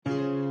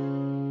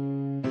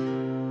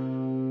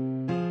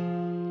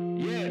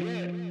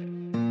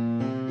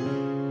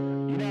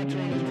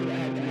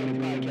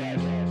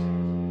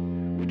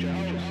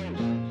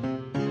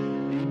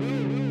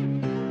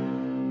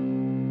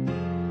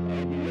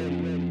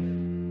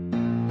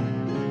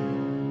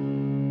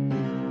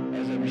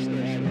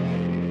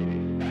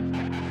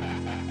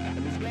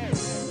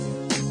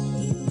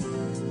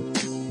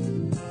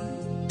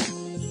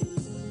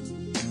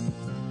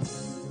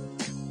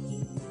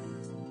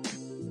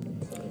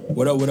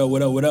What up, what up,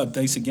 what up, what up?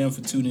 Thanks again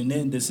for tuning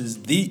in. This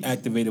is the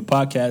Activated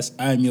Podcast.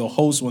 I am your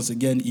host once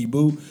again,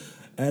 Ibu.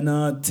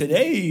 And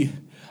today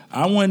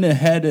I went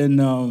ahead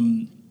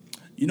and,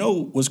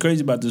 what's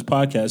crazy about this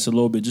podcast a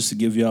little bit, just to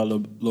give y'all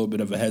a little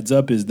bit of a heads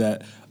up, is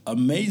that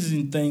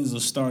amazing things are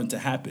starting to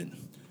happen.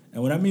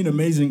 And when I mean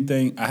amazing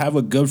thing, I have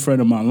a good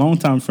friend of mine,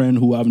 longtime friend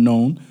who I've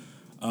known,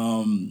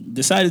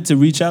 decided to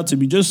reach out to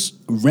me just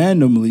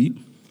randomly.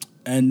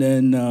 And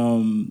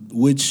then,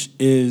 which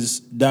is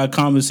that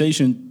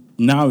conversation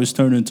now is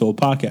turned into a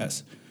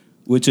podcast,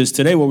 which is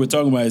today what we're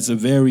talking about. It's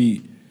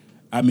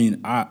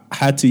I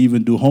had to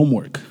even do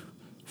homework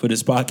for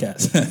this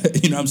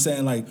podcast. You know what I'm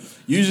saying? Like,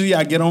 usually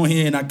I get on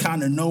here and I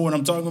kind of know what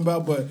I'm talking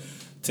about, but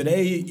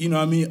today,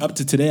 up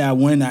to today, I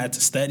had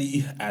to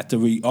study, I had to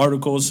read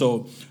articles.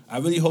 So I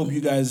really hope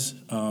you guys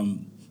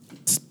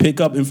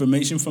pick up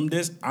information from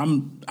this.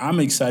 I'm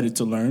excited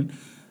to learn.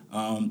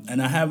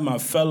 And I have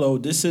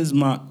this is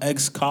my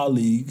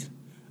ex-colleague,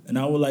 and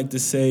I would like to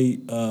say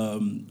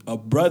a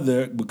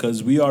brother,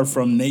 because we are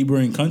from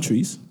neighboring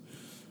countries.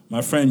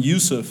 My friend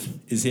Yusuf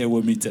is here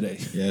with me today.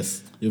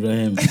 Yes,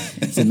 Ibrahim.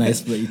 It's a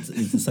nice place.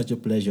 It's such a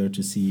pleasure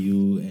to see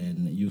you,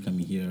 and you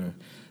coming here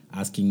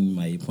asking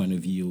my point of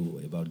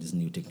view about this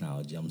new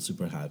technology. I'm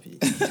super happy.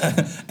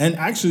 And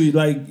actually,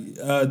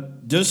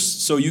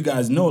 just so you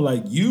guys know,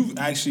 you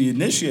actually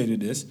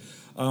initiated this.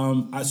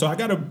 So I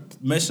got a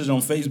message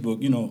on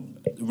Facebook,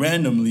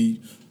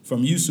 randomly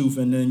from Yusuf,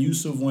 and then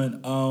Yusuf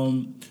went,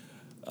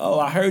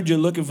 I heard you're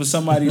looking for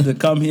somebody to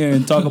come here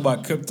and talk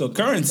about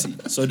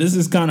cryptocurrency. So this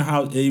is kind of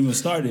how it even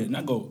started. And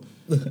I go,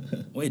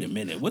 wait a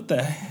minute, what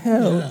the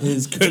hell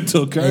is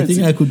cryptocurrency? I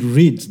think I could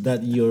read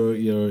that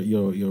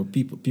your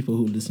people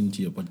who listen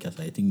to your podcast,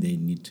 I think they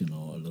need to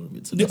know a little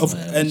bit. So that's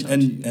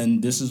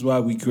and this is why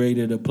we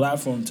created a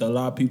platform to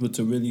allow people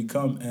to really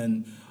come,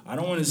 and I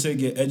don't want to say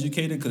get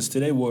educated, because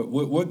today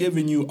we're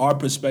giving you our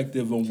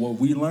perspective on what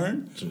we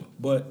learned. True.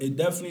 But it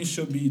definitely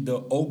should be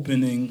the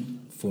opening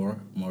for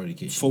more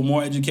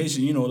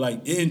education.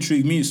 It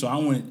intrigued me.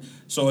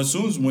 So as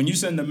soon as when you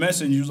send the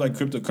message, you was like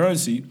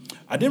cryptocurrency,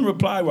 I didn't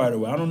reply right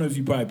away. I don't know if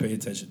you probably pay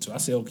attention to. I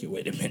said, okay,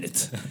 wait a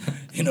minute.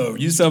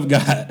 Yusuf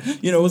got,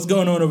 what's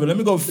going on over? Let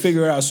me go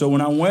figure it out. So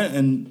when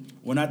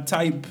I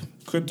type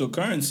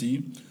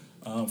cryptocurrency,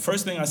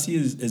 first thing I see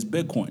is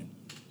Bitcoin.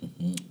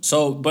 Mm-hmm.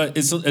 So, but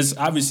it's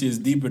obviously it's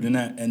deeper than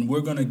that, and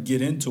we're gonna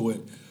get into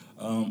it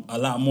a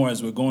lot more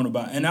as we're going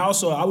about. And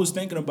also, I was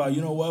thinking about,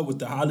 with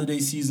the holiday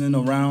season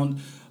around,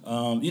 a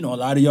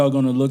lot of y'all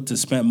gonna look to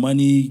spend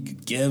money,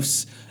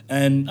 gifts,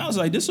 and I was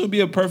like, this would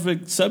be a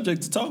perfect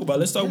subject to talk about.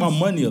 Let's talk about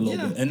money a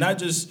little bit, and not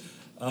just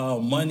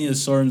money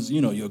as terms,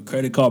 your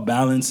credit card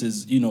balance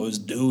is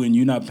due and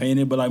you're not paying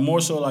it, but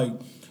more so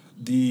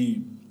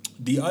the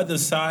other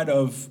side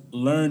of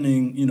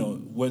learning,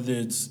 whether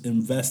it's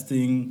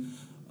investing.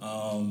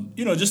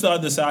 Just the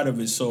other side of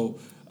it. So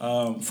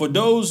for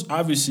those,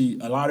 obviously,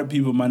 a lot of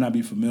people might not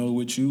be familiar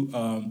with you.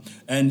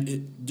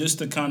 Just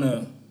to kind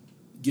of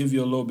give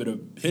you a little bit of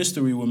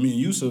history with me and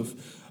Yusuf,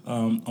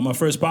 on my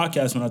first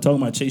podcast, when I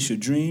talked about Chase Your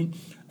Dream,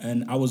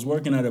 and I was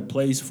working at a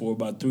place for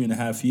about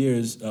 3.5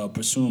 years,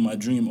 pursuing my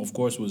dream, of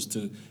course, was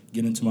to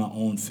get into my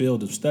own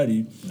field of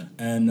study. Yeah.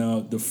 And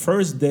the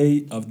first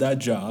day of that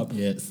job,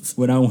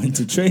 when I went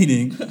to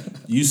training,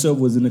 Yusuf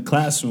was in the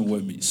classroom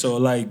with me. So,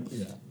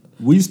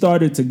 we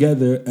started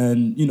together,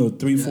 and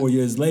 3-4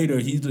 years later,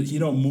 he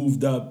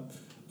moved up,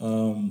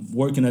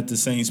 working at the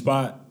same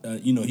spot.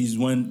 He's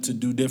went to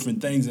do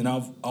different things, and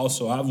I've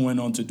went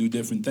on to do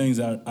different things.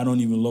 I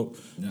don't even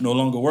no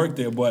longer work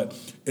there, but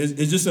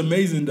it's just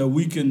amazing that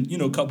we can,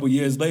 a couple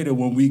years later,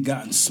 when we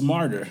gotten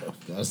smarter,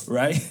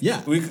 right?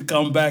 Yeah, we could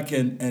come back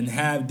and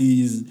have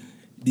these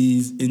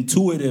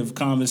intuitive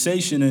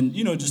conversation, and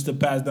just to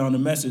pass down the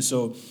message.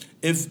 So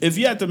if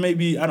you had to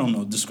maybe, I don't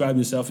know, describe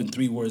yourself in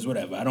 3 words,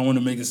 whatever. I don't want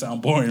to make it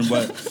sound boring,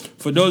 but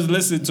for those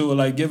listening to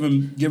it, give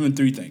them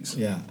 3 things.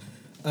 Yeah.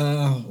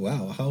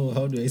 Wow.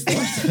 How do I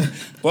start?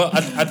 Well,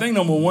 I think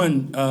number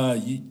one,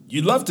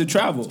 you love to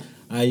travel.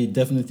 I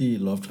definitely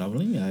love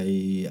traveling.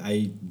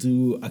 I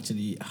do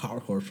actually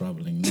hardcore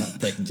traveling,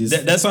 not like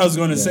just. That's what I was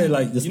going to say.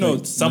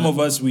 Some of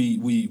us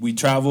we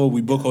travel, we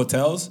book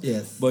hotels.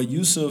 Yes. But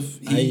Yusuf,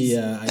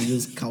 I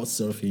use couch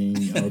surfing,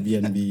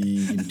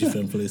 Airbnb in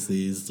different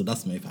places. So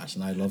that's my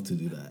passion. I love to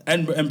do that.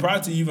 And prior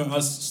to even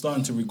us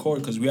starting to record,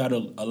 because we had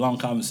a long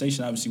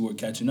conversation. Obviously, we're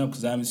catching up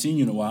because I haven't seen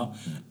you in a while.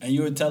 And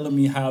you were telling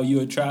me how you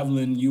were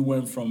traveling. You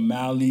went from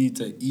Mali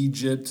to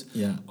Egypt,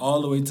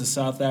 all the way to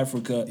South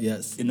Africa.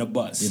 Yes. In a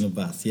bus.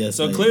 Yes.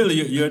 So clearly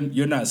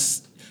you're not.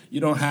 You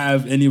don't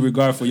have any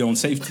regard for your own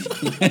safety.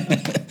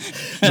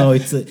 No,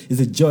 it's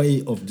a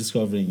joy of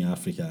discovering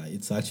Africa.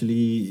 It's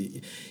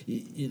actually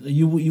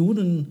you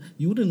wouldn't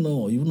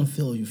know, you wouldn't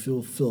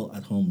feel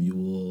at home.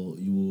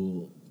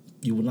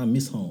 You will not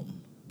miss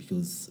home,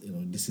 because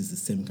this is the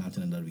same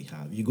continent that we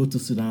have. You go to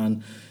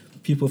Sudan.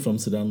 People from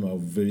Sudan are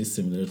very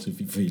similar to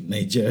people in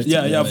Nigeria.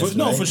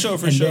 For sure.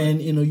 And then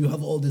you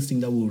have all these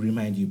things that will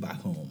remind you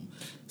back home.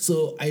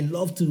 So I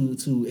love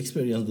to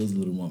experience those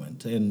little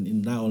moments,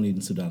 and not only in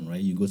Sudan, right?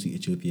 You go to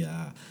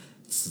Ethiopia,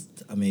 it's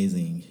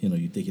amazing.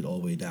 You take it all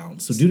the way down.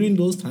 So during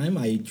those time,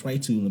 I try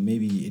to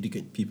maybe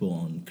educate people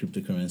on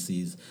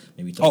cryptocurrencies.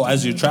 Maybe talk to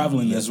as them you're about-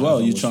 traveling yes, as well.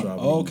 I You was try.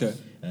 traveling. Oh, okay.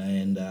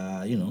 And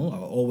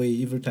I'll always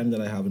every time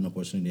that I have an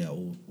opportunity, I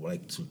would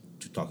like to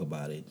talk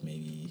about it.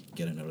 Maybe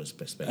get another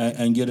perspective.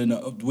 And get in,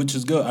 which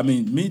is good. I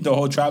mean, the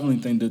whole traveling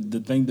thing, the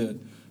thing that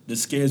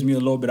scares me a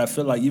little bit. I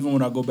feel like even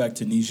when I go back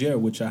to Niger,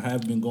 which I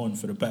have been going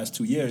for the past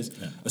 2 years,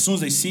 as soon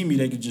as they see me,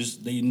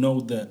 they know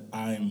that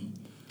I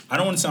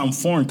don't want to say I'm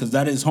foreign because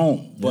that is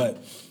home,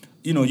 but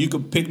you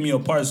could pick me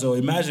apart. So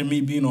imagine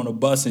me being on a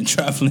bus and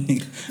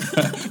traveling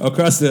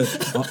across the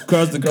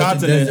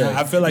continent. desert.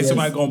 I feel like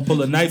somebody gonna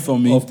pull a knife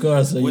on me. Of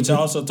course. So which I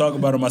also talk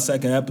about in my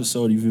second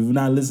episode. If you've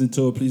not listened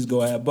to it, please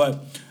go ahead.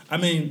 But I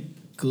mean,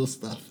 Cool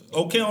stuff.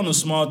 okay, on the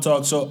small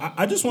talk. So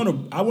I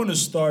want to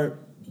start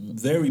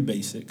very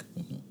basic.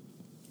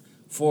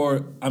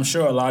 For I'm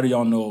sure a lot of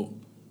y'all know,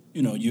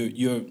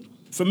 you're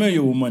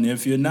familiar with money.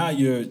 If you're not,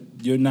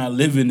 you're not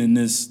living in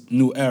this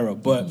new era.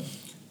 But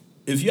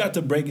if you have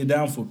to break it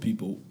down for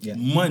people,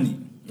 money,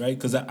 right?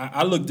 Because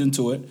I looked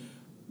into it.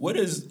 What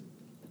is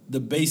the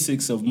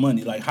basics of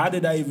money? Like, how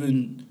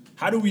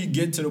do we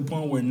get to the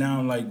point where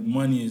now, like,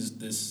 money is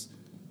this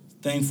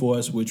thing for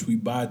us, which we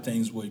buy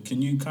things with?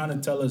 Can you kind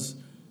of tell us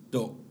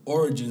the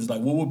origins? Like,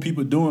 what were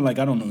people doing, like,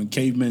 I don't know, in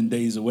caveman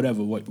days or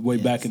whatever, way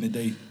back in the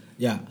day?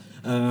 Yeah.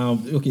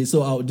 Okay,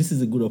 so this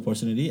is a good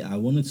opportunity. I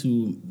wanted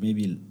to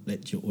maybe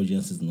let your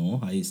audiences know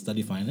I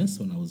studied finance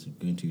when I was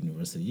going to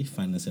university,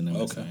 finance and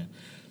investment. Okay.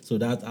 So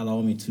that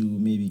allowed me to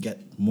maybe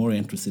get more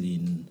interested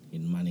in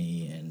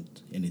money and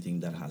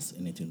anything that has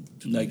anything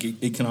to do Like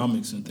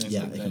economics and things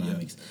like that.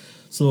 economics.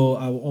 So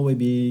I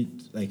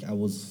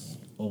was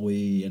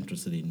always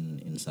interested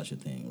in such a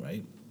thing,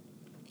 right?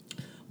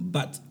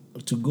 But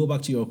to go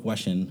back to your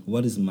question,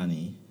 what is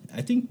money?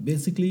 I think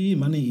basically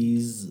money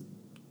is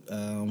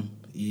a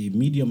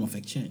medium of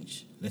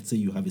exchange. Let's say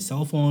you have a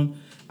cell phone.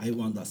 I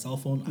want that cell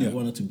phone. I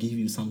wanted to give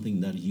you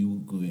something that you're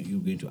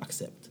going to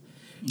accept,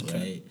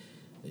 right?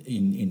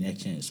 In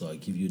exchange, so I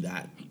give you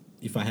that.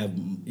 If I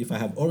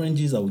have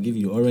oranges, I will give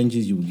you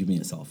oranges. You will give me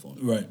a cell phone,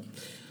 Right.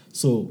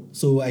 So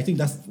I think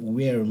that's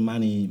where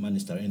money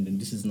started, and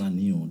this is not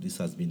new. This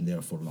has been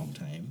there for a long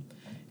time,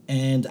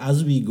 and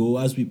as we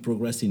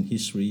progress in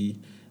history,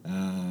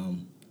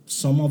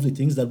 some of the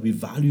things that we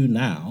value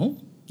now.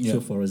 Yeah.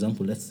 So, for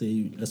example,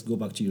 let's go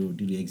back to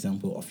the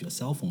example of your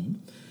cell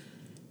phone.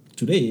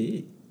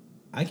 Today,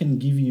 I can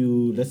give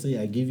you, let's say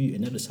I give you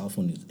another cell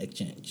phone in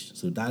exchange.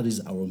 So that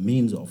is our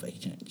means of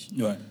exchange.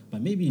 Right.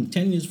 But maybe in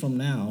 10 years from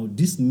now,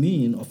 this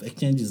mean of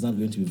exchange is not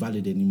going to be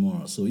valid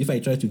anymore. So if I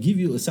try to give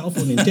you a cell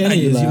phone in 10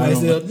 years, you might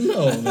say,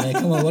 no, man,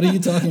 come on, what are you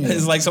talking about?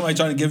 It's like somebody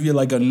trying to give you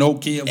like a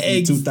Nokia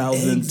from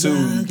 2002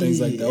 and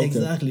things like that. Okay.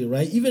 Exactly,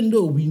 right? Even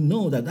though we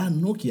know that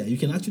Nokia, you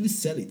can actually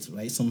sell it,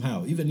 right,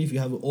 somehow. Even if you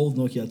have an old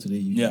Nokia today,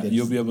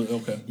 You'll be able to,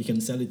 okay. You can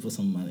sell it for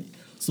some money.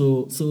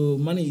 So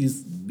money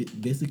is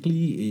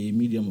basically a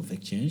medium of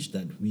exchange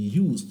that we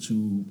use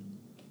to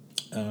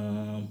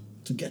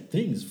get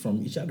things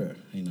from each other.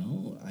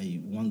 I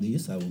want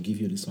this, I will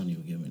give you this one, you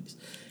will give me this.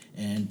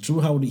 And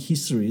throughout the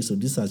history, so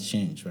this has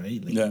changed,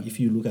 right? If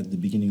you look at the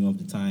beginning of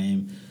the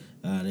time,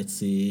 let's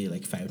say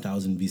like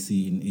 5000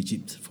 BC in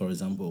Egypt, for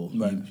example,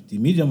 right. the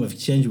medium of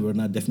exchange were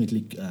not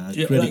definitely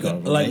critical.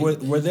 Like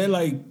right? were they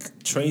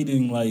like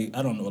trading like,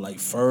 I don't know, like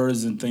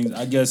furs and things?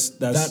 I guess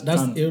that's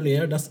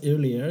earlier. That's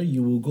earlier.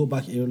 You will go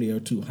back earlier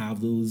to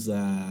have those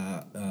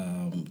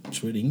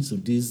trading. So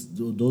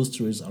those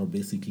trades are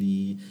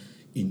basically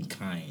in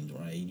kind,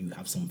 right? You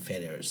have some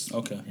feathers,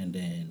 okay, and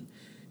then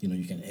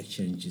you can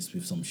exchange this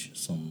with some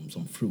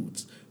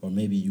fruits, or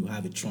maybe you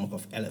have a trunk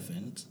of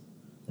elephant,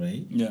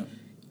 right? Yeah.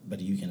 But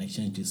you can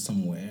exchange it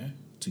somewhere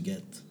to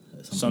get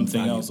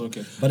something else.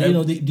 Okay. But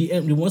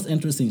the most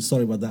interesting.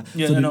 Sorry about that.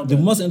 Yeah, so the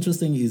most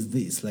interesting is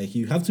this. Like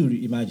you have to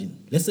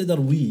imagine. Let's say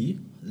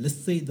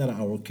that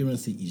our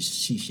currency is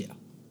shisha,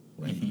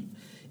 right? Mm-hmm.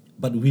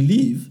 But we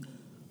live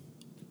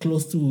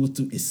close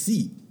to a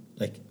sea.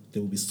 Like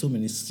there will be so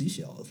many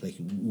seashells. Like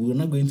we're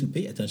not going to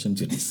pay attention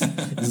to this.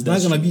 It's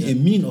not going to be a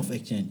mean of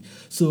exchange.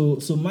 So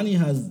money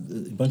has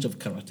a bunch of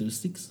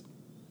characteristics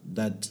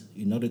that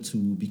in order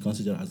to be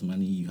considered as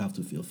money, you have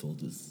to fulfill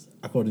this.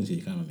 According to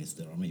economists,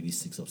 there are maybe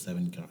 6 or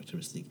 7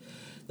 characteristics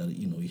that,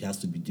 it has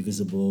to be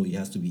divisible, it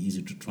has to be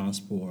easy to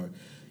transport,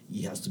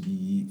 it has to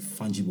be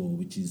fungible,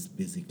 which is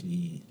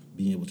basically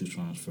being able to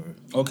transfer.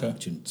 Okay.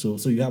 So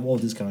you have all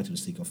these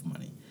characteristics of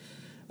money.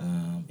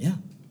 Yeah.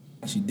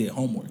 She did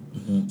homework.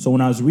 Mm-hmm. So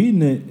when I was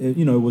reading it,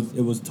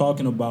 it was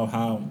talking about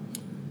how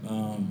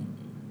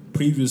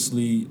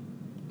previously,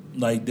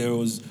 like there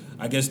was,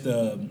 I guess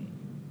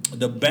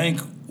the bank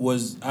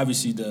was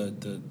obviously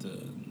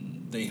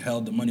they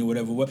held the money,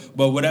 whatever,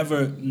 but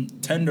whatever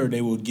tender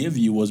they would give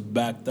you was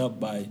backed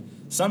up by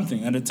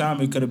something. At the time,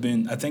 it could have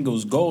been, I think it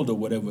was gold or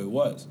whatever it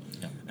was.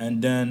 Yeah.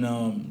 And then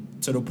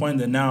to the point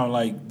that now,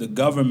 like, the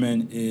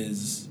government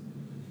is,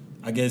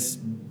 I guess,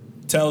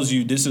 tells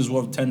you this is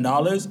worth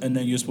 $10, and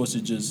then you're supposed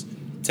to just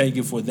take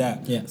it for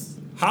that. Yes.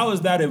 How is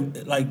that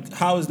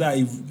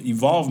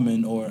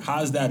evolvement, or how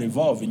has that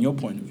evolved in your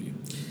point of view?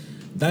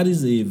 That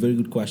is a very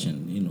good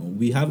question.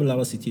 We have a lot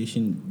of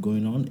situation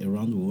going on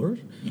around the world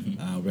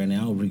right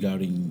now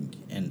regarding,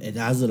 and it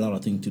has a lot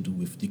of things to do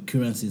with the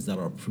currencies that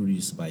are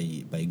produced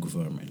by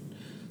government.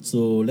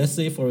 So let's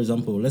say, for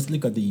example, let's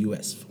look at the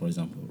U.S. for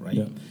example, right?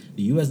 Yeah.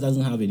 The U.S.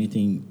 doesn't have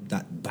anything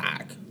that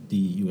back the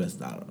U.S.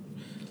 dollar.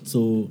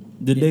 So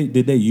Did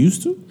they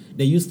used to?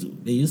 They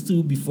used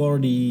to before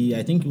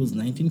I think it was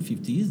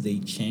 1950s. They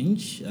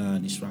changed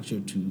the structure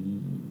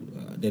to.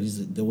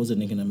 There was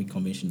an economic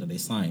convention that they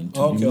signed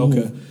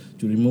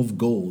to remove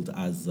gold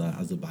as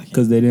a backing.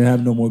 Because they didn't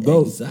have no more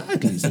gold.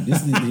 Exactly. So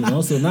this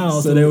is so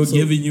now. So they were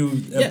giving you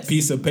a yes,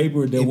 piece of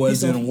paper that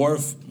wasn't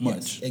worth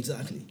much. Yes,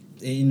 exactly.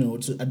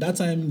 At that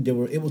time they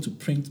were able to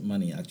print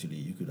money. Actually,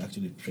 you could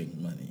actually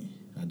print money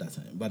at that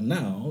time. But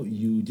now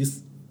you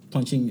just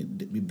punching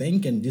the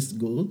bank and just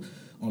go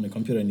on the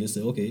computer and you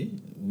say, okay,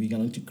 we're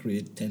going to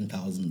create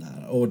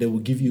 $10,000, or they will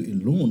give you a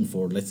loan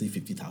for, let's say,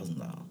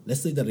 $50,000.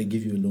 Let's say that they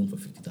give you a loan for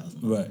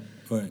 $50,000.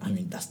 Right. I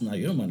mean, that's not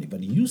your money,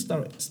 but you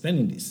start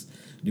spending this.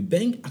 The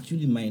bank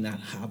actually might not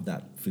have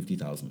that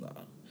 $50,000.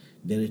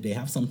 They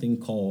have something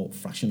called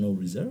fractional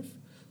reserve.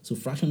 So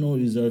fractional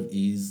reserve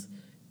is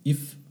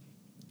if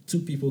two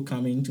people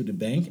come into the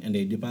bank and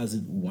they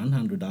deposit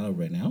 $100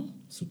 right now,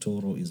 so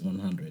total is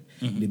 100.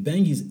 Mm-hmm. The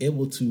bank is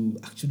able to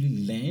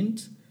actually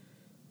lend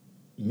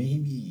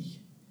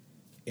maybe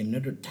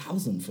another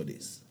 1,000 for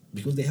this,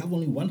 because they have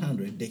only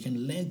 100. They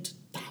can lend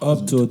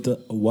 1,000 up to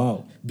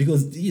wow.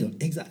 Because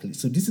exactly.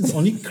 So this is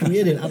only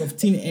created out of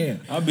thin air.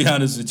 I'll be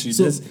honest with you.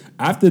 So,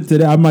 after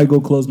today, I might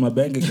go close my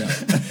bank account.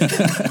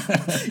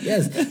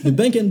 Yes, the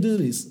bank can do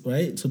this,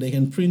 right? So they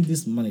can print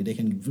this money. They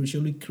can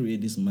virtually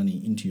create this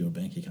money into your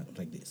bank account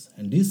like this,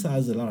 and this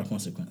has a lot of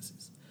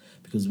consequences.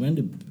 Because when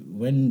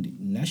the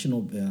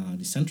national,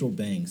 the central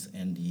banks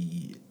and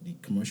the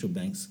commercial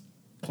banks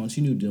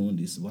continue doing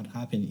this, what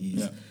happened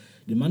is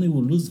the money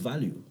will lose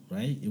value,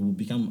 right? It will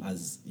become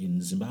as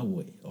in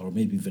Zimbabwe, or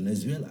maybe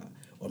Venezuela,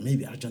 or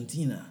maybe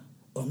Argentina,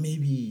 or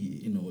maybe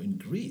in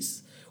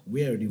Greece,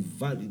 where the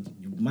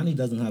money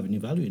doesn't have any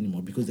value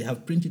anymore because they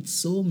have printed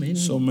so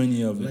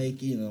many of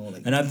it.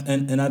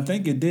 And I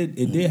think it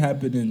did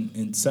happen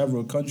in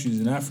several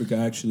countries in Africa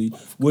actually,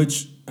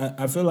 which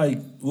I feel like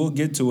we'll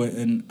get to it.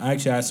 And I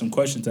actually had some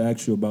questions to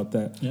ask you about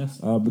that.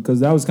 Yes. Because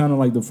that was kind of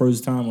like the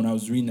first time when I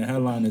was reading the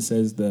headline that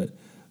says that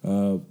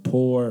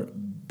poor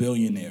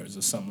billionaires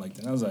or something like that.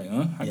 And I was like,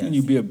 how can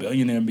you be a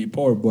billionaire and be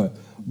poor? But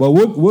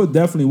we'll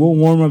definitely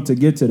warm up to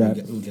get to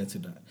that. We'll get to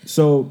that.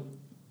 So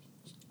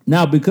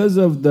now, because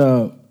of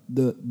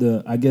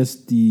the I guess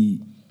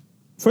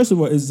first of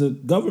all, is the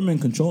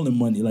government controlling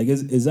money? Like,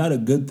 is that a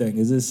good thing?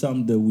 Is it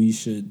something that we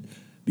should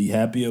be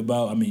happy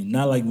about? I mean,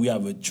 not like we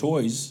have a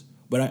choice,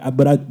 but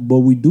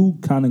we do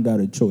kind of got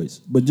a choice.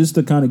 But just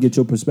to kind of get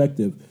your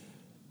perspective,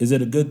 is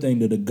it a good thing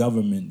that the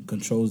government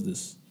controls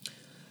this?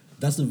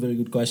 That's a very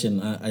good question.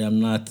 I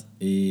am not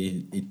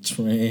a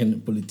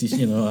trained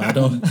politician. I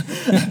don't.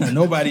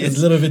 Nobody is.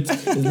 It's a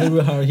little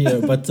bit hard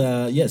here, but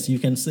yes, you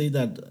can say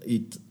that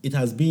it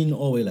has been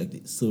always like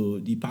this. So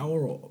the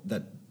power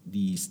that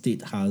the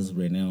state has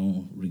right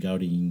now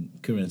regarding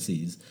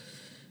currencies,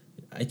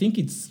 I think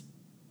it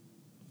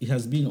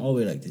has been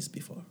always like this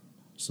before.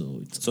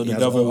 So the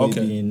government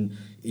been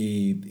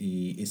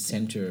a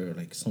center,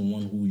 like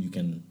someone who you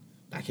can.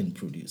 I can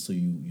produce. So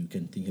you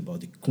can think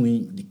about the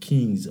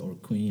kings or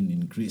queen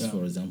in Greece,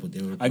 for example.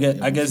 I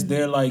guess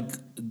they're like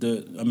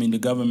the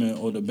government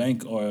or the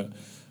bank, or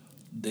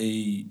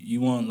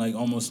you want like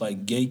almost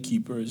like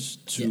gatekeepers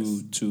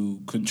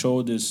to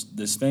control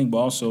this thing. But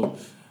also,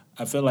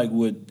 I feel like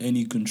with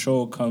any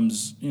control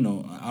comes,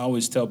 I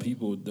always tell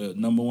people the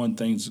number one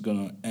thing is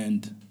gonna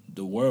end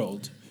the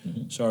world.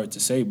 Mm-hmm. Sorry to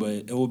say, but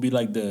it will be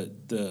like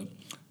the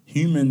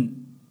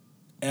human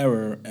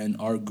error and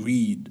our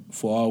greed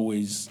for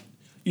always.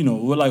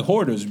 We're like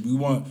hoarders. We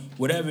want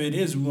whatever it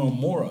is. We want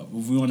more of.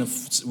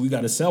 If we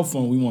got a cell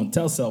phone, we want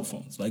 10 cell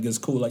phones. Like, it's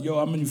cool. Like, yo,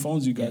 how many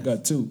phones you got? I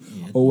got 2,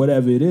 or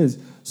whatever it is.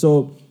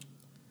 So,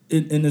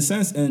 in a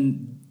sense,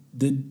 and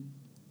the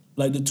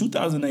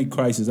 2008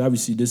 crisis.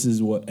 Obviously, this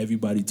is what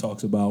everybody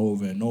talks about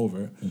over and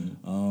over.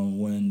 Mm-hmm.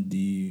 When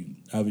the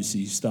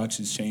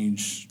stocks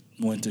exchange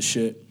went to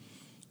shit.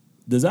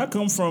 Does that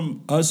come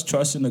from us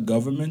trusting the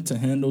government to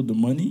handle the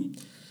money?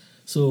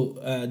 So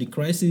the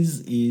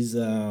crisis is.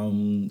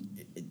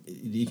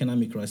 The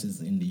economic crisis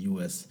in the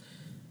U.S.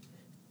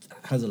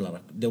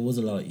 There was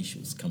a lot of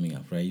issues coming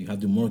up, right? You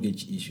have the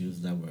mortgage issues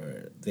that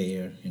were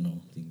there. The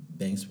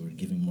banks were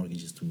giving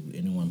mortgages to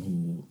anyone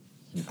who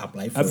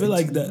applied for it. I feel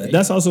like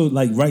that's also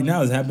like right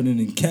now is happening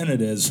in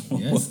Canada as well.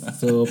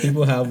 Yes, so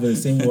people have the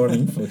same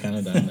warning for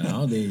Canada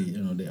now.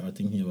 They are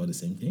thinking about the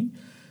same thing.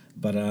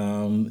 But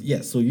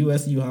so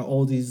U.S. you have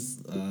all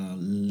these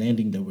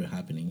lending that were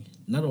happening,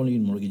 not only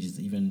in mortgages,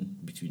 even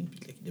between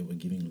they were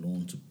giving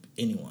loan to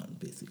anyone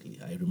basically.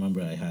 I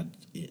remember I had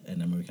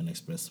an American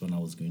Express when I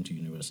was going to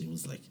university. It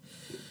was like,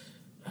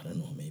 I don't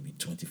know, maybe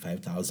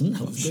 25,000.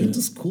 I was going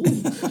to school.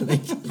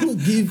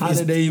 How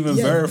did they even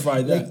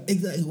verify that?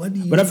 Exactly. What do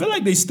you? But I feel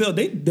like they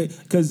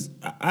because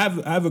I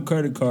have a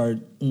credit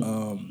card.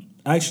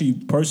 actually,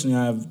 personally,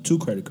 I have 2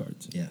 credit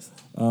cards. Yes.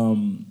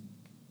 And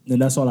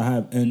that's all I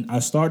have. And I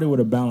started with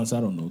a balance, I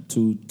don't know,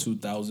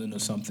 2,000 or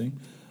something.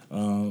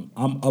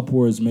 I'm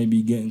upwards,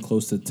 maybe getting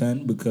close to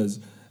 10 because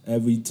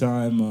every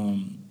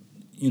time,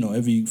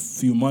 every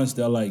few months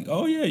they're like,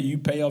 oh yeah, you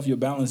pay off your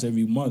balance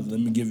every month. Let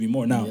me give you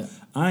more. Now, Yeah.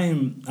 I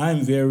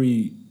am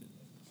very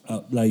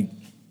like.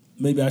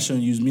 Maybe I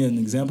shouldn't use me as an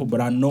example,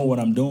 but I know what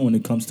I'm doing when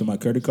it comes to my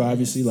credit card.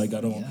 Obviously, like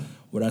I don't, Yeah.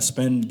 what I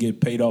spend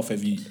get paid off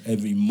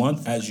every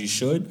month as you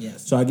should.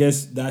 Yes. So I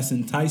guess that's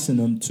enticing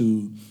them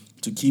to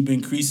keep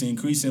increasing.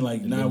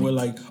 Like now we're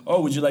like,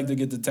 oh, would you like to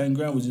get the 10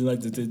 grand? Would you like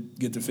to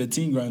get the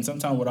 15 grand?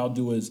 Sometimes what I'll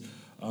do is,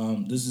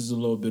 this is a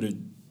little bit of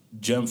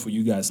gem for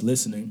you guys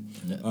listening,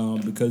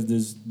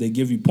 because they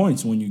give you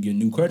points when you get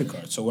new credit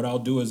cards. So what I'll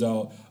do is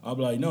I'll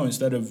be like, no,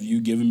 instead of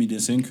you giving me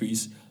this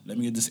increase, let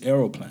me get this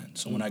Aero plan.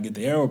 So when I get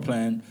the Aero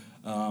plan,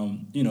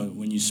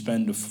 when you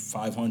spend the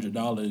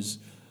 $500,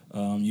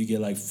 you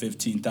get like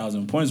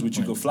 15,000 points, which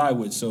you could fly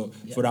with. So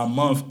for that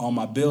month, all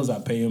my bills, I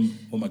pay them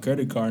with my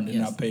credit card, and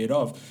then I pay it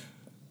off.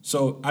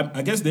 So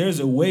I guess there's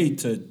a way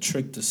to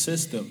trick the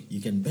system.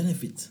 You can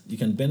benefit. You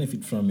can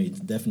benefit from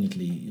it,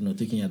 definitely.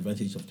 Taking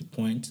advantage of the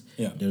point.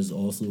 Yeah. There's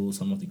also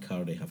some of the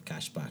cars they have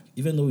cash back,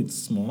 even though it's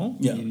small.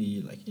 Yeah.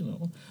 Maybe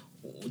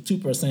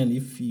 2%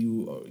 if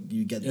you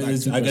get back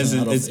 2%. I guess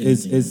out of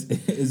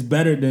anything. it's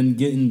better than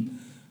getting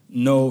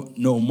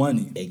no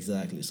money.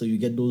 Exactly. So you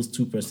get those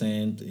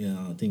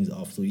 2% things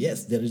off. So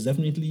yes, there is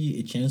definitely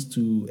a chance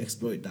to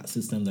exploit that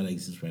system that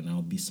exists right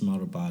now. Be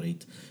smart about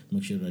it.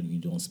 Make sure that you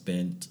don't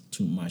spend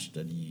too much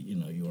that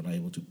you are not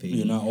able to pay.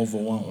 You're not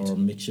overwhelmed. Or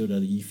make sure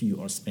that if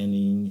you are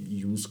spending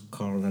used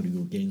car, that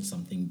you're getting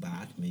something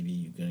back. Maybe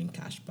you're getting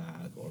cash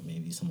back, or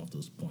maybe some of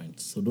those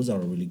points. So those are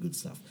really good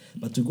stuff.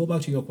 But to go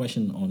back to your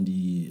question on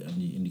the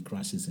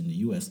crisis in the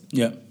U.S.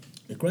 Yeah.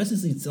 The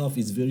crisis itself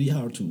is very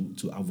hard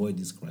to avoid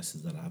these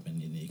crises that happen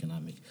in the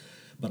economic.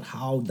 But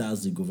how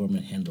does the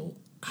government handle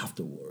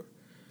afterward?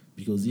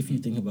 Because if you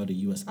think about the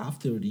U.S.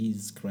 after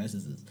these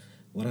crises,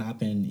 what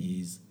happened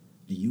is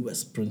the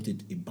U.S.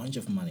 printed a bunch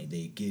of money.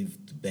 They gave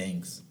the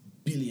banks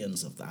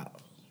billions of dollars,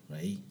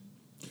 right?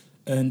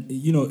 And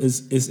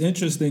it's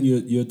interesting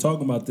you're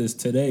talking about this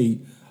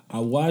today. I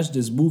watched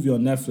this movie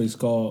on Netflix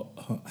called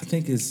I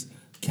think it's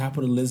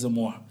Capitalism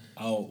or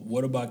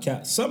what about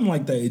something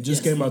like that. It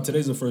just came out.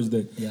 Today's the first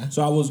day. Yeah.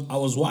 So I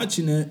was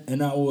watching it,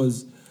 and I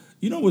was,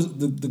 was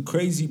the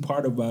crazy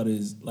part about it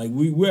is like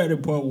we're at a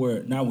point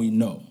where now we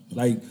know,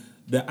 like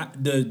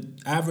the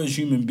average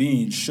human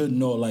being should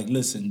know, like,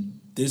 listen,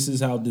 this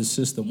is how this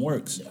system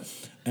works. Yeah.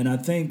 And I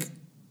think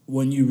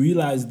when you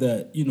realize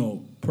that,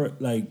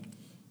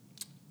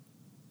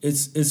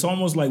 it's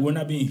almost like we're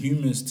not being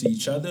humans to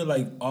each other.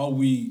 Like all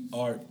we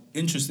are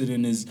interested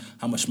in is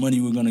how much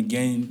money we're going to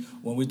gain.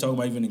 When we're talking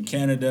about even in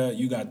Canada,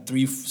 you got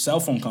 3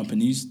 cell phone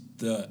companies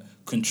that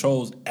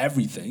controls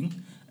everything.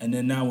 And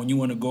then now when you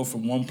want to go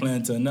from one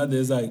plan to another,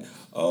 it's like,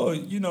 oh,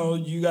 you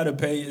got to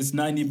pay, it's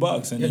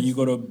 $90. And then you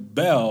go to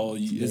Bell,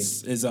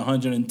 it's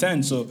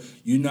 110. So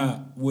you're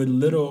not, with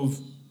little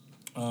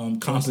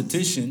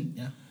competition,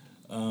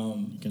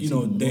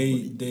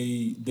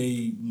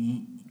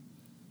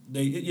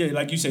 they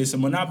like you say, it's a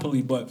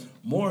monopoly. But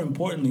more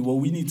importantly, what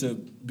we need to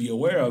be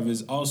aware of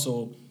is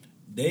also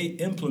they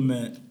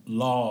implement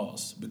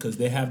laws because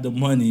they have the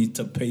money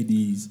to pay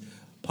these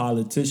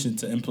politicians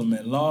to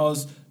implement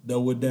laws that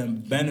would then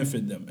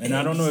benefit them. And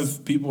I don't know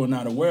if people are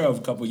not aware of,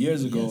 a couple of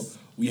years ago,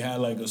 we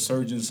had like a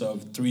surgence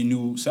of 3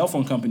 new cell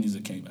phone companies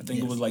that came. I think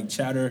it was like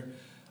Chatter,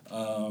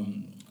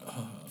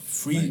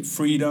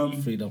 Freedom,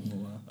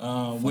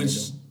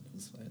 which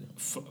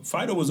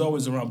Fido was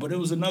always around, but it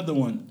was another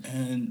one,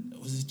 and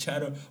was it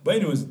Chatter? But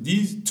anyways,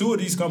 2 of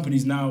these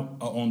companies now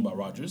are owned by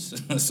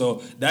Rogers,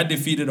 so that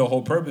defeated the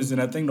whole purpose.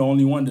 And I think the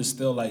only one that's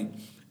still like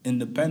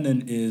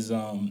independent is,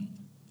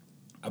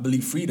 I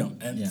believe, Freedom,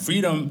 and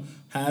Freedom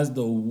has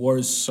the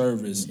worst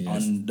service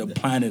on the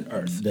planet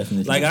Earth.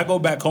 Definitely. Like I go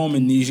back home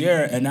in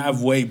Niger and I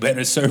have way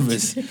better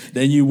service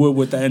than you would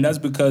with that, and that's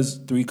because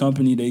 3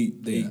 company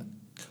they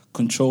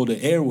control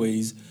the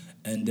airways.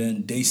 And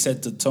then they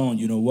set the tone.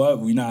 You know what?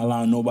 We're not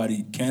allowing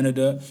nobody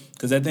Canada,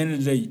 because at the end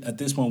of the day, at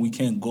this point, we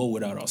can't go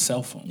without our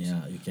cell phones.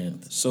 Yeah, you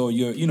can't. So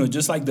you're,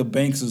 just like the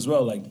banks as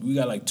well. Like we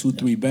got like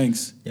 2-3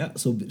 banks. Yeah.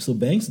 So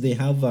banks they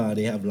have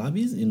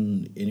lobbies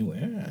in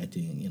anywhere. I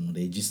think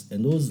they just,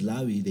 and those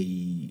lobbies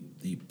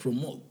they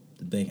promote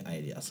the bank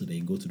idea. So they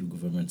go to the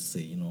government to say,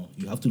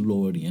 you have to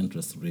lower the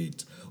interest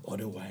rate,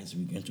 otherwise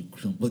we're going to.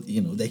 But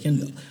they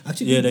can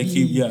actually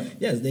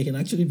yes, they can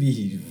actually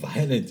be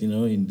violent,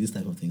 in this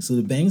type of thing. So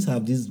the banks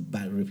have this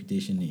bad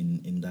reputation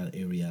in that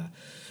area,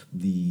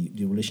 the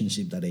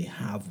relationship that they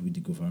have with the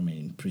government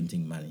in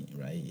printing money,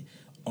 right,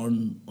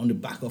 on the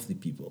back of the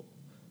people.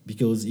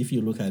 Because if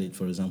you look at it,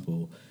 for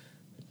example,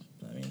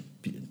 I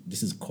mean,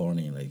 this is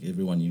corny, like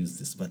everyone uses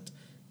this, but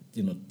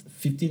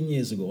 15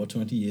 years ago or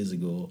 20 years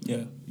ago,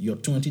 your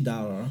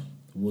 $20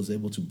 was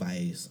able to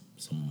buy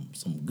some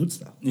good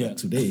stuff. Yeah. But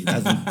today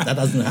that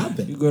doesn't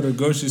happen. You go to the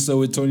grocery store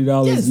with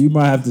 $20, Yes. you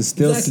might have to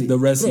steal Exactly. the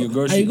rest Bro, of your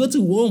grocery. I go to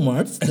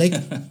Walmart, like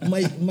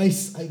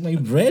my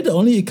bread,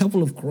 only a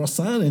couple of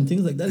croissant and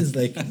things like that is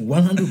like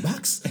 $100.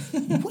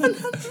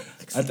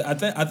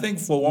 $100. I think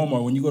for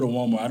Walmart, when you go to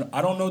Walmart,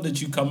 I don't know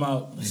that you come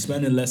out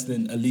spending less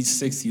than at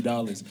least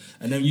 $60,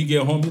 and then you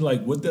get home, you're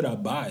like, what did I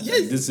buy? Like,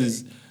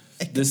 Yes.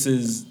 this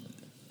is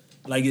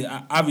like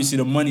obviously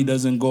the money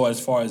doesn't go as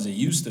far as it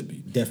used to be.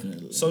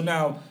 Definitely. So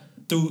now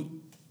all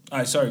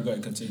right, sorry, go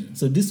ahead, continue.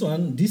 So this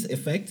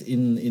effect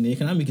in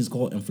economic is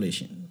called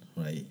inflation,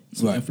 right?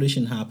 So Right.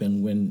 inflation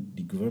happens when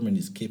the government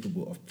is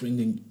capable of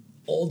printing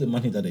all the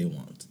money that they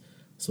want.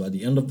 So at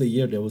the end of the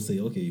year, they will say,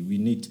 okay, we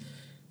need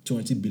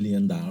 $20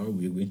 billion.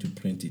 We're going to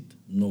print it.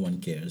 No one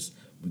cares.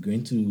 We're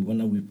going to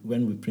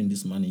when we print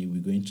this money,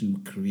 we're going to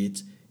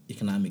create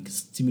economic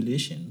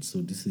stimulation.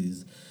 So this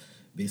is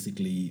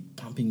basically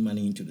pumping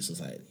money into the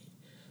society.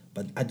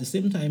 But at the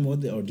same time,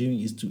 what they are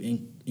doing is to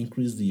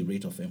increase the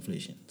rate of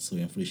inflation. So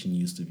inflation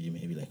used to be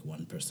maybe like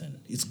 1%.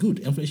 It's good.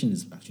 Inflation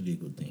is actually a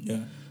good thing.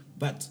 Yeah.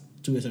 But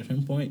to a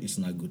certain point, it's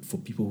not good for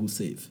people who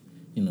save.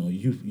 You know,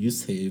 you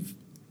save.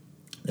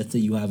 Let's say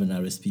you have an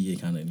RSP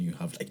account and you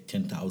have like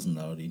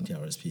 $10,000 in your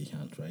RSP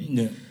account, right?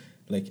 Yeah.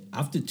 Like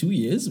after 2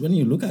 years, when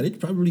you look at it,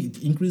 probably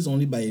it increased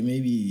only by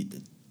maybe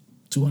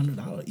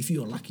 $200 if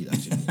you're lucky,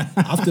 actually.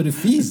 after the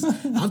fees.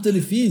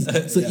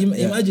 So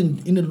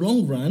imagine in the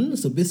long run.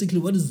 So basically,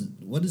 what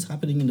is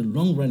happening in the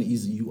long run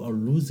is you are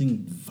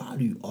losing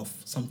value of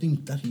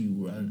something that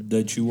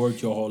you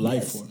worked your whole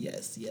life for.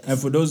 Yes. And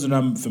for those that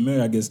I'm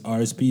familiar, I guess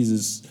RSPs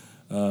is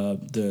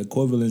the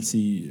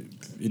equivalency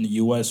in the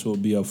U.S. will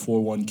be a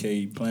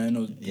 401k plan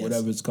or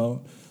whatever it's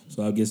called.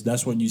 So I guess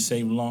that's when you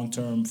save long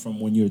term from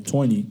when you're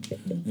 20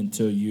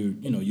 until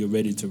you're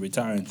ready to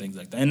retire and things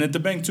like that. And at the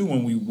bank too,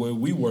 where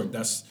we work,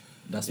 that's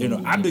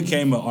I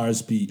became an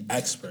RSP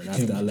expert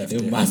after I left.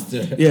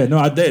 Master. Yeah, no,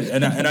 I did,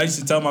 and I used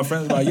to tell my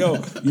friends like,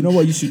 yo, you know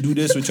what, you should do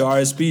this with your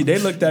RSP. They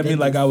looked at me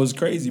like I was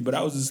crazy, but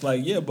I was just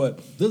like, yeah, but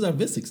those are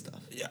basic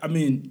stuff. I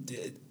mean,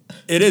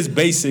 it is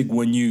basic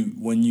when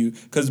you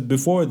because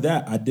before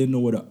that I didn't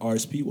know what an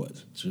RSP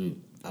was. True.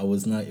 I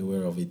was not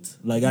aware of it.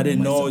 Like I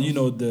didn't know,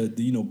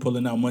 the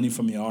pulling out money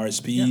from your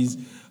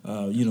RSPs.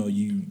 Yeah.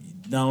 You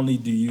not only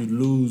do you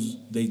lose,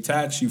 they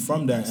tax you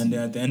from that, and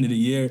then at the end of the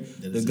year,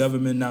 the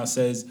government now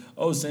says,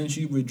 oh, since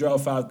you withdraw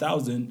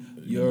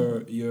 $5,000,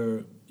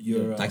 your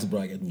tax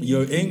bracket,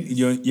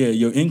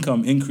 your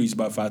income increased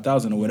by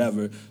 $5,000 or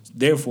whatever.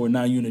 Therefore,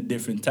 now you're in a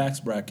different tax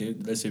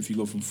bracket. Let's say if you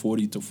go from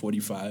 40 to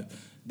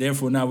 45.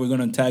 Therefore, now we're going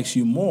to tax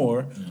you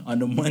more on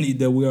the money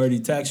that we already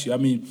taxed you. I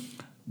mean,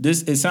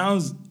 it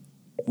sounds.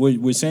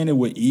 We're saying it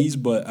with ease,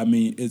 but I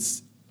mean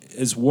it's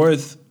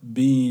worth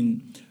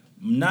being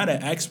not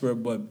an expert,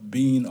 but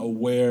being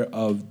aware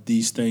of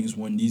these things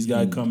when these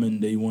guys come in.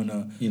 They want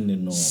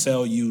to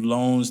sell you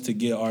loans to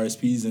get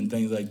RSPs and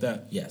things like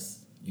that.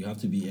 Yes, you have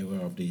to be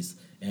aware of this,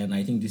 and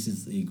I think this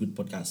is a good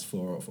podcast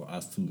for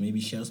us to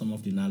maybe share some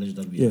of the knowledge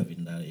that we have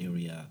in that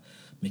area,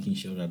 making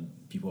sure that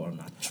people are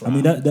not trapped. I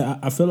mean,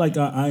 I feel like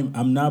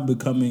I'm not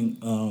becoming.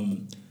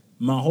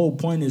 My whole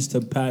point is to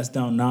pass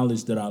down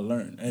knowledge that I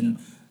learned,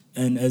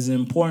 and as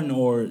important,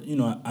 or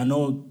I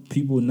know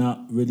people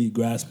not really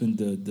grasping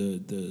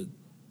the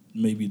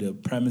maybe the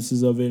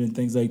premises of it and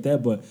things like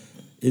that, but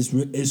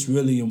it's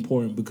really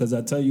important because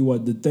I tell you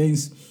what, the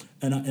things,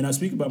 and I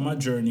speak about my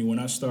journey when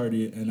I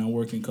started, and I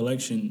worked in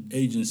collection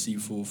agency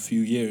for a few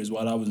years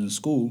while I was in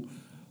school.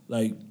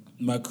 Like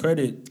my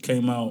credit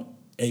came out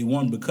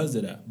A1 because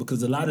of that,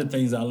 because a lot of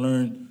things I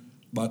learned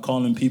by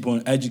calling people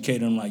and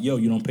educating them, like, yo,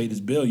 you don't pay this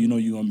bill, you're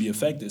going to be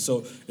affected.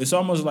 So it's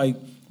almost like,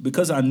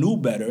 because I knew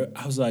better,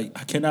 I was like,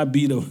 I cannot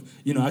be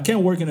I can't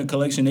work in a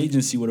collection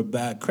agency with a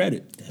bad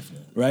credit.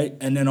 Definitely. Right?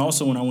 And then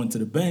also when I went to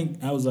the bank,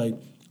 I was like,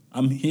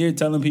 I'm here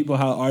telling people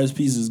how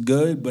RSPs is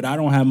good, but I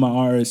don't have my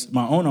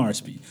own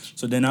RSP.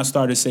 So then I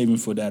started saving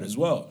for that as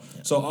well.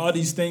 Yeah. So all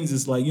these things,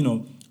 it's like,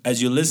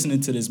 as you're listening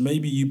to this,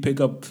 maybe you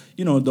pick up,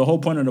 the whole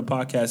point of the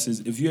podcast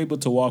is if you're able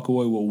to walk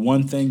away with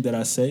one thing that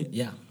I say,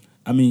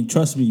 I mean,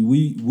 trust me,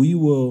 we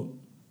will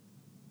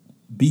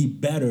be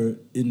better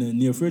in the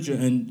near future.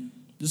 And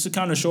this is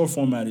kind of short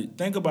formatted.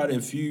 Think about it.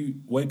 If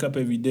you wake up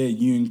every day,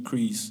 you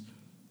increase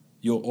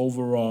your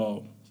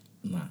overall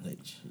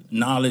knowledge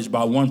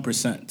by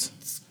 1%.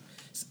 It's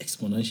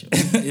exponential.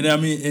 You know what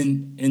I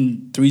mean?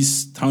 In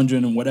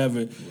 300 and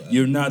whatever,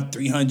 you're not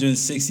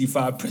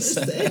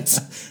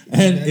 365%.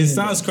 And it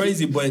sounds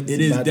crazy, but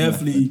it is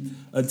definitely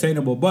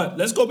attainable. But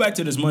let's go back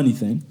to this money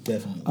thing.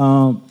 Definitely.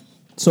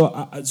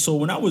 So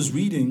when I was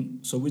reading,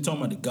 so we're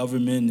talking about the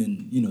government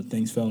and,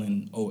 things fell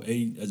in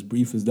 2008, as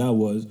brief as that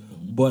was.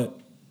 But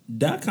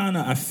that kind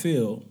of, I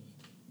feel,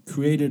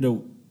 created a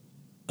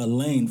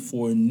lane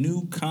for a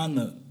new kind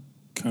of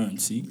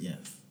currency,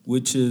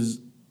 which is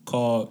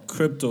called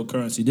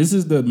cryptocurrency. This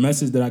is the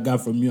message that I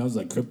got from you. I was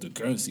like,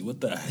 cryptocurrency? What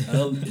the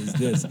hell is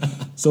this?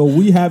 So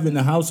we have in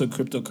the house a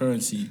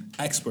cryptocurrency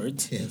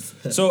expert. Yes.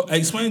 So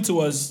explain to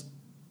us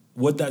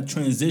what that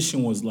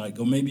transition was like,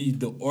 or maybe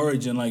the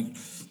origin, like,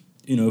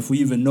 if we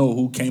even know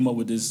who came up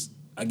with this,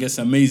 I guess,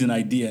 amazing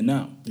idea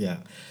now. Yeah,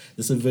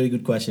 that's a very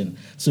good question.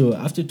 So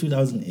after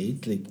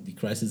 2008, like the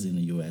crisis in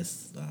the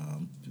U.S.,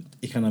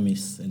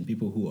 economists and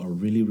people who are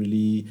really,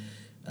 really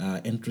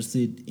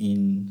interested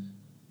in,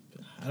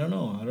 I don't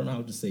know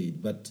how to say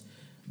it, but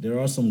there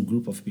are some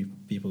group of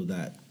people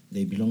that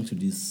they belong to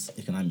this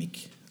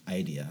economic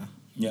idea,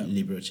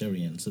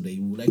 libertarian. So they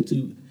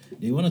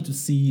wanted to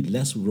see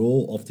less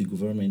role of the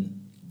government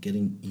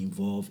getting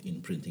involved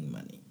in printing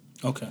money.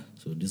 Okay.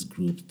 So this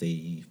group,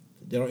 they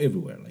are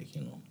everywhere,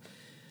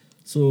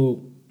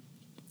 So,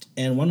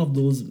 and one of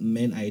those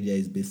main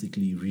ideas is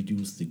basically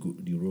reduce the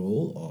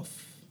role of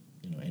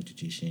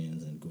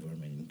institutions and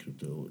government in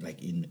crypto,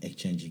 like in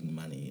exchanging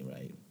money,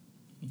 right?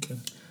 Okay.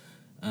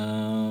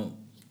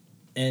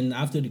 And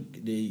after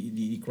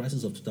the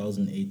crisis of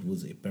 2008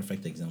 was a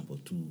perfect example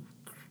to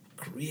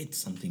create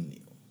something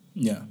new.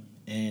 Yeah.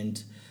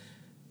 And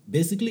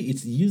basically,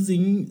 it's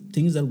using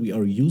things that we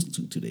are used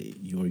to today.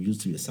 You are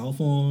used to your cell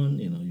phone.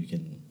 You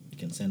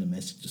can send a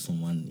message to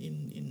someone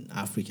in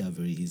Africa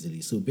very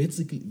easily. So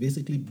basically,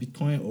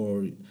 Bitcoin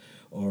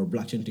or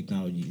blockchain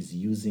technology is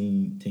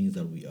using things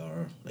that we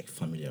are like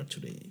familiar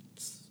today.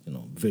 It's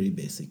very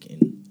basic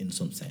in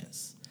some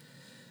sense.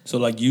 So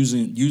like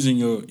using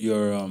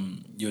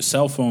your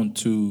cell phone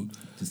to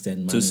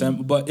send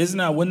money. But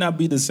wouldn't that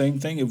be the same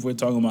thing if we're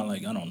talking about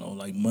like, I don't know,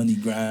 like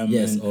MoneyGram?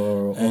 Yes,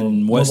 or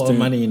Western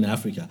money in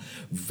Africa.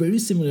 Very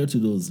similar to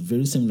those.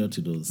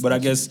 But I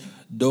guess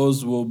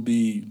those will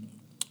be,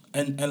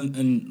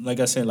 and like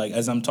I said, like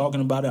as I'm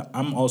talking about it,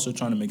 I'm also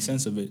trying to make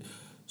sense of it.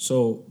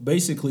 So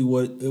basically,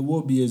 what it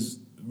will be is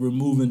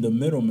removing the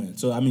middleman.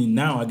 So I mean,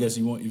 now I guess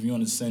if you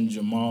want to send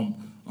your mom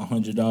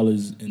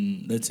 $100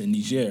 in, let's say,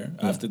 Niger,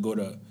 I have to go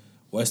to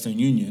Western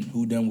Union,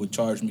 who then would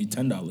charge me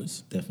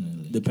 $10.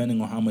 Definitely.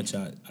 Depending on how much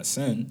I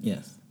send.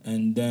 Yes.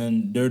 And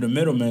then they're the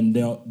middlemen.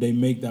 They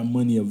make that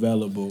money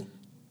available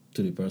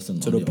to the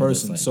person.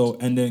 So,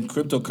 and then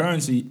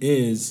cryptocurrency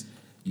is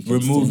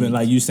removing,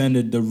 like you send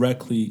it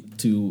directly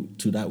to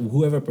that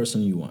whoever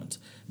person you want.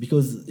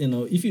 Because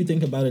if you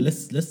think about it,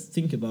 let's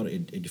think about a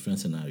different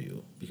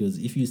scenario. Because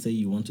if you say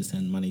you want to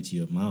send money to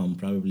your mom,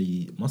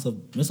 probably most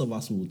of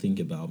us will think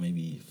about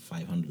maybe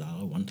 $500,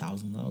 $1,000,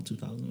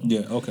 $2,000. Yeah,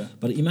 okay.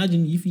 But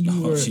imagine if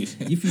you were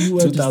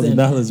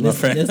 $2,000, my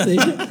friend.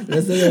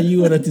 Let's say that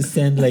you wanted to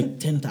send like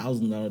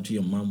 $10,000 to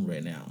your mom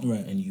right now, right?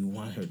 And you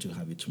want her to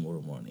have it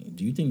tomorrow morning.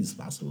 Do you think it's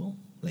possible?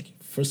 Like,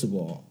 first of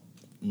all,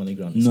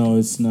 MoneyGram. No,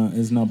 it's not.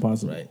 It's not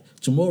possible. Right.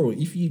 Tomorrow,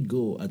 if you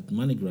go at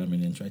MoneyGram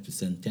and try to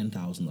send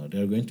 $10,000,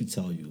 they're going to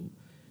tell you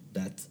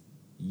that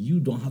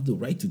you don't have the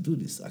right to do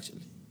this.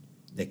 Actually,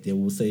 like they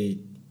will say,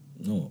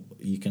 no,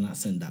 you cannot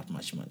send that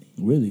much money.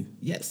 Really?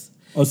 Yes.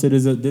 Oh, so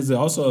there's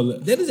also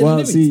there is a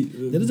limit. See,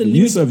 there is a limit.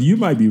 Yusuf, you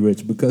might be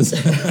rich because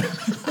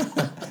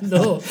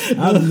no,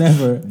 I've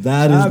never.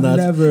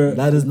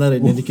 That is not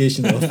an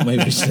indication of my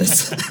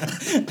richness.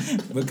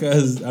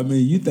 Because I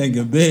mean, you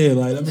thinking big,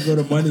 like let me go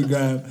to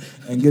MoneyGram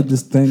and get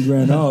this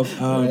 $10,000 off.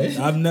 Right?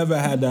 I've never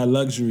had that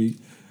luxury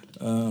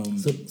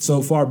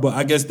so far, but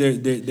I guess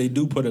they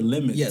do put a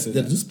limit. Yes, to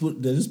they that. just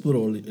put a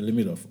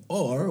limit of.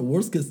 Or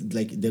worst case,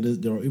 like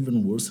there are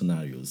even worse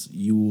scenarios.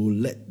 They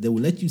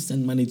will let you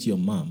send money to your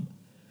mom,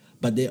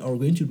 but they are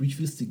going to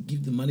refuse to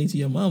give the money to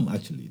your mom.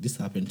 Actually, this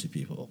happened to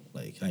people.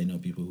 Like I know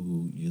people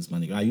who use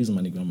MoneyGram. I use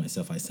MoneyGram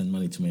myself. I send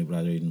money to my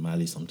brother in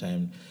Mali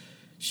sometimes.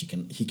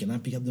 He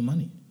cannot pick up the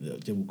money.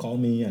 They will call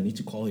me. I need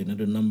to call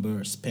another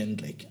number,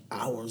 spend like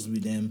hours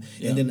with them.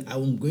 Yeah. And then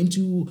I'm going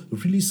to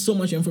release so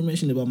much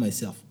information about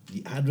myself.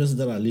 The address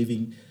that I'm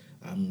living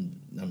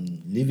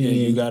in.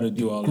 You got to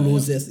do all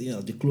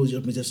that. The closure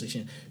of major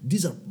section.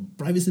 These are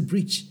privacy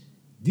breach.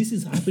 This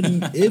is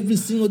happening every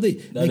single day.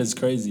 That is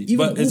crazy.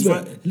 Even but it's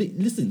Uber,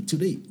 listen,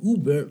 today,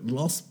 Uber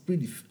lost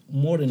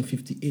more than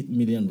 58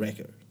 million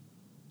records.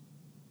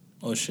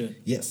 Oh shit!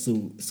 Yes,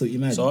 so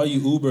imagine. So all you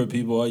Uber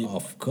people,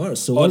 of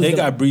course. So they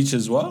got breached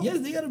as well. Yes,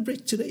 they got a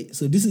breach today.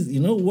 So this is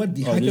what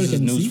the hacker this is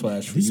can see.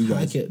 Newsflash for you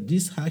guys.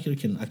 This hacker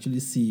can actually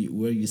see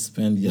where you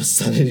spend your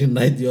Saturday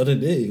night the other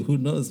day. Who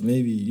knows?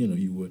 Maybe you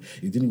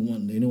didn't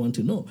want anyone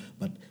to know.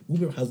 But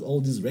Uber has all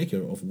this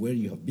record of where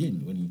you have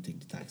been when you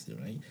take the taxi,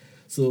 right?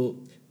 So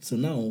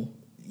now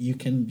you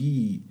can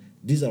be.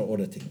 These are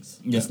other things.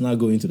 Yeah. Let's not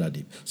go into that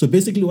deep. So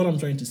basically, what I'm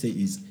trying to say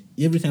is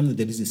every time that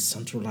there is a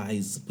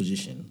centralized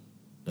position,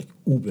 like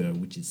Uber,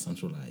 which is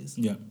centralized.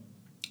 Yeah.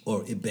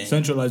 Or a bank.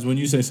 Centralized, when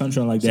you say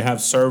centralized, like they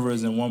have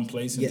servers in one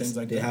place and things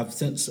like that? They have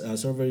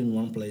server in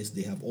one place.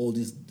 They have all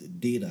this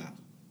data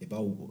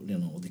about,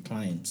 the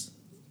clients.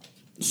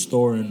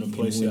 Store in the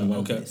place, in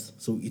one place.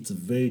 So it's a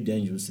very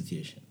dangerous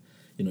situation.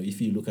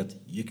 If you look at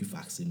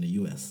Equifax in the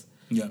U.S.,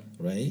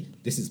 right?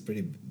 This is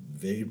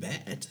very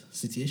bad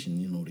situation.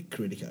 The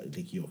credit card,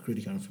 like your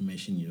credit card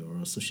information,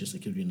 your social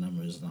security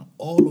numbers are now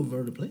all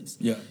over the place.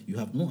 Yeah, you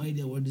have no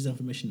idea where this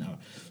information are.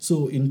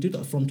 So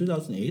from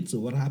 2008, so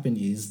what happened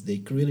is they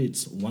created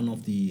one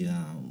of the.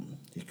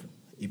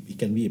 It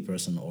can be a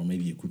person or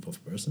maybe a group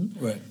of person.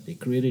 Right. They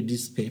created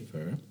this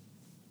paper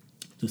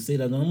to say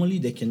that normally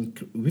they can,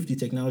 with the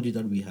technology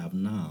that we have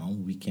now,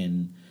 we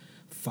can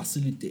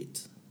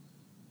facilitate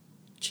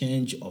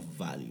change of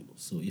value.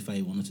 So if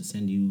I wanted to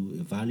send you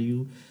a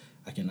value,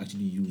 I can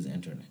actually use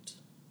internet.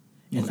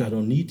 And Okay. I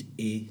don't need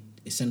a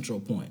central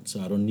point.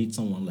 So I don't need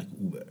someone like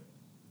Uber.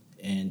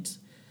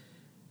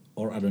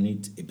 Or I don't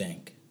need a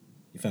bank.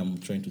 If I'm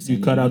trying to send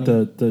You cut out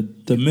money,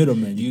 the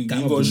middleman. You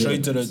cut out go the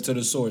straight to middleman.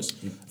 the source.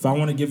 If I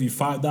want to give you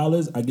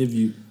 $5, I give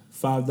you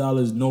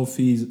 $5, no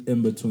fees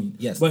in between.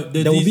 yes, but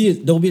there will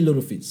be a lot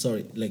of fees.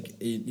 Sorry, like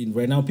in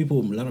right now, a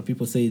lot of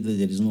people say that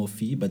there is no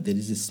fee, but there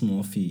is a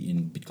small fee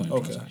in Bitcoin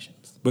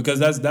transactions. because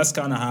that's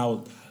kind of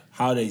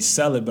how they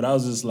sell it. But I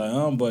was just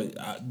like, but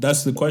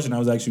that's the question I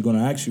was actually going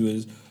to ask you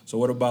is, so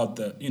what about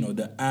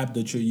the app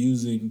that you're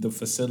using to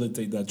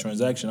facilitate that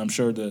transaction? I'm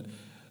sure that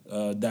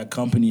that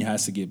company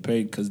has to get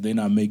paid because they're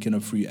not making a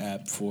free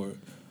app for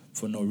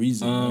no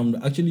reason.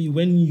 Right? Actually,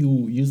 when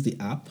you use the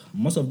app,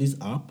 most of these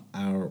apps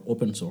are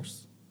open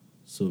source.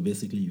 So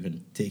basically, you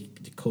can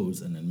take the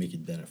codes and then make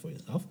it better for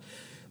yourself.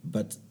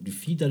 But the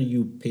fee that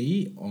you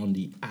pay on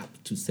the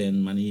app to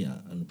send money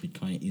on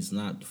Bitcoin is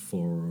not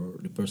for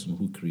the person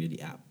who created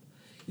the app.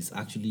 It's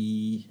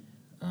actually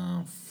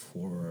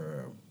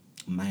for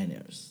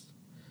miners.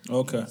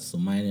 Okay. So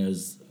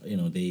miners,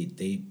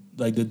 they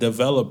Like the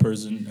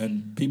developers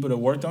and people that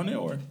worked on it,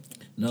 or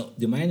no,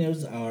 the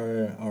miners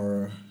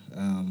are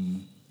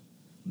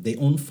they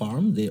own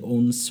farm, they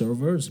own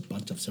servers, a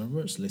bunch of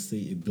servers. Let's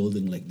say a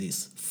building like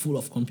this, full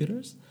of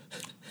computers.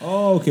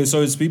 oh, okay.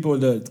 So it's people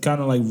that kind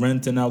of like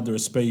renting out their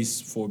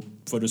space for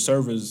the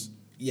servers.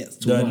 Yes,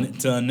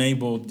 To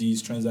enable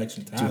these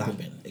transactions to to happen.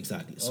 happen.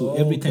 Exactly. So Oh,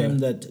 every okay. time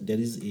that there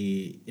is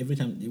every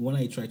time when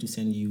I try to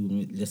send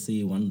you, let's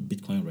say 1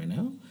 Bitcoin right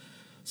now,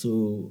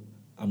 so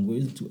I'm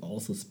going to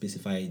also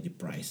specify the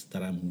price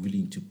that I'm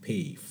willing to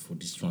pay for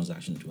this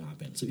transaction to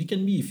happen. So it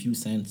can be a few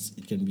cents,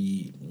 it can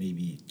be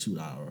maybe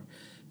 $2,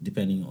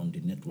 depending on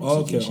the network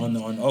Okay,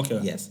 situation. okay.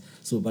 Yes.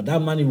 So, but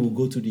that money will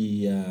go to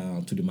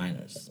the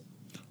miners.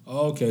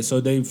 Okay, so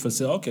they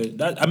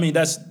facilitate. Okay,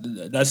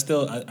 that's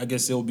still. I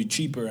guess it will be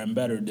cheaper and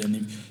better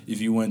than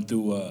if you went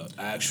through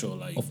actual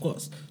like. Of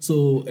course.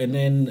 So, and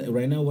then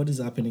right now, what is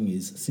happening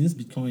is since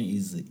Bitcoin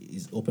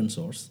is open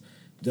source,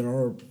 there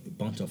are a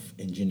bunch of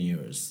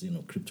engineers,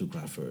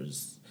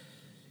 cryptographers,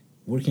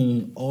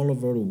 working all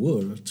over the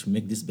world to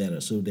make this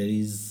better. So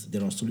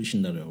there are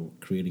solutions that are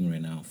creating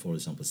right now. For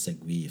example,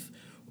 SegWave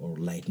or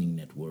Lightning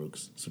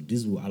networks. So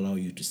this will allow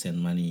you to send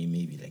money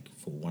maybe like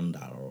for $1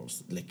 or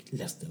like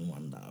less than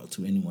 $1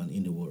 to anyone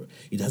in the world.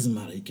 It doesn't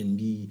matter. It can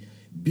be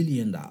 $1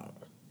 billion.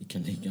 You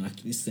can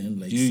actually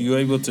send like You're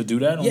able to do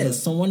that?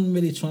 yes, someone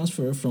made a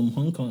transfer from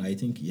Hong Kong, I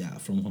think,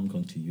 from Hong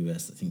Kong to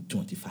US, I think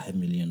 $25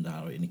 million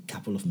in a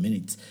couple of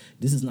minutes.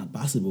 This is not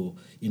possible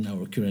in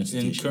our current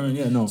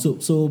situation.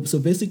 So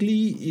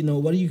basically,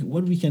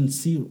 what we can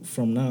see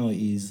from now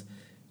is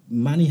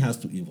money has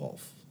to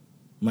evolve.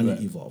 Money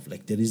Right. evolve.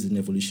 Like there is an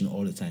evolution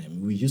all the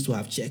time. We used to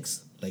have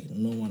checks, like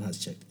no one has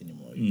checked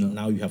anymore. No.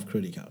 Now you have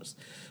credit cards.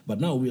 But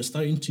now we are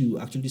starting to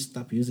actually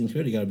stop using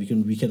credit card because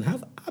we can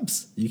have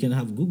apps. You can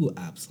have Google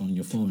apps on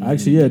your phone.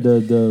 Actually,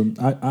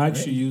 yeah. I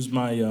actually use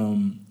my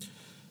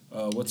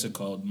what's it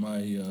called?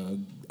 My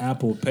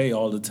Apple Pay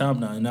all the time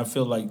now, and I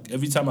feel like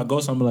every time I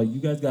go somewhere, like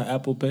you guys got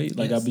Apple Pay.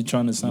 Like Yes. I be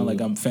trying to sound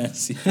like I'm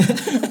fancy,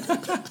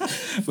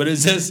 but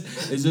it's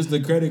just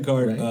the credit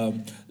card. Right.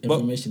 But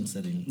Information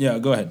setting. yeah,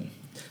 go ahead.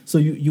 So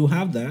you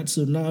have that.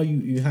 So now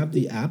you have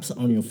the apps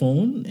on your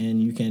phone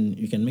and you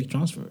can make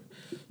transfer.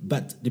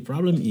 But the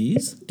problem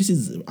is this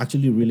is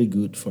actually really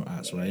good for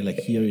us, right? Like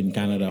here in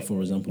Canada,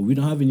 for example, we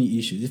don't have any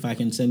issues. If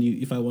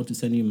I want to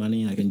send you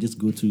money, I can just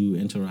go to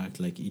Interact,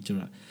 like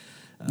Interact.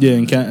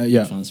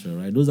 Transfer,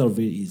 right? Those are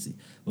very easy.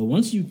 But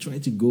once you try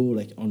to go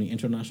like on the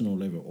international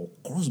level or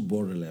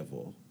cross-border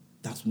level,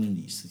 that's when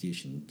the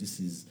situation.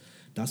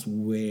 That's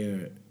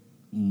where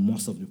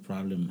most of the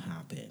problem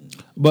happen.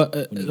 But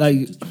when you like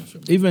try to transfer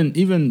money.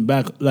 even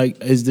back,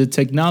 like is the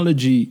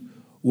technology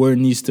where it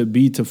needs to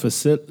be to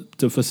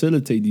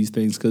facilitate these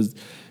things? Because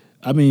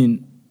I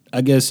mean,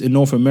 I guess in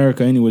North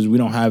America, anyways, we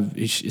don't have.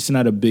 It's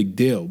not a big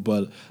deal.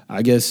 But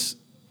I guess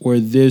where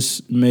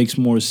this makes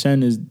more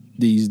sense is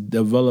these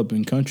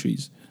developing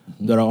countries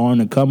that are on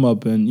the come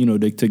up, and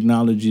the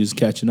technology is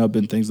catching up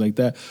and things like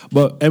that.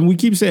 And we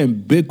keep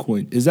saying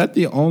Bitcoin. Is that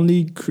the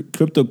only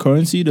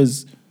cryptocurrency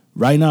that's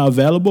right now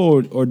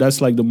available, or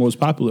that's like the most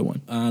popular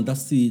one?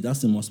 That's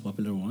the most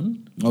popular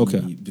one. Okay.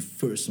 The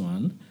first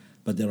one,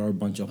 but there are a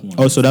bunch of ones.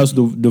 Oh, so that was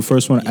the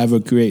first one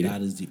ever created.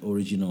 That is the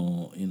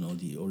original,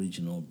 the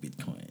original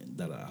Bitcoin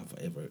that have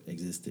ever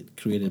existed,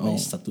 created by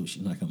Satoshi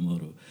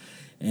Nakamoto.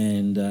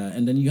 And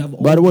then you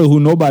have. By the way, who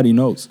nobody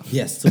knows.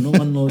 Yes, so no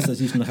one knows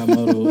Satoshi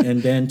Nakamoto,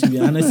 and then to be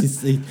honest,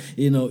 it's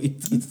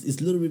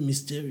a little bit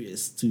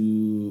mysterious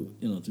to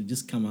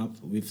just come up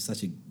with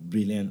such a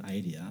brilliant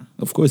idea.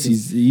 Of course,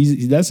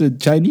 he's that's a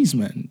Chinese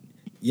man.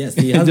 Yes,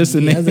 he has, Just a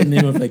he name. has a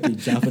name of like a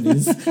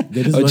Japanese.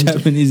 There is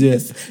Japanese,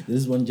 yes. There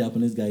is one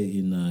Japanese guy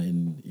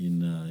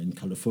in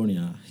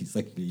California.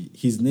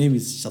 His name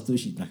is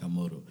Satoshi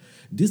Nakamoto.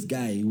 This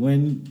guy,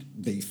 when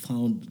they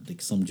found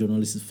some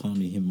journalists found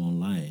him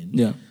online,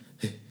 Yeah.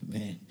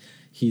 man,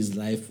 his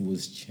life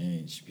was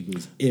changed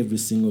because every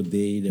single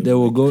day They there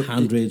will were go-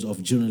 hundreds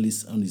of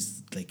journalists on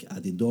his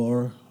at the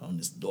door on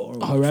his door.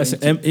 harassing.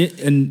 trying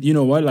to- And you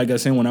know what? Like I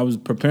said, when I was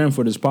preparing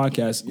for this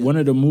podcast, one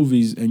of the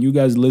movies, and you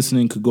guys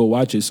listening could go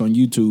watch it. It's on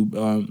YouTube.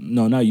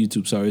 No, not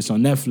YouTube. Sorry, it's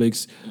on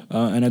Netflix.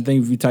 And I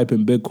think if you type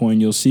in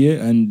Bitcoin, you'll see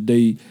it. And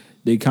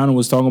they kind of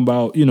was talking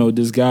about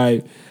this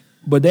guy,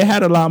 but they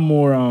had a lot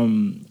more.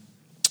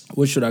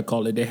 What should I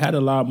call it? They had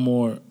a lot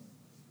more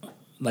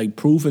like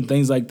proof and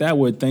things like that,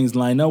 where things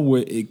line up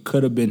where it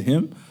could have been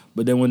him.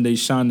 But then when they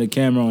shine the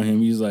camera on him,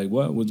 he's like,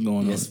 "What? What's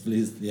going Yes, on?"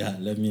 please. Yeah,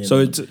 let me.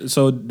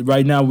 So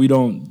right now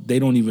they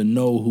don't even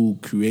know who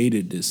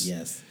created this.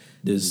 Yes.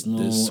 This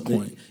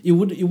coin. It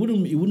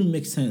wouldn't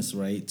make sense,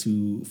 right?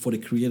 For the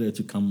creator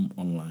to come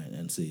online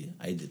and say,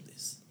 "I did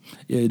this."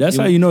 Yeah, that's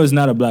how you know it's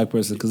not a black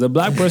person. Because a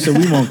black person,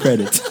 we want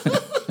credit.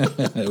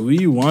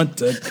 We want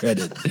the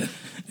credit.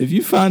 If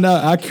you find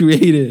out I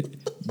created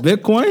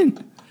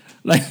Bitcoin,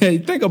 like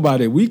think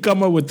about it. We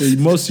come up with the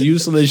most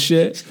useless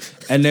shit,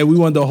 and then we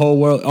want the whole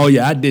world. Oh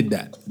yeah, I did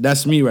that.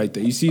 That's me right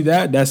there. You see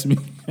that? That's me.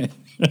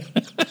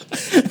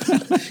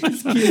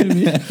 It's killing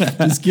me.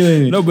 It's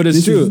killing me. No, but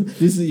it's true.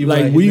 This is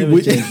Like, like we-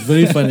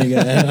 very funny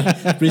guy.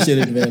 Appreciate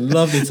it, man.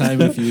 Love the time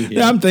with you here.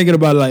 Yeah, I'm thinking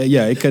about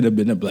it could have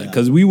been a black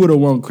because we would have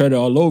won credit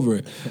all over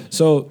it.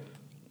 So,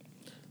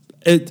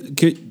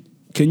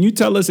 can you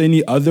tell us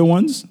any other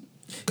ones?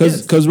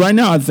 Because right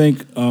now I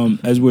think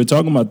as we're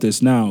talking about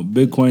this now,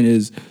 Bitcoin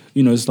is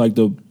it's like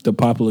the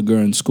popular girl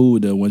in school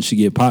that when she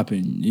get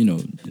popping,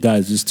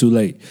 guys, it's too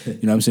late. You know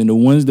what I'm saying? The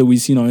ones that we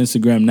seen on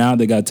Instagram now,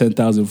 they got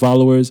 10,000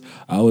 followers.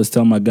 I always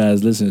tell my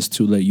guys, listen, it's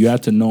too late. You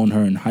have to known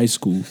her in high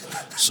school.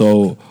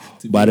 So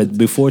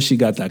before she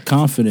got that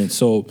confidence.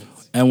 So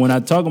and when I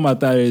talk about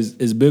that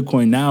is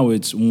Bitcoin now,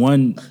 it's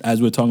one,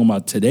 as we're talking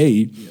about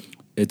today,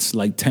 it's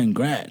like 10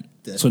 grand.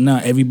 So now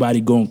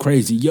everybody going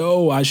crazy.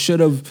 Yo, I should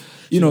have,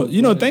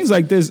 things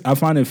like this. I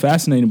find it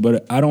fascinating,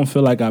 but I don't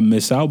feel like I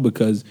miss out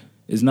because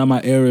it's not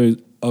my area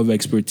of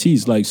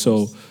expertise. Like,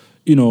 so,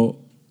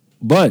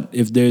 but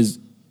if there's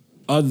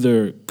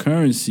other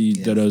currency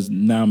that is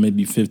now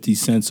maybe 50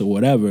 cents or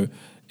whatever,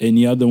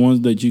 any other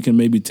ones that you can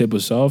maybe tip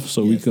us off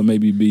so we can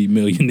maybe be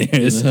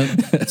millionaires?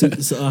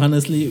 So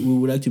honestly, I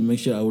would like to make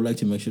sure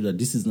that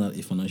this is not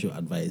a financial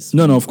advice.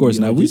 No, of course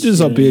not. We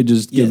just up here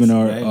just giving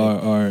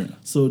our.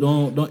 So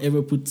don't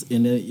ever put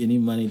any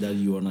money that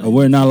you are not.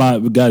 We're not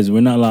liable, guys.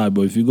 We're not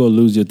liable. If you go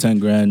lose your 10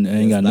 grand, it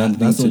ain't got nothing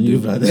that's to on do. you,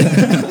 brother.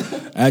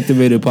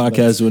 Activated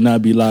Podcast will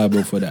not be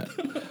liable for that.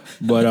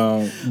 But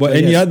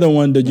any other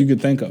one that you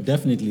could think of?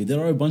 Definitely, there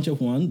are a bunch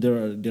of ones.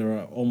 There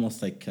are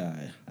almost like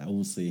I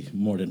would say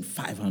more than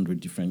 500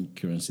 different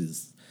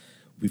currencies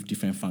with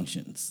different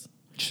functions.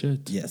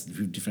 Shit. Yes,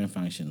 with different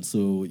functions.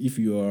 So if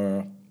you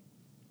are,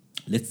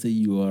 let's say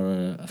you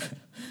are,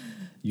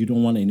 you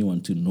don't want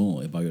anyone to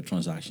know about your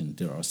transaction,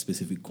 there are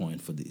specific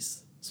coins for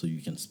this. So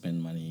you can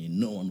spend money.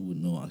 No one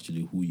would know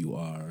actually who you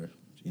are.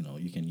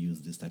 You can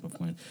use this type of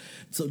coin.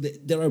 So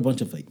there are a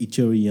bunch of like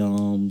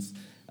Ethereums,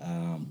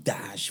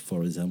 Dash,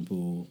 for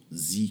example,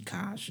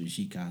 Zcash.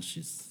 Zcash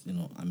is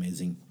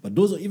amazing. But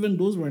those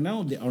right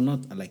now they are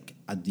not like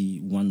at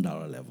the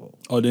 $1 level.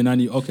 Oh, they're not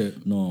okay.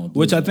 No,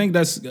 which I think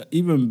that's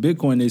even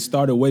Bitcoin. They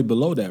started way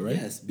below that, right?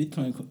 Yes,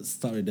 Bitcoin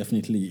started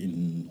definitely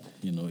in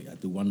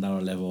at the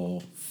 $1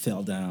 level,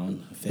 fell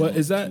down. But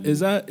is that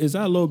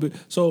a little bit?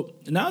 So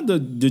now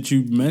that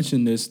you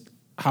mentioned this,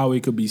 how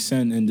it could be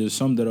sent, and there's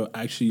some that are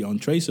actually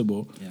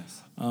untraceable.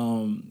 Yes.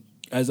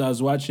 As I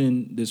was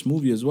watching this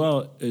movie as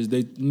well, is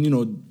they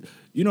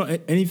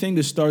anything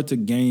to start to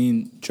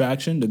gain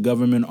traction, the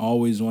government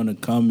always want to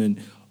come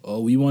and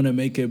we want to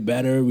make it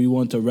better, we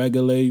want to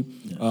regulate.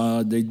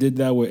 Yes. They did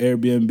that with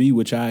Airbnb,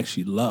 which I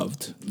actually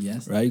loved.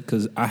 Yes, right,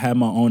 because I had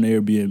my own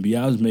Airbnb.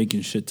 I was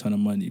making shit ton of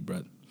money,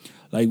 bro.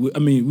 Like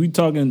we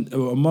talking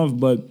a month,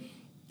 but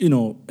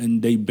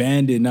and they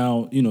banned it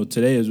now.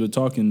 Today as we're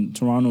talking,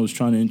 Toronto is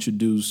trying to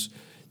introduce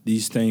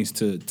these things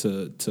to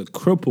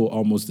cripple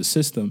almost the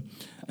system.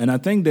 And I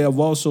think they have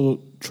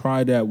also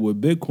tried that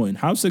with Bitcoin.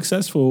 How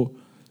successful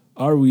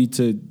are we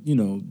to,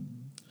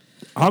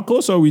 how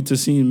close are we to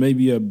seeing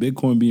maybe a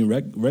Bitcoin being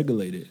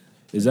regulated?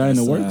 Is that in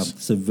the works?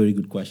 It's a very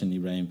good question,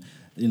 Ibrahim.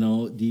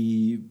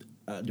 The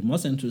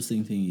most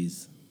interesting thing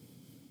is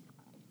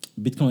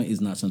Bitcoin is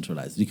not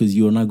centralized because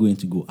you are not going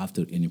to go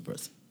after any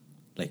person.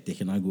 Like they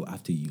cannot go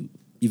after you.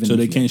 Even so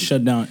they can't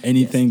shut down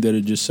anything that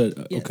it just said.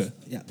 Yes. Okay.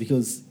 Yeah,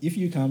 because if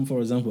you come,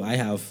 for example, I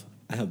have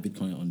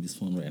Bitcoin on this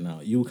phone right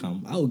now. You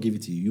come, I will give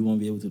it to you. You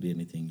won't be able to do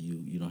anything.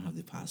 You don't have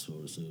the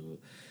password.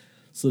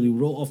 So the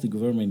role of the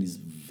government is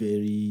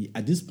very.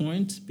 At this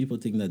point, people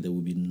think that there will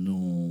be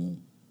no.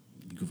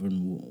 The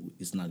government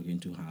is not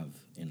going to have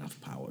enough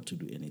power to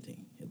do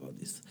anything about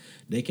this.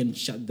 They can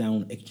shut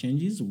down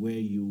exchanges where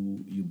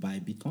you buy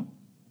Bitcoin.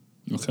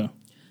 Okay.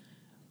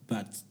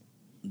 But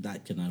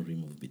that cannot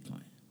remove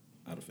Bitcoin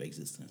out of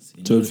existence.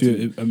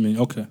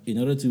 Okay. In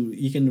order to,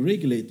 you can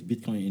regulate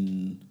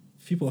Bitcoin.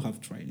 People have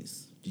tried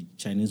this. The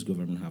Chinese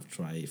government have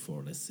tried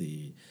for, let's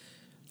say.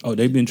 Oh,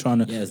 they've been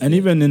trying to. Yes, and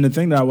even in the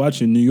thing that I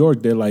watch in New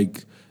York, they're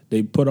like,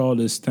 they put all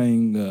this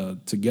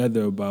thing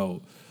together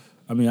about.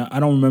 I mean, I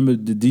don't remember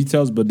the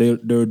details, but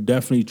they're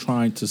definitely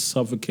trying to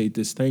suffocate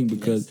this thing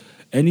because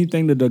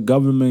anything that the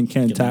government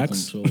can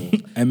tax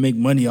and make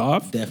money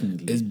off,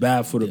 definitely is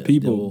bad for the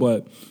people.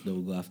 But they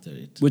will go after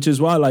it. Which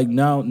is why, like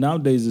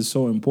nowadays, it's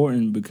so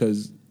important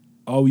because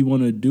all we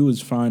want to do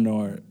is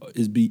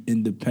be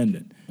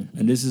independent,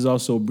 and this is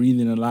also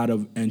breathing a lot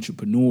of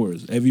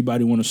entrepreneurs.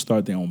 Everybody want to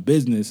start their own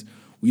business.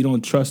 We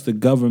don't trust the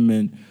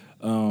government.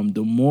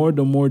 The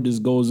more this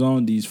goes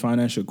on, these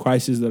financial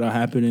crises that are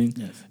happening.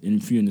 Yes.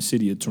 And if you're in the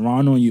city of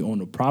Toronto and you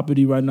own a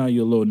property right now,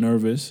 you're a little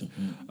nervous.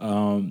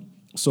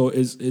 So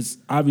it's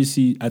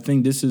obviously, I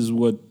think this is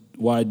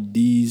why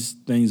these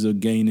things are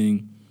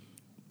gaining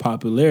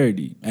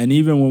popularity. And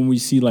even when we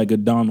see like a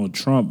Donald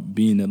Trump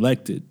being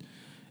elected,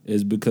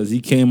 is because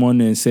he came on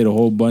there and said a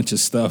whole bunch of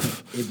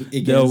stuff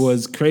that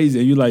was crazy.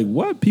 And you're like,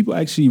 what? People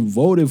actually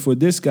voted for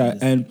this guy.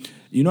 Yes. And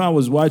I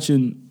was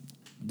watching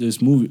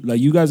this movie. Like,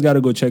 you guys got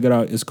to go check it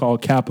out. It's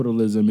called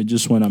Capitalism. It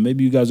just went out.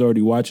 Maybe you guys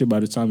already watched it by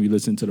the time you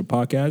listen to the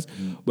podcast.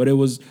 But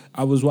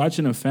I was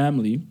watching a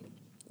family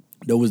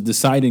that was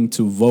deciding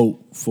to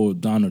vote for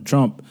Donald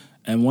Trump.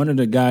 And one of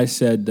the guys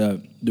said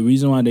the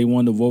reason why they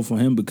wanted to vote for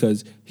him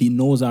because he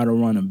knows how to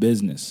run a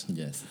business.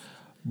 Yes.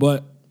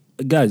 But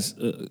guys,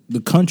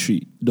 the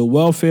country, the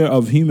welfare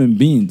of human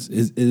beings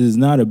is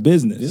not a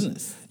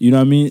business. You know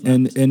what I mean?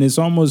 And it's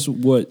almost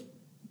what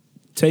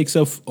takes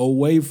us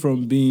away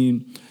from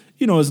being,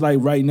 it's like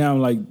right now,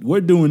 like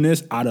we're doing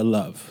this out of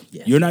love.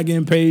 Yes. You're not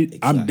getting paid.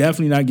 Exactly. I'm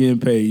definitely not getting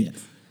paid.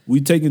 Yes.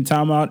 We taking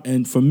time out,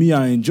 and for me,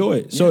 I enjoy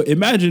it. Yeah. So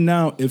imagine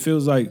now it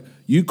feels like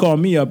you call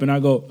me up and I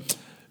go,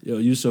 yo,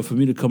 Yusuf, for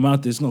me to come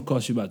out there, it's gonna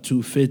cost you about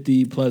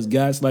 $250 plus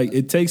gas. Like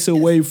it takes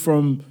away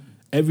from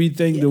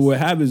everything that we're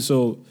having.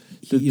 So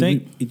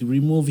it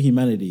removes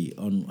humanity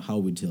on how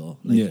we deal.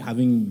 Like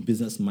having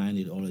business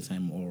minded all the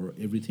time or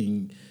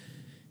everything,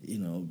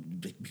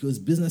 because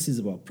business is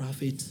about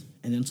profit,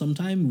 and then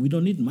sometimes we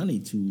don't need money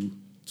to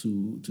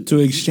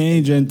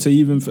exchange and to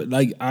even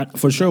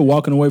for sure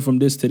walking away from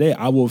this today,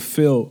 I will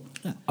feel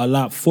a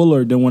lot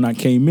fuller than when I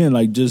came in.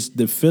 Like just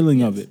the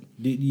feeling of it.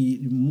 The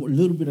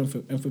little bit of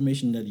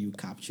information that you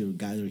capture,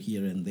 gather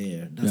here and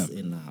there, that's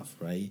enough,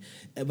 right?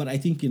 But I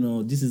think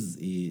this is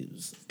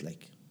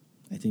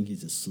I think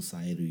it's a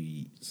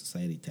society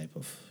type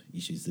of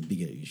issue. It's a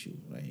bigger issue,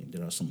 right?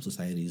 There are some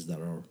societies that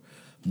are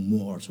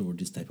more toward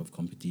this type of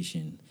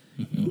competition,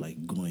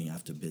 like going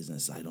after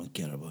business. I don't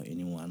care about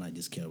anyone. I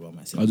just care about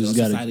myself. I just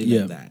got like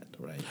that,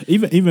 right?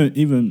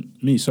 Even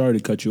me. Sorry to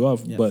cut you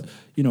off, but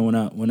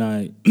when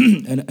I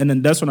and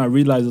then that's when I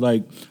realized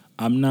like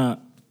I'm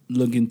not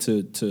looking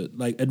to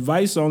like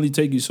advice only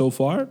take you so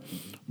far,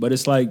 but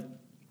it's like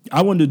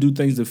I want to do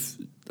things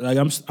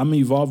I'm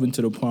evolving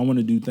to the point I want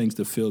to do things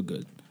to feel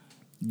good.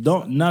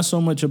 Not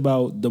so much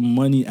about the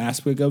money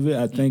aspect of it.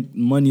 I think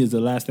money is the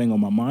last thing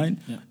on my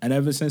mind. Yeah. And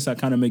ever since I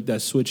kind of make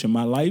that switch in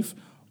my life,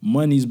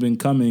 money's been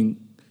coming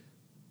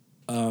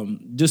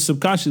just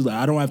subconsciously.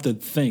 I don't have to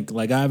think.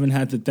 Like I haven't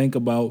had to think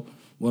about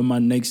when my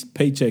next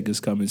paycheck is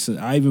coming. So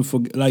I even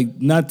forget,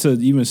 like not to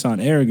even sound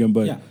arrogant,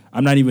 but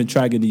I'm not even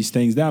tracking these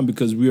things down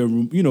because we are,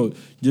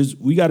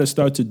 we got to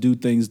start to do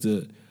things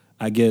to,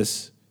 I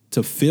guess,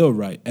 to feel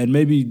right. And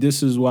maybe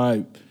this is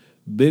why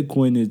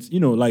Bitcoin is,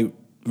 like,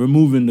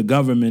 removing the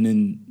government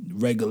and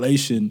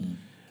regulation,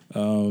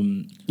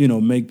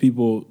 make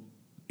people,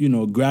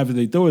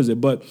 gravitate towards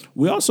it. But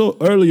we also,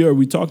 earlier,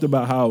 we talked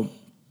about how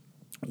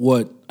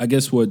what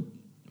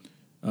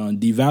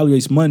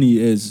devaluates money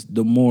is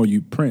the more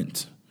you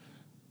print.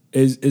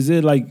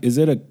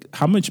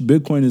 How much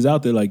Bitcoin is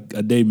out there? Like,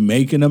 are they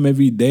making them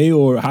every day,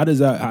 or how does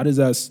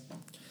that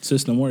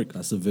system work?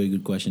 That's a very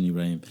good question,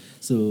 Ibrahim.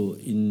 So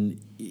in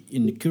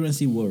the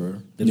currency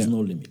world, there is no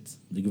limit.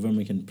 The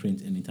government can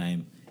print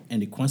anytime.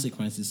 And the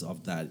consequences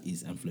of that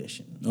is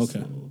inflation. Okay.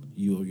 So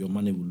your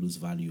money will lose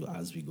value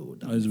as we go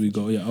down. As we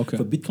go, okay.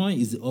 But Bitcoin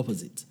is the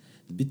opposite.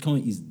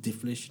 Bitcoin is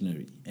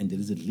deflationary, and there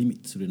is a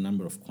limit to the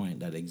number of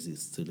coins that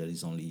exists. So there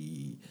is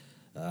only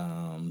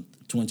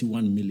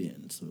 21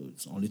 million. So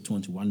it's only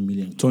 21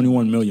 million.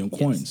 21 million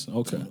coins. Yes.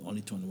 Okay.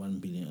 Only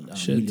 21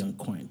 million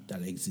coins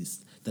that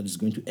exist. That is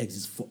going to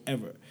exist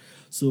forever.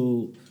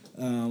 So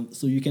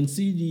you can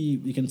see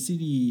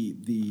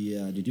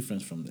the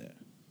difference from there.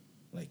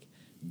 Like.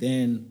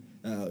 Then,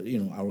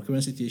 our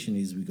current situation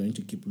is we're going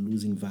to keep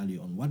losing value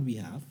on what we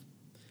have.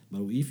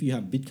 But if you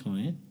have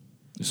Bitcoin,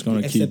 it's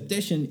going to keep.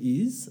 Expectation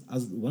is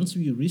once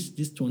we reach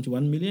this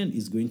 21 million,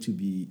 is going to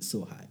be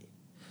so high.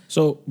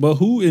 So, but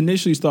who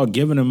initially started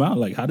giving them out?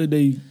 Like, how did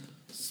they?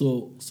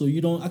 So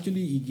you don't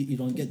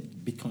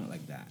get Bitcoin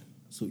like that.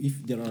 So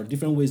if there are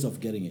different ways of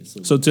getting it.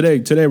 So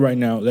today, right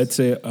now, let's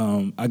say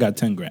I got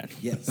 10 grand.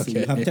 Yes. Okay. So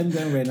you have 10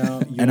 grand right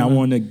now. And I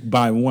want to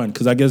buy one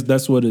because I guess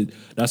that's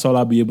all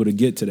I'll be able to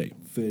get today.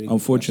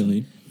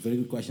 Unfortunately. Very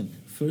good question.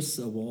 First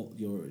of all,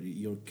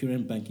 your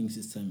current banking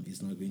system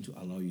is not going to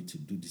allow you to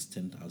do this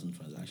 10,000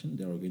 transaction.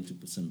 They are going to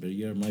put some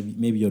barrier.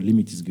 Maybe your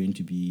limit is going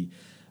to be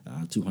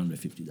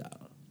 $250.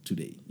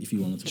 today if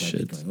you wanted to buy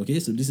Shit. Bitcoin. Okay,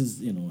 so this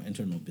is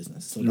internal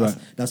business, so Right.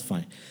 that's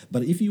fine.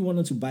 But if you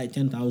wanted to buy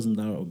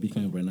 $10,000 of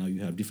Bitcoin right now,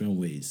 you have different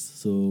ways.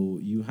 So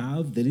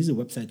there is a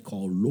website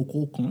called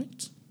Local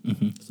Coins.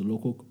 So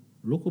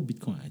local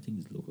Bitcoin, I think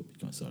it's Local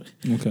Bitcoin. Sorry,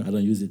 Okay. I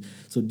don't use it.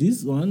 So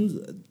these ones,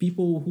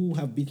 people who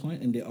have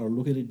Bitcoin and they are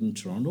located in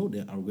Toronto,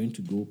 they are going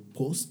to go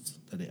post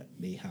that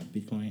they have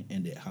Bitcoin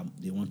and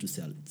they want to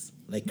sell it,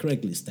 like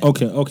Craigslist.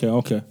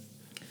 Okay.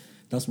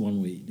 That's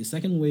one way. The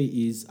second way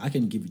is I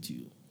can give it to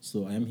you.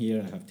 So I am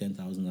here. I have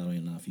 $10,000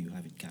 enough. You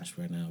have it cash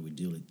right now. We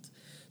deal it.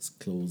 It's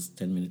closed.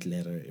 10 minutes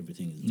later,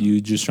 everything is done. You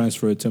just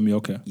transfer it to me.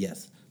 Okay.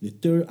 Yes. The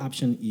third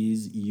option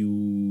is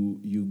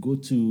you go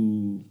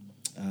to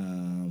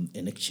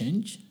an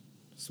exchange.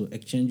 So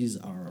exchanges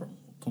are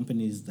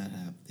companies that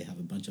have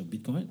a bunch of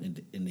Bitcoin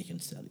and they can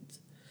sell it.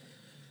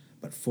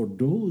 But for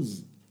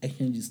those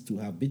exchanges to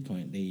have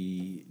Bitcoin,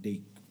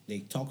 they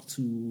talk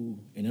to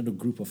another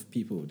group of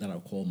people that are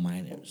called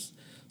miners.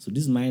 So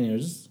these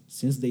miners,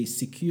 since they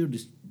secure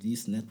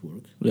this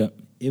network, Yeah.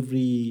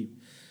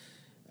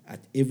 at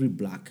every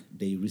block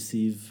they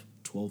receive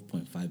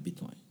 12.5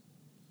 Bitcoin.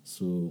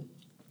 So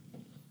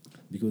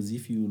because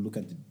if you look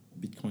at the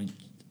Bitcoin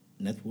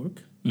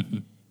network,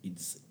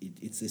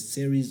 it's a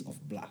series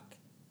of blocks.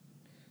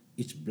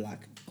 Each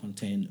block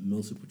contains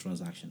multiple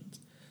transactions.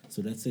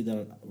 So let's say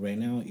that right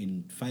now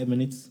in 5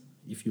 minutes,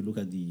 if you look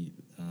at the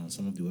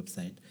some of the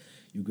website,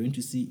 you're going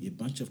to see a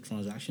bunch of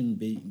transactions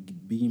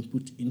being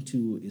put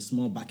into a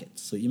small bucket.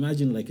 So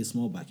imagine like a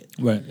small bucket.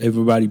 Right.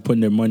 Everybody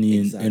putting their money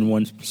Exactly. in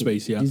one So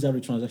space. Yeah. These are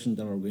the transactions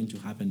that are going to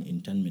happen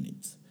in 10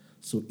 minutes.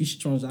 So each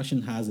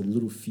transaction has a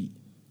little fee.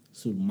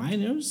 So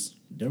miners,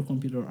 their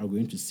computer are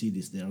going to see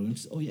this. They are going to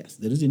say, oh yes,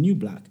 there is a new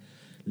block.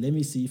 Let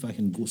me see if I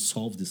can go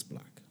solve this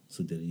block.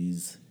 So there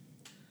is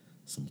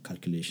some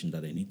calculation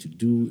that I need to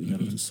do in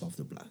order to solve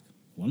the block.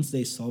 Once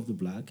they solve the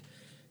block,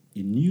 a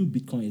new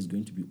Bitcoin is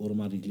going to be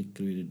automatically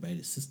created by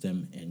the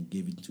system and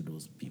given to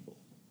those people.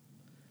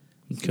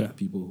 Okay. So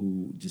people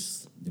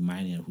the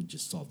miner who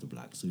just solved the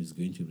block. So he's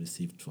going to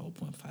receive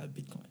 12.5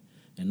 Bitcoin.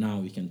 And now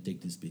we can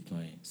take this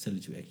Bitcoin, sell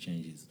it to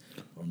exchanges,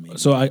 or maybe.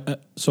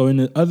 So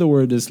in other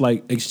words, it's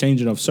like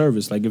exchanging of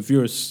service. Like if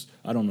you're,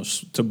 I don't know,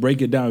 to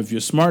break it down, if you're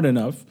smart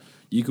enough,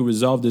 you can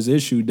resolve this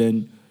issue,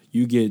 then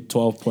you get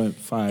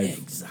 12.5.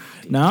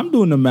 Exactly. Now I'm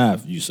doing the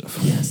math, Yusuf.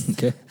 Yes.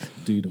 Okay.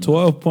 Do the math.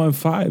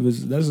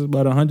 12.5 that's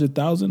about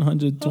 100,000,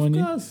 120.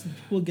 Of course,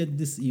 people get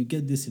this. You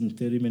get this in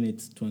 30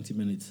 minutes, 20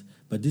 minutes.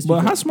 But this. But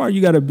people- how smart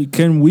you gotta be?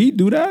 Can we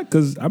do that?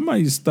 Because I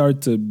might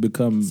start to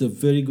become. It's a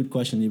very good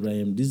question,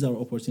 Ibrahim. These are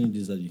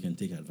opportunities that you can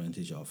take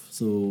advantage of.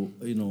 So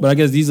But I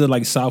guess these are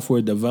like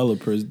software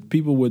developers,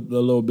 people with a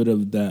little bit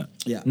of that.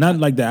 Yeah. Not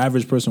like the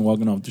average person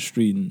walking off the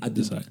street and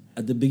decide.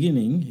 At the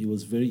beginning, it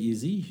was very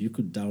easy. You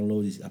could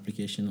download this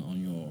application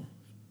on your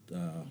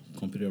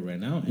computer right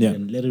now and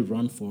then let it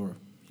run for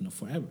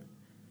forever.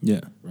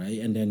 Yeah. Right,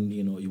 and then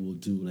it will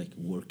do like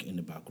work in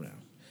the background.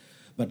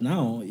 But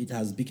now it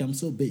has become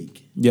so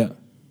big. Yeah.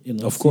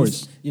 Of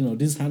course.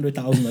 This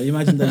 100,000.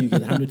 Imagine that you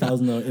get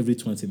 100,000 every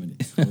 20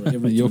 minutes or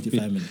every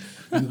 25 minutes.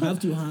 You have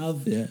to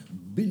have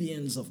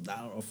billions of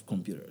dollars of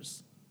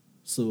computers.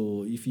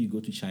 So if you go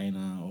to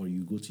China or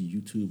you go to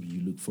YouTube,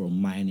 you look for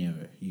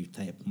miner. You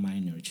type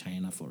miner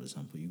China, for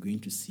example. You're going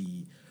to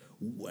see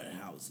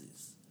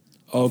warehouses.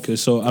 Okay,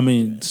 so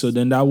so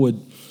then that would,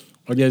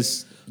 I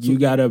guess, you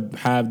gotta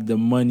have the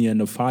money and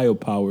the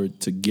firepower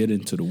to get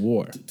into the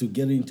war. To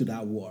get into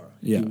that war,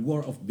 the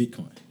war of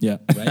Bitcoin. Yeah,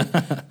 right.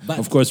 But,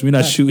 of course, we're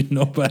not shooting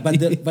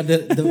nobody. But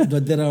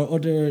there are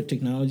other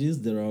technologies.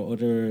 There are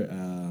other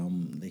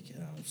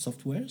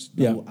softwares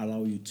that will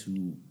allow you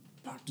to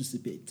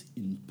participate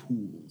in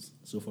pools.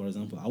 So, for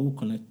example, I will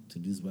connect to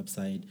this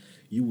website.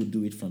 You will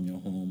do it from your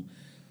home.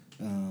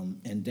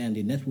 And then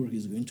the network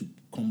is going to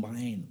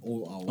combine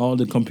all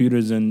the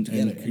computers and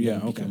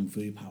become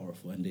very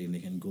powerful, and they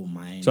can go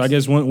mine. So I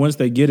guess once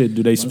they get it,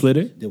 do they split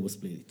it? They will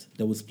split it.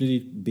 They will split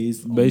it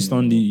based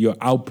on your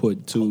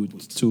output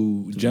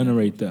to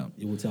generate them.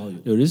 It will tell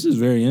you. Yo, this is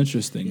very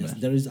interesting. Yes,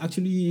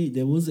 man.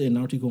 there was an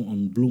article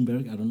on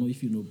Bloomberg. I don't know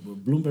if you know.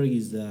 Bloomberg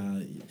is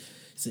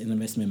it's an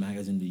investment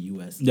magazine in the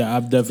U.S. Yeah,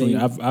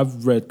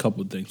 I've read a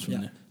couple of things from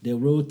there. They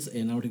wrote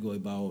an article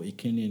about a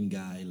Kenyan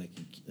guy,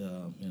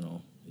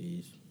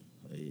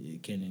 a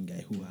Kenyan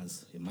guy who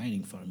has a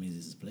mining farm in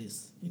his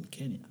place in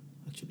Kenya.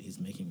 Actually, he's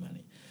making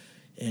money,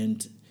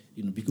 and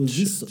because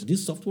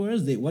these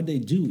softwares, what they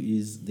do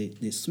is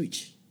they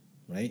switch,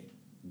 right,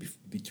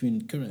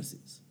 between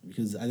currencies.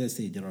 Because as I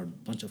say, there are a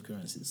bunch of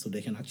currencies, so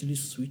they can actually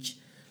switch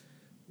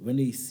when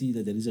they see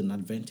that there is an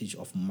advantage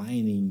of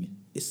mining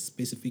a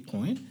specific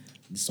coin.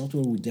 The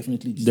software will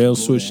definitely they'll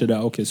switch to that.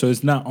 Okay, so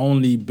it's not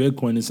only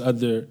Bitcoin; it's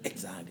other.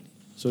 Exactly.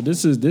 So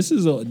this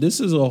is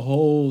a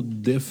whole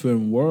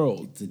different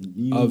world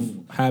of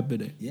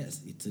happening.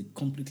 Yes, it's a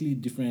completely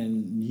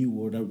different new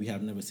world that we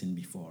have never seen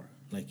before.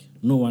 Like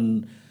no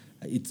one,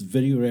 it's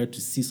very rare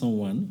to see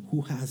someone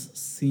who has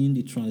seen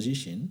the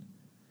transition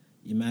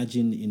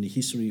imagine in the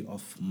history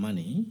of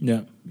money.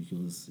 Yeah.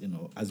 Because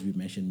as we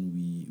mentioned,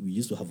 we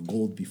used to have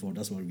gold before.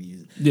 That's what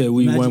we. Yeah,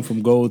 we went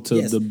from gold to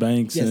Yes, the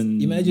banks yes.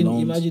 and Imagine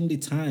loans. the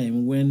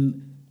time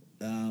when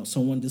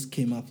someone just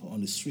came up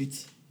on the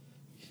street,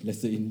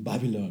 let's say in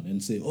Babylon,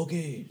 and say,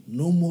 "Okay,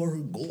 no more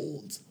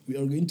gold. We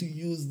are going to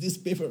use this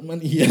paper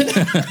money here."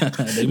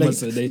 They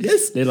must have,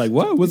 they're like,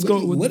 what? What's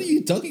going? What are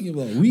you talking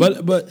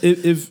about? But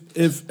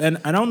if and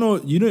I don't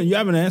know, you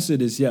haven't answered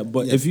this yet.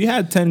 But Yes. if you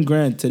had 10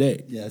 grand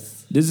today,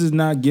 Yes. this is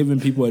not giving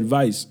people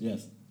advice.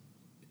 Yes.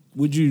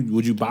 Would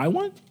you buy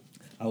one?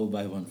 I will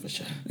buy one for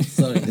sure.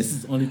 Sorry, this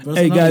is only personal.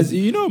 Hey guys,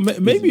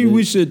 maybe we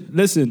very- should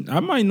listen. I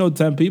might know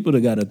 10 people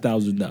that got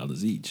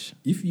 $1,000 each.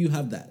 If you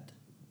have that,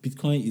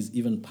 Bitcoin is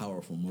even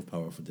more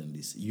powerful than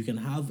this. You can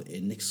have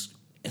an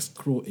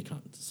escrow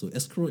account. So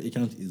escrow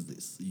account is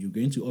this. You're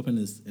going to open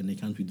an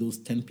account with those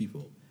 10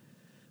 people.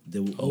 They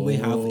will always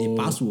have a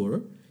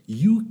password.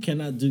 You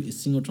cannot do a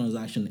single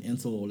transaction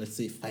until, let's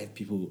say, 5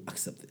 people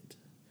accept it.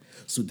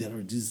 So there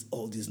are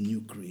all these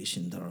new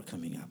creations that are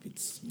coming up.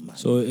 It's mad.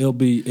 So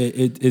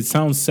it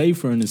sounds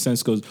safer in a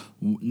sense because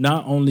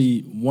not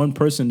only one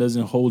person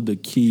doesn't hold the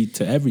key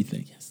to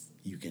everything. Yes,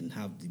 you can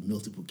have the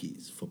multiple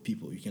keys for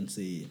people. You can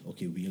say,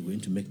 okay, we are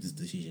going to make this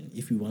decision.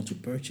 If we want to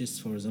purchase,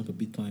 for example,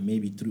 Bitcoin,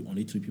 maybe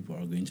only 3 people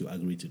are going to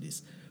agree to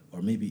this.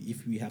 Or maybe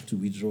if we have to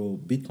withdraw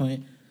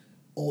Bitcoin,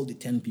 all the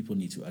 10 people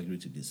need to agree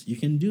to this. You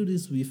can do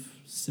this with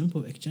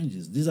simple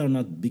exchanges. These are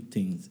not big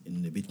things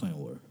in the Bitcoin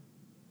world.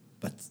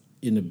 But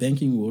in the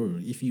banking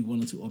world, if you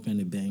wanted to open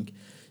a bank,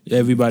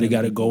 Everybody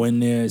got to go in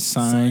there,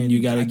 sign. You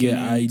got to get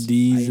IDs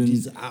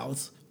IDs and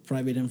out,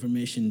 private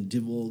information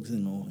divulged,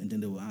 and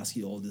then they will ask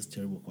you all this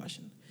terrible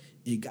question.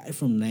 A guy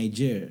from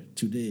Nigeria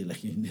today,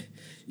 like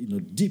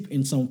deep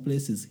in some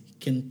places,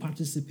 can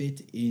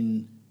participate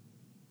in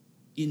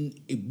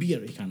a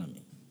bigger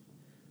economy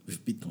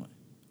with Bitcoin.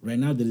 Right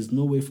now, there is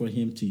no way for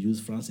him to use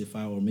France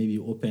CFA or maybe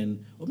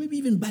open or maybe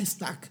even buy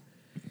stock.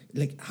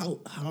 Like how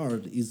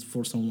hard is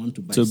for someone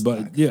to buy stock?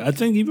 but yeah, I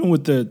think even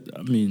with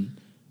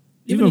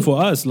even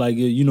for us, like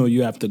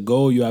you have to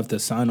go, you have to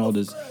sign all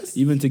this. course.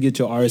 Even to get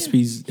your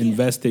RSPs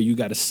invested, you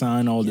got to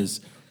sign all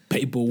this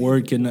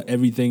paperwork and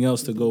everything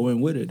else to go in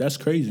with it. That's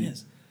crazy.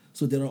 Yes.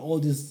 So there are all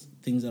these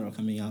things that are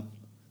coming up,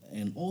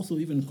 and also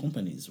even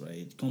companies,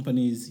 right?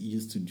 Companies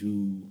used to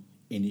do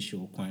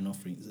initial coin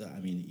offerings.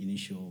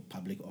 Initial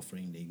public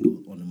offering. They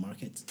go on the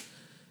market,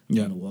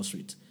 Yeah. on the Wall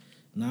Street.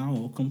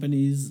 Now,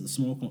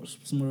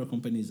 smaller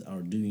companies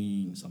are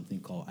doing something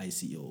called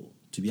ICO.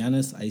 To be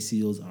honest,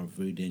 ICOs are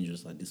very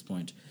dangerous at this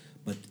point,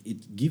 but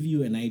it gives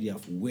you an idea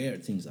of where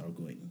things are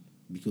going.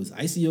 Because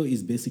ICO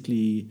is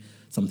basically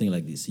something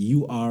like this: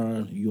 you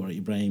are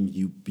Ibrahim.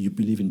 You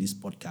believe in this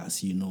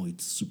podcast. You know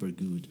it's super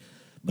good,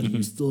 but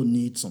you still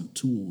need some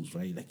tools,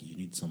 right? Like you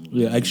need some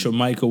Extra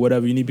mic or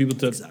whatever. You need people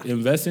to Exactly.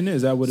 invest in it.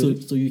 Is that what it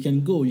is? So you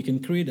can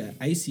create an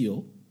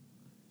ICO,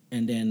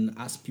 and then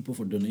ask people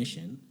for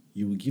donation.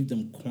 You will give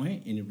them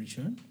coin in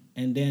return,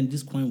 and then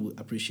this coin will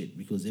appreciate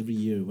because every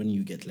year when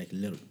you get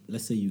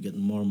let's say you get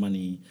more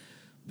money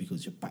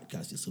because your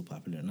podcast is so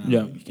popular now,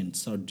 Yeah. you can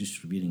start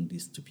distributing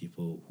this to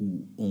people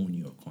who own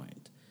your coin.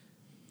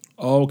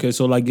 Oh, okay.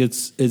 So like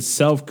it's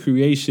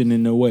self-creation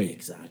in a way.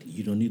 Exactly.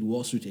 You don't need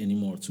Wall Street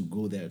anymore to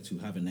go there to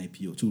have an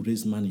IPO, to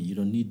raise money. You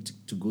don't need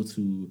to go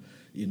to,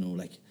 even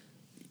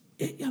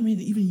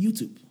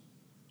YouTube.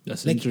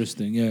 That's Like,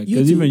 interesting. Yeah,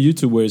 because YouTube- even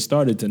YouTube, where it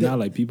started to now,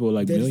 like people are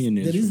like There's-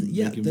 millionaires. There is from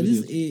making there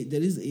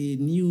videos. is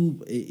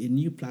a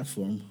new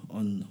platform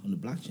on the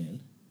blockchain.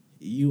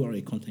 You are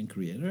a content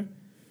creator.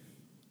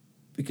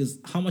 Because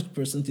how much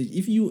percentage,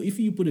 if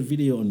you put a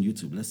video on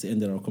YouTube, let's say,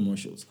 and there are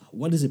commercials,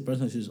 what is the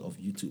percentage of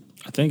YouTube?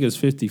 I think it's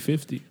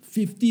 50-50.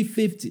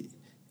 50-50.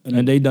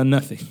 And they done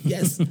nothing.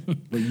 Yes,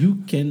 but you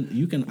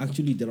can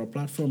actually, there are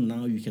platforms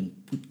now you can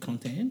put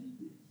content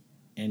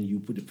and you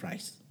put the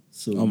price.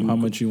 So How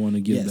much you want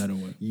to give that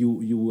away? You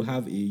will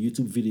have a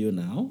YouTube video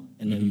now,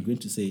 and then you're going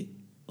to say,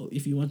 oh,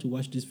 if you want to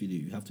watch this video,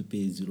 you have to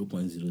pay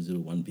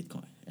 0.001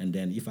 Bitcoin. And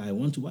then if I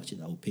want to watch it,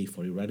 I will pay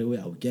for it right away.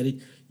 I will get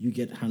it. You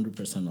get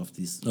 100% of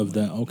this. Of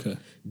that, okay.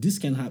 This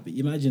can happen.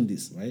 Imagine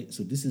this, right?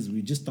 So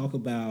we just talk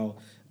about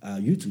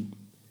YouTube.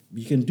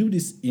 You can do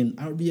this in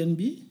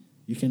Airbnb.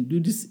 You can do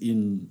this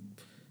in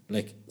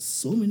like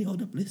so many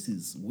other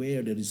places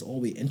where there is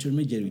always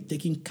intermediary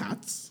taking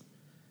cuts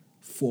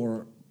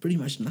for pretty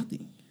much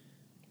nothing.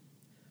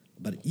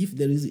 But if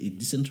there is a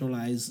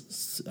decentralized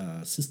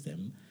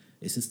system,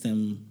 a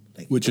system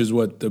like Which is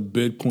what the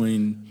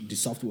Bitcoin. the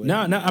software.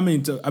 Now,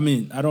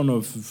 I don't know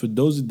if for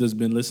those that's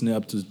been listening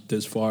up to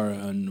this far,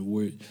 and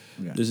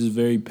this is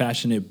very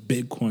passionate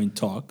Bitcoin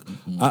talk.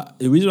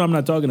 The reason I'm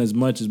not talking as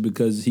much is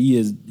because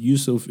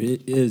Yusuf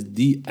is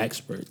the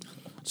expert.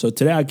 So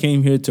today I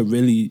came here to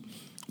really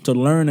to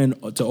learn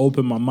and to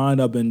open my mind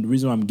up. And the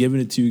reason I'm giving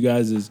it to you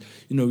guys is,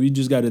 we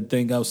just got to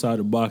think outside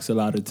the box a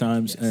lot of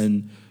times,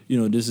 and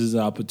this is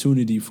an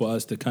opportunity for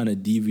us to kind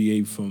of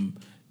deviate from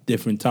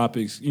different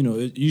topics.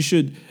 You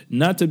should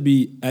not to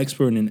be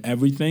expert in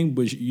everything,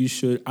 but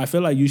I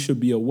feel like you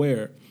should be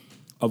aware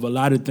of a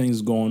lot of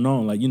things going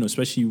on. Like,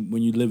 especially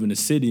when you live in a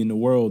city in the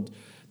world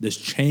that's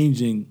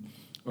changing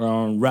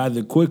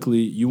rather quickly,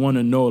 you want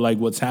to know like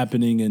what's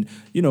happening. And,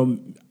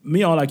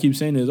 me, all I keep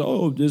saying is,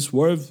 oh, this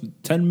worth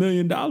 $10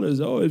 million.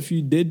 Oh, if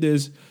you did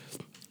this.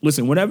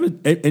 Listen, whenever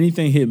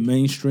anything hit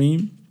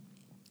mainstream,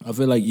 I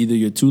feel like either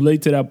you're too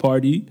late to that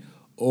party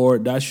or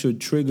that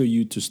should trigger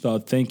you to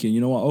start thinking,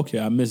 you know what, okay,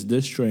 I missed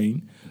this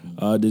train.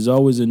 There's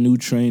always a new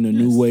train, a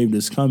new wave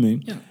that's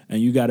coming. Yeah.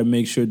 And you got to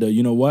make sure that,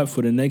 you know what,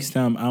 for the next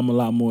time, I'm a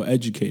lot more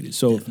educated.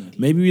 So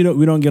maybe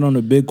we don't get on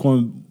the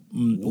Bitcoin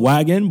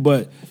wagon,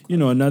 but,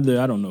 another,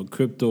 I don't know,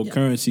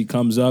 cryptocurrency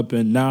comes up.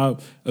 And now,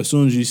 as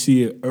soon as you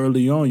see it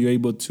early on, you're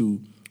able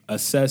to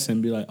assess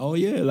and be like, oh,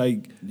 yeah,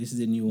 like this is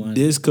a new one.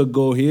 This could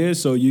go here.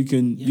 So you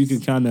can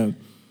kind of.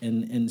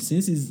 And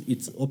since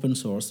it's open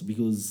source,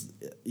 because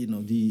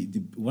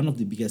the one of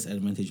the biggest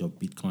advantage of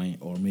Bitcoin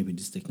or maybe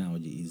this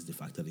technology is the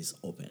fact that it's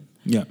open.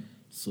 Yeah.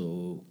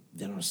 So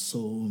there are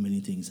so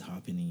many things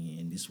happening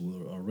in this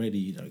world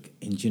already, like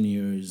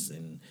engineers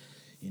and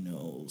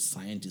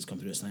scientists,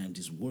 computer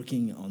scientists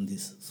working on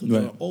this. So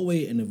there are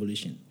always an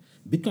evolution.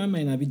 Bitcoin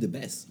might not be the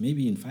best.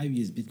 Maybe in 5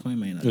 years, Bitcoin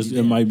might not be there.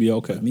 It might be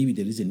okay. But maybe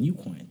there is a new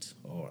coin.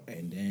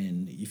 And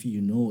then if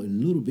you know a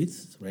little bit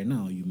right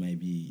now, you might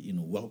be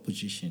well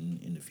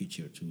positioned in the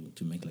future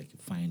to make like a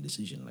fine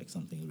decision, like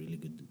something really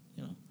good.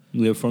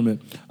 Live from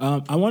it.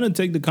 I want to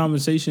take the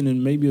conversation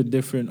in maybe a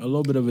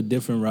little bit of a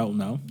different route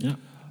now. Yeah.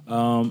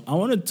 I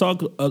want to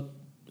talk a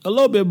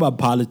little bit about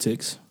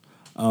politics.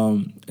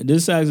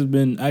 This has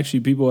been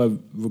actually people have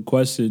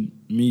requested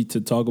me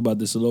to talk about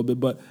this a little bit,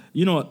 but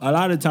a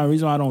lot of the time, the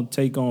reason why I don't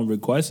take on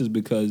requests is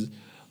because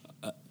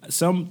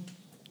some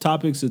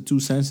topics are too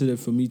sensitive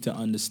for me to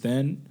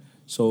understand.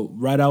 So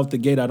right out the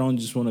gate, I don't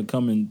just want to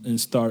come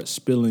and start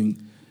spilling,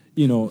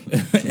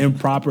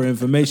 improper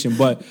information.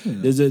 But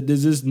there's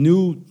this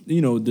new,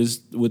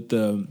 this with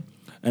the,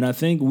 and I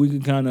think we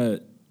could kind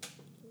of,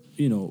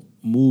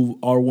 move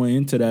our way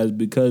into that is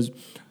because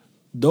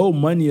though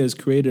money has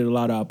created a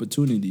lot of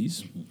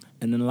opportunities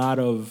and a lot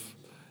of,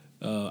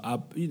 a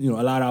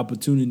lot of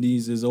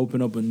opportunities has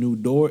opened up a new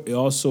door. It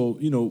also,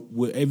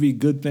 with every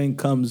good thing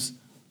comes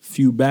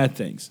few bad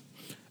things.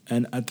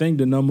 And I think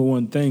the number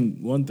one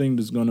thing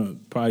that's going to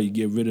probably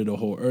get rid of the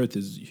whole earth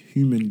is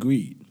human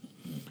greed.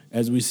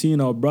 As we see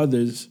in our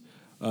brothers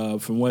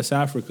from West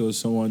Africa or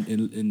so on,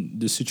 in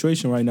the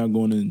situation right now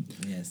going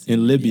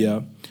in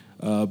Libya,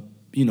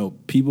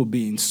 people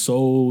being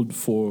sold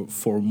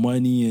for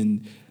money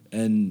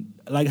and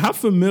like, how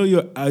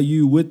familiar are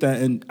you with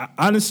that? And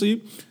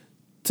honestly,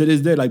 to this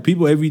day, like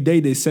people every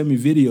day, they send me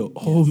video.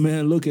 Oh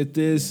man, look at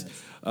this. Yes.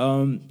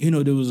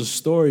 There was a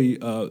story.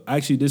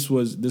 Actually,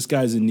 this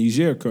guy's in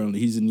Niger currently.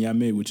 He's in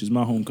Niamey, which is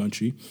my home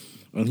country,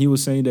 and he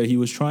was saying that he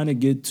was trying to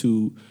get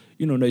to.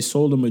 They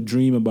sold him a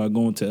dream about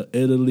going to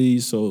Italy.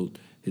 So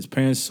his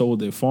parents sold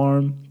their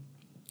farm.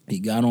 He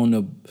got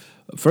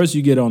first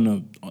you get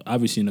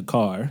obviously in the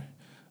car,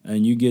 and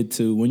when you get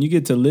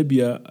to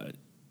Libya,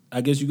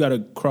 I guess you got to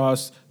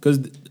cross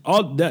because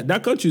all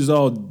that country is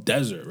all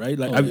desert, right?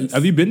 Like,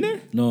 have you been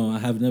there? No, I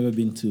have never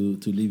been to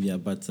Libya,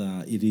 but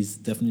it is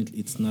definitely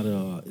it's not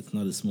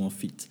a small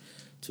feat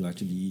to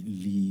actually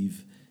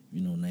leave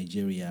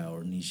Nigeria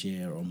or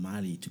Niger or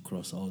Mali to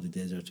cross all the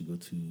desert to go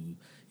to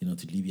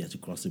to Libya to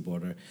cross the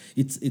border.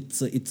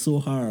 It's so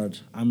hard.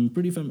 I'm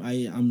I'm a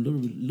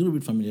little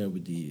bit familiar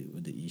with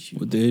the issue.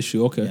 With the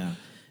issue, okay. Yeah,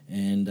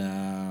 and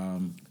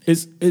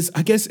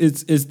I guess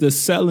it's the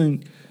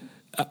selling.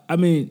 I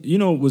mean,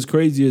 what's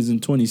crazy is in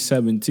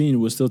 2017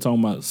 we're still talking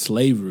about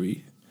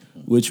slavery,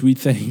 which we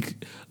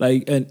think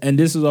like, and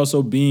this is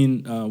also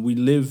being we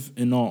live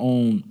in our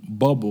own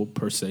bubble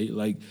per se.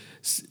 Like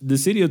the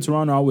city of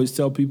Toronto, I always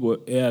tell people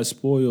it has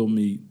spoiled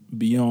me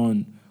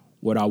beyond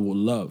what I would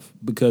love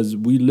because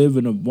we live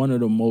in one of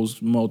the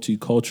most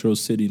multicultural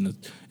cities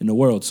in the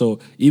world. So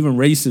even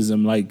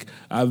racism, like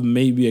I've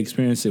maybe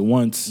experienced it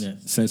once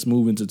since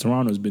moving to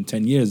Toronto. It's been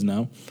 10 years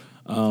now,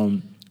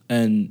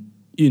 and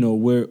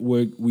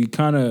we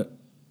kind of,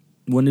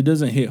 when it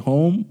doesn't hit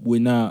home, we're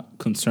not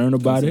concerned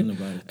about it.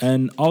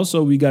 And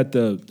also we got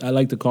I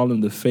like to call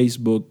them the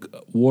Facebook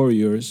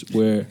warriors,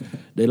 where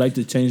they like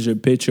to change their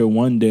picture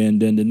one day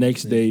and then the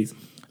next day,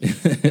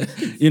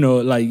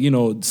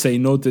 say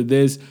no to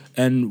this.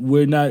 And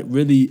we're not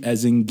really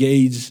as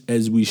engaged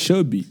as we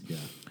should be.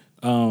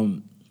 Yeah.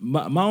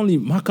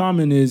 My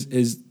comment is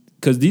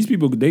because these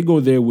people, they go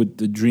there with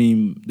the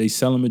dream, they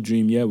sell them a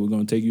dream. Yeah, we're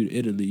going to take you to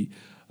Italy.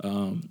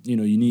 You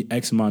need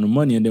X amount of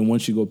money, and then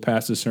once you go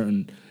past a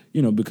certain,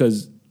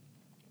 because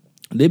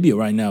Libya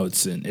right now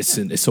it's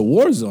a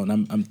war zone.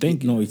 I'm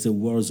thinking. No, it's a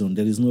war zone.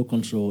 There is no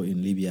control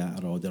in Libya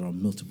at all. There are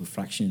multiple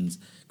factions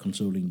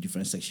controlling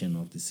different sections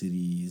of the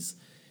cities.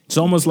 It's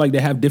almost like they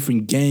have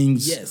different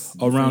gangs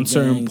around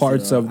certain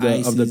parts of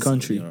the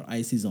country. There are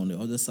ISIS on the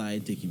other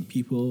side taking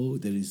people.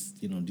 There is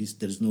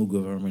there's no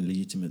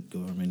legitimate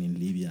government in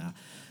Libya.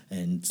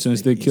 And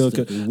since they killed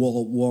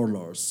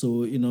warlords,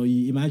 so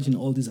you imagine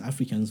all these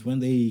Africans when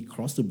they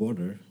cross the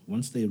border.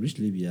 Once they reach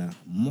Libya,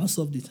 most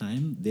of the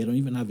time they don't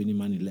even have any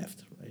money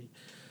left, right?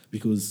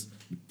 Because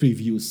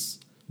previous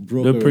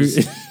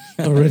brokers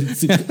already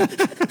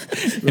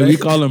And we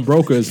call them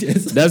brokers.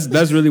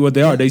 That's really what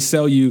they are. They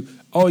sell you,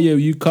 oh yeah,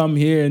 you come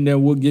here and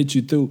then we'll get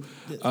you through.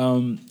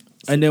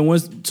 And then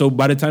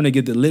by the time they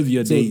get to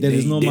Libya, they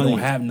don't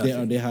have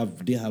nothing. They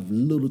have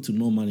little to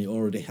no money,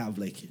 or they have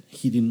like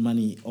hidden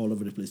money all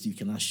over the place. You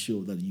cannot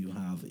show that you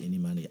have any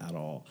money at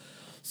all.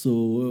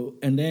 So,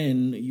 and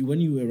then when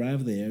you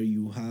arrive there,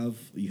 you have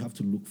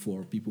to look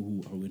for people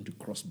who are going to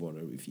cross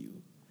border with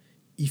you.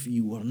 If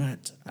you are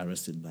not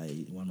arrested by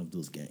one of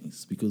those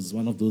gangs, because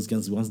one of those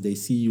gangs, once they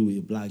see you,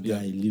 a black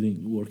guy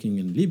working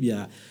in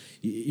Libya,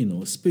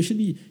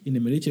 especially in the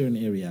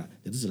Mediterranean area,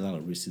 there is a lot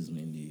of racism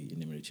in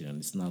the Mediterranean.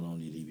 It's not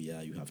only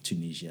Libya. You have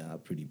Tunisia,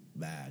 pretty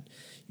bad.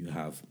 You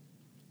have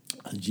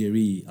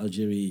Algeria.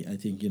 I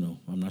think,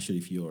 I'm not sure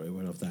if you're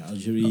aware of that.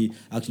 Algeria,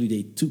 actually,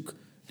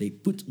 they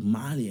put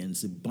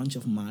Malians, a bunch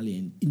of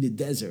Malians, in the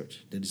desert.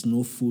 There is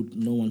no food.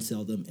 No one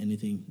sells them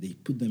anything. They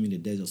put them in the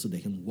desert so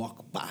they can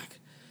walk back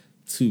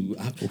to.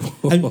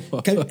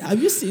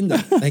 Have you seen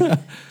that? Like,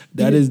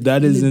 that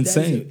is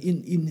insane. Desert,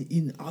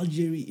 in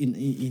Algeria,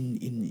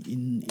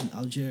 in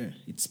Algeria,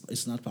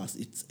 it's not past.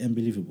 It's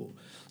unbelievable.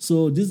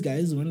 So these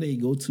guys, when they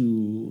go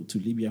to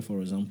Libya,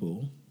 for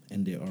example,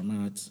 and they are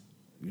not,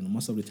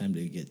 most of the time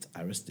they get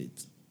arrested,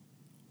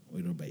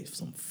 either by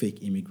some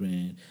fake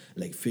immigrant,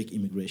 like fake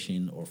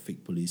immigration or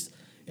fake police,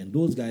 and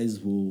those guys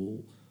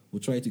will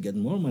try to get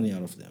more money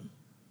out of them.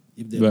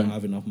 If they don't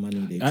have enough money,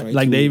 they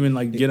try they even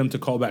get them to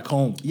call back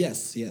home.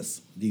 Yes.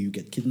 You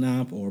get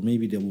kidnapped, or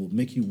maybe they will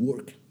make you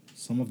work.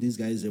 Some of these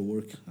guys, they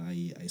work.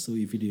 I saw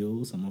a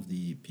video. Some of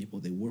the people,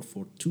 they work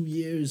for 2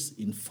 years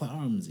in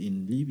farms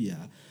in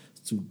Libya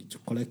to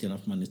collect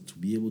enough money to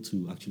be able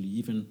to actually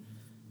even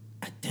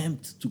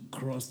attempt to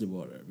cross the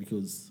border.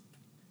 Because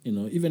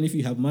even if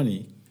you have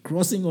money,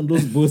 crossing on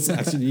those boats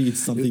actually it's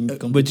something.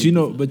 But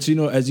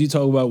as you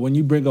talk about, when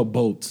you bring up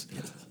boats.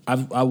 Yes.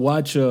 I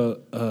watch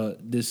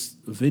this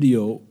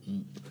video.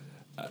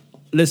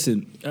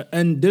 Listen,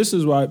 and this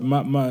is why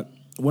my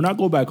when I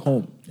go back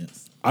home,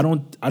 I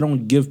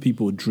don't give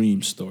people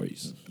dream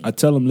stories. Okay. I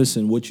tell them,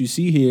 listen, what you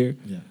see here,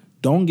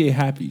 don't get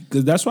happy,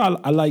 because that's why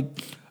I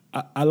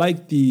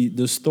like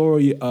the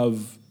story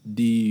of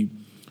the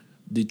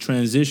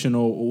transition,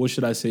 or what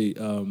should I say?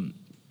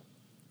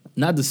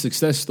 Not the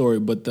success story,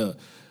 but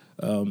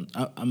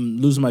I'm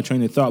losing my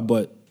train of thought,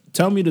 but.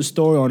 Tell me the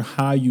story on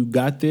how you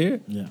got there,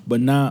 but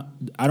now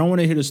I don't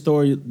want to hear the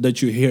story that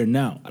you hear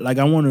now. Like,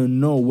 I want to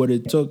know what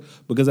it took,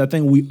 because I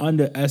think we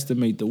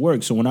underestimate the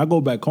work. So when I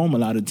go back home, a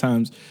lot of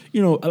times,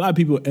 a lot of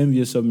people are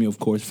envious of me, of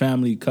course,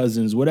 family,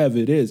 cousins, whatever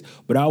it is.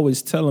 But I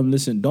always tell them,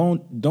 listen,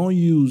 don't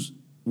use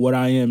what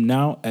I am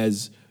now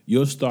as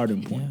your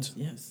starting point.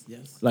 Yes.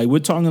 Like, we're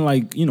talking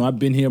like, I've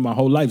been here my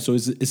whole life, so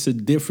it's a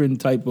different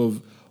type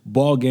of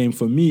ball game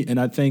for me. And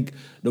I think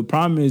the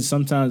problem is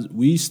sometimes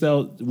we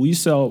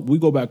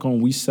go back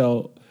home, we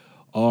sell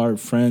our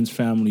friends'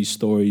 family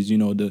stories.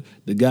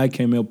 The guy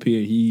came up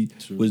here, he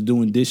was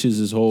doing dishes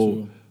his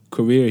whole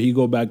career. He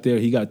go back there,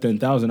 he got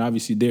 10,000.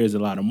 Obviously, there's a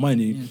lot of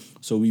money. Yes.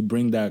 So we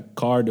bring that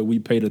car that we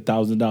paid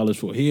 $1,000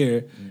 for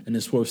here, and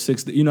it's worth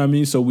 $6,000. You know what I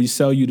mean? So we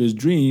sell you this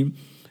dream,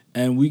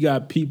 and we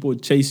got people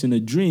chasing a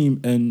dream,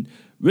 and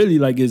really,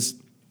 like, it's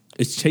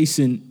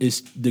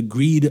the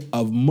greed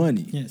of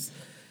money. Yes.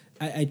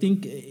 I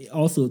think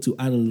also, to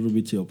add a little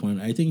bit to your point,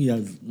 I think it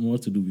has more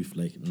to do with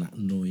like not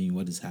knowing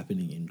what is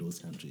happening in those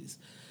countries,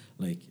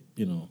 like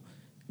the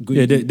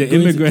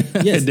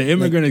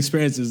immigrant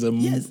experience is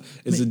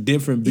a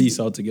different beast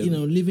altogether.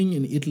 Living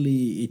in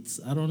Italy,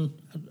 I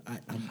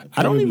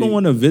don't even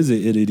want to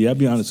visit Italy. I'll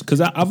be honest,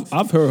 because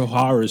I've heard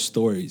horror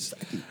stories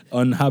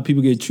on how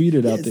people get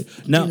treated out there.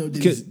 Now,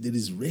 there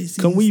is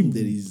racism.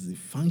 There is the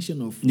function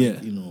of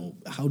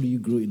how do you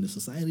grow in the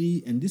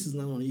society, and this is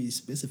not only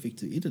specific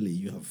to Italy.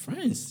 You have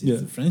France.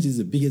 France is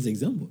the biggest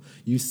example.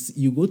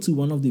 You go to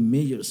one of the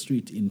major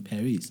streets in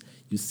Paris.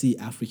 You see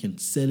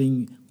Africans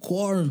selling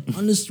corn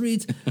on the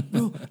street,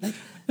 bro. Like,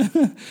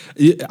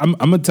 I'm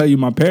gonna tell you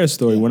my Paris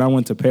story. When I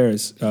went to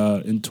Paris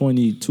in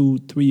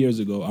 3 years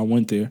ago, I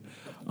went there,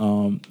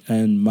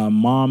 and my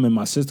mom and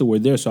my sister were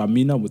there, so I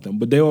meet up with them.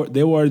 But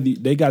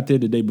they got there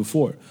the day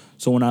before.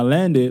 So when I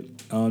landed,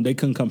 they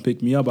couldn't come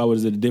pick me up. I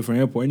was at a different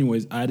airport.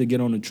 Anyways, I had to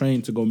get on a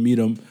train to go meet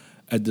them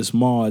at this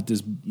mall at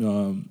this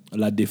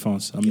La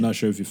Défense. I'm not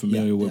sure if you're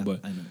familiar with,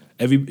 but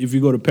if you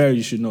go to Paris,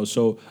 you should know.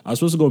 So I was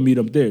supposed to go meet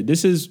them there.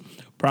 This is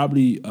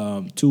probably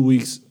 2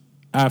 weeks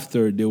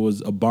after there was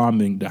a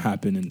bombing that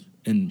happened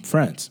in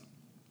France,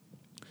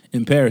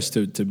 in Paris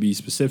to be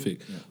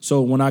specific. Yeah.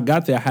 So when I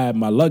got there, I had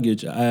my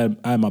luggage, I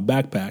had my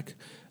backpack,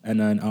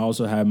 and then I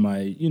also had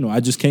my, I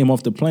just came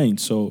off the plane.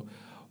 So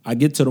I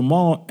get to the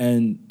mall,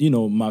 and,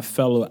 my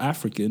fellow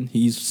African,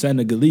 he's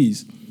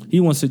Senegalese,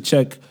 he wants to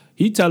check.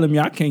 He telling me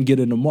I can't get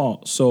in the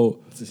mall. So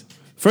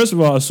first of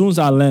all, as soon as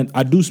I land,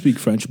 I do speak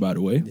French, by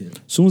the way. Yeah.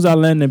 As soon as I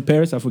land in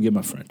Paris, I forget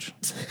my French.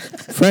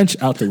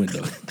 French out the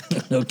window.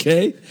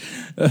 Okay?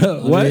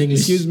 What?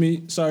 Excuse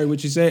me. Sorry,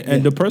 what you say?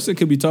 And the person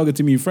could be talking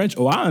to me in French.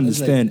 Oh, I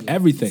understand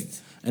everything.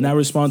 and I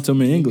respond to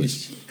him in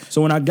English.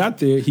 So when I got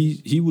there,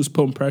 he was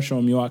putting pressure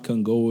on me. I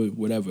couldn't go with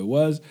whatever it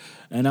was,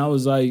 and I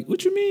was like,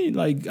 "What you mean?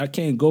 Like I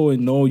can't go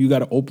and no, you got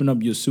to open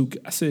up your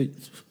suitcase." I said,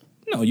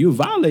 "No, you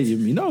violated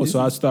me." No, so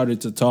I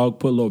started to talk,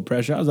 put a little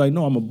pressure. I was like,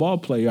 "No, I'm a ball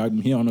player.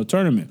 I'm here on a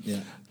tournament."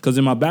 Yeah. Because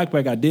in my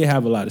backpack, I did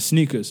have a lot of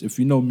sneakers. If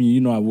you know me,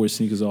 you know I wear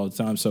sneakers all the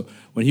time. So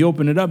when he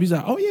opened it up, he's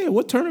like, "Oh yeah,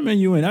 what tournament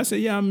you in?" I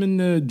said, "Yeah, I'm in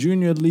the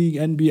Junior League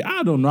NBA."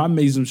 I don't know. I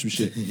made him some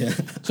shit. Yeah.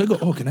 So I go,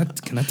 "Oh, can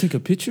I take a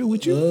picture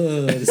with you?"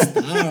 Oh, the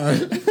star.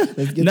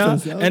 Let's get Now,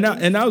 some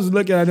and I was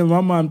looking at him.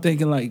 My mom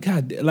thinking like,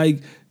 God,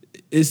 like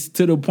it's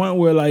to the point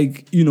where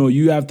like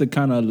you have to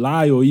kind of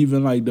lie, or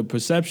even like the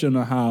perception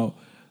of how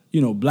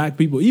black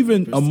people,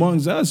 even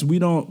amongst us, we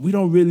don't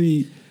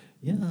really.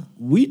 Yeah.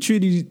 We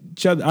treat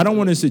each other, I don't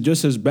want to say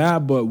just as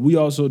bad, but we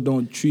also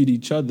don't treat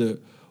each other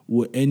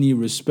with any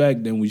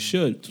respect than we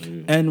should.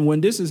 True. And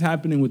when this is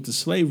happening with the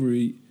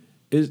slavery,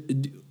 is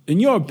in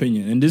your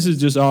opinion, and this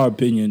is just our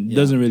opinion,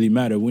 doesn't really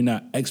matter. We're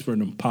not expert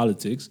in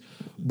politics,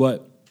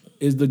 but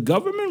is the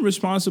government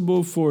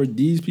responsible for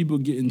these people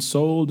getting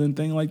sold and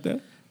things like that?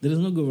 There is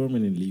no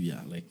government in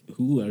Libya. Like,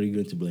 who are you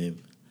going to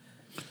blame?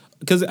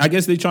 Because I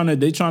guess they trying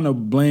to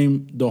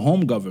blame the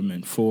home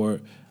government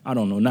for, I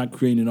don't know, not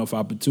creating enough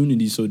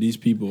opportunities so these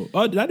people.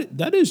 Oh,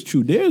 that is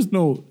true. There is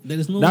no.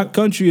 That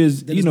country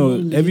is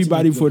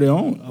everybody for their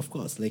own. Of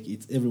course, like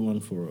it's everyone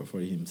for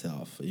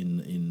himself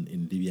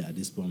in Libya at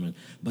this moment.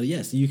 But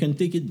yes, you can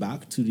take it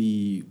back to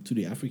the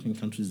African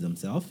countries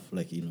themselves,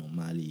 like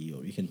Mali,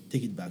 or you can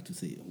take it back to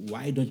say,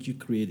 why don't you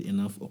create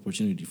enough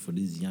opportunity for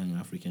these young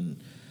African,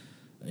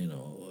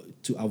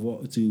 to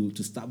avoid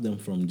to stop them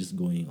from just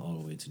going all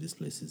the way to these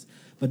places.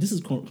 But this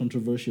is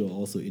controversial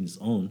also in its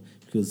own,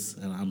 because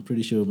and I'm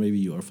pretty sure maybe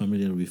you are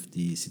familiar with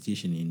the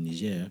situation in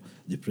Niger.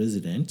 The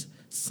president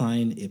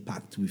signed a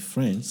pact with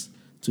France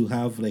to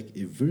have like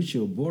a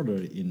virtual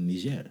border in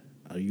Niger.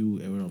 Are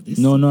you aware of this?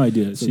 No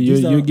idea. So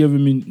you're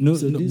giving me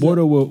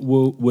border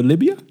with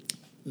Libya?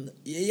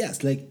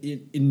 Yes, like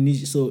in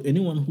Niger. So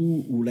anyone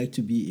who would like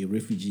to be a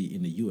refugee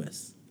in the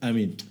U.S.,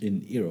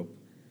 in Europe,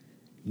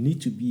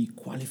 need to be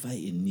qualified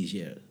in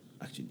Niger,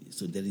 actually.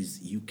 So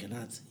you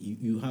cannot,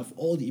 you have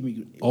all the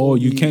immigrants. Oh,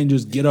 you can't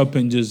just get up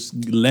and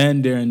just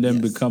land there and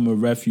then become a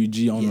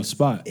refugee on the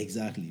spot.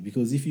 Exactly,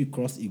 because if you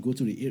go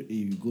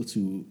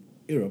to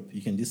Europe,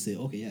 you can just say,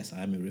 okay, yes,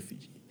 I'm a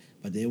refugee.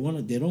 But they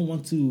don't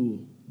want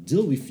to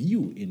deal with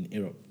you in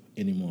Europe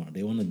anymore.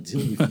 They want to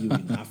deal with you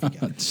in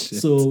Africa.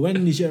 So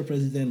when Niger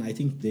president, I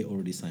think they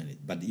already signed it,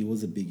 but it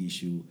was a big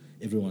issue.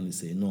 Everyone is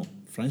saying no.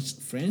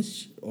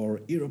 French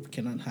or Europe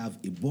cannot have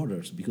a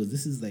borders, because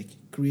this is like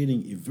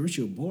creating a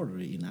virtual border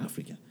in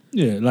Africa.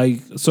 Yeah,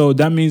 like so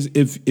that means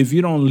if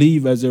you don't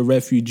leave as a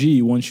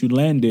refugee once you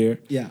land there,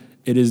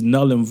 it is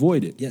null and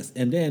voided. Yes,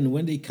 and then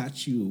when they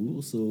catch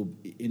you, so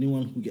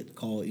anyone who get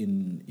caught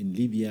in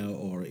Libya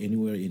or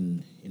anywhere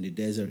in the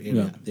desert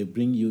area, they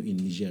bring you in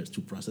Niger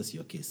to process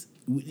your case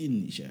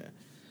within Niger.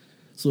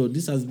 So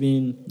this has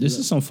been. This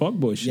is some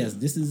fuckboy shit. Yes,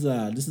 this is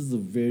a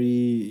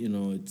very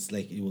it's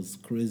like it was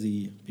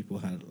crazy. People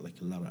had like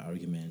a lot of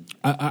argument.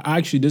 I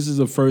actually, this is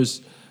the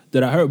first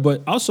that I heard,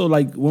 but also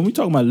like when we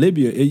talk about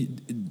Libya,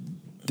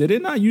 did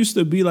it not used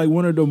to be like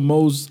one of the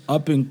most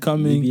up and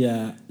coming?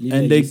 Libya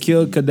and they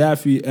killed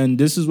Gaddafi, and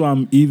this is why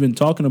I'm even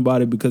talking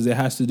about it, because it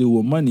has to do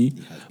with money.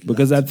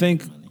 Because I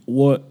think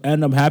what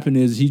ended up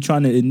happening is he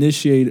trying to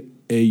initiate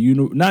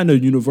not a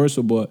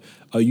universal, but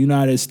a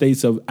United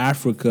States of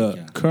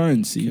Africa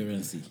currency.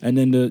 And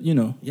then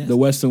the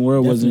Western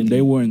world weren't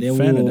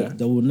fan of that.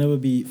 They will never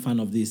be fan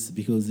of this,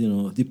 because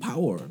the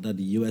power that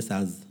the US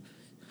has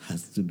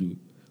to do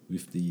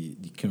with the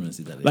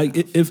currency that like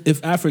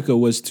if Africa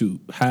was to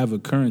have a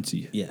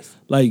currency, yes,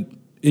 like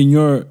in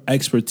your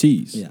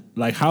expertise, yeah,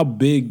 like how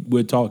big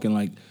we're talking,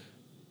 like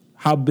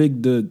how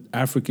big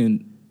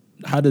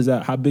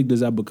how big does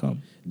that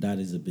become? That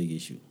is a big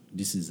issue.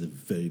 This is a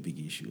very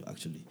big issue,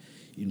 actually.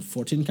 In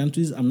 14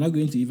 countries, I'm not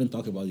going to even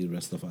talk about the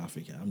rest of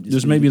Africa. I'm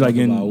just maybe like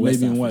in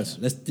Africa.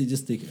 West. Let's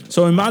just take it.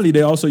 So in Mali,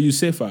 they also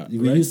use CFA.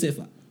 We use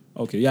CFA.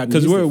 Okay, yeah,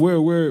 because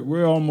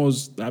we're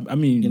almost. I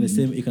mean, in the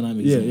same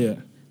economic zone. Yeah.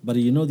 But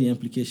the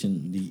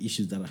implication, the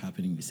issues that are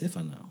happening with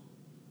CFA now,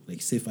 like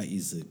CFA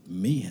is a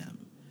mayhem.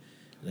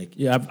 Like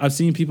I've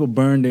seen people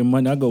burn their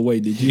money. I go,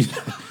 wait, did you?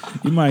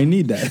 You might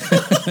need that.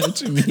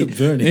 What you mean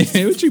burning?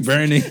 What you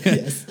burning?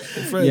 Yes.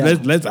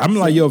 I'm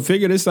like, yo,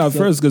 figure this out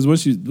first, because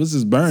once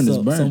it's burned, it's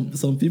burned.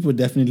 Some people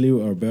definitely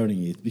are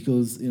burning it,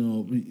 because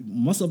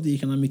most of the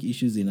economic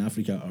issues in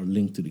Africa are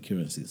linked to the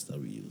currencies that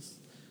we use.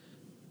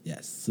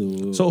 Yes.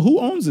 So who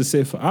owns the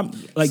CFA?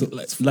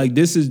 I'm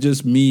this is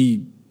just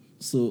me.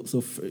 So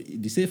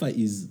the CFA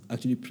is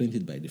actually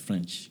printed by the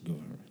French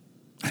government.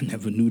 I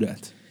never knew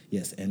that.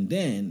 Yes, and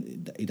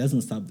then it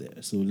doesn't stop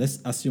there. So let's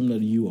assume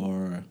that you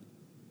are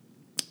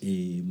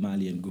a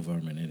Malian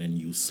government, and then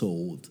you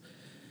sold,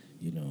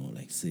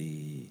 like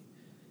say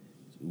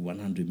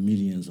 100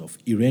 millions of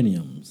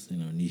uraniums.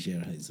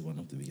 Niger is one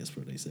of the biggest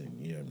producers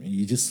in uranium.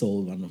 You just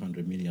sold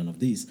 100 million of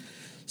these.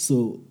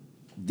 So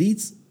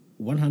these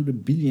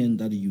 100 billion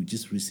that you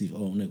just received,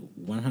 or no,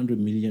 100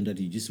 million that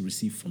you just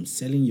received from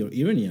selling your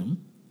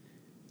uranium,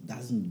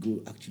 doesn't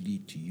go actually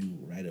to you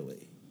right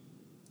away.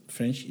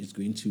 French is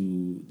going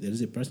to, there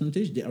is a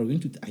percentage, they are going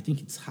to, I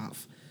think it's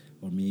half,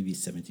 or maybe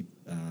 40%.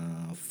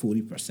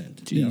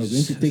 They are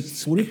going to take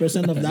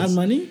 40% of that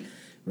money,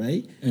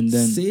 right? And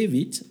then save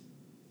it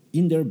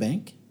in their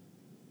bank,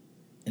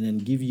 and then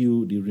give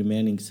you the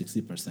remaining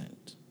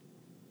 60%,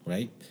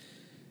 right?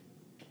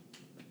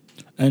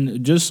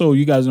 And just so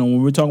you guys know,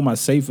 when we're talking about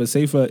SAFA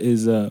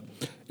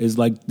is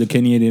like the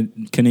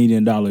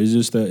Canadian dollar. It's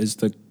just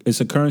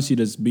it's a currency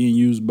that's being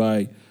used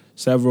by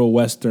several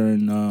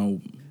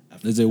Western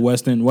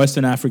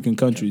Western African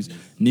countries.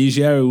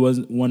 Nigeria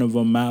was one of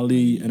them,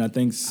 Mali, and I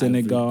think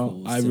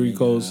Senegal, Ivory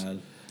Coast.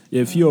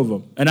 Yeah, a few of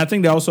them. And I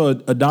think they also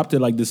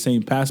adopted like the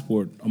same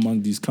passport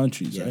among these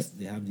countries, Yes, right?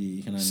 they have the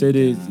economic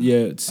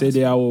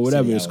CEDEAO, or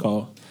whatever it's CEDEAO.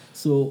 called.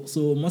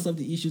 So most of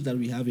the issues that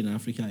we have in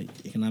Africa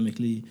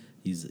economically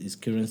is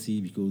currency,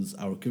 because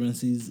our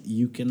currencies,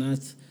 you cannot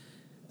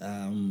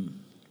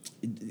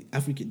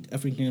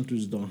African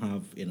countries don't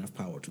have enough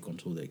power to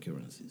control their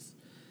currencies.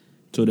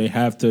 So they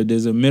have to.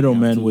 There's a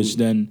middleman which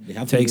then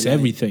takes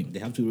everything. They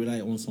have to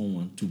rely on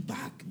someone to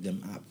back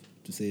them up,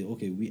 to say,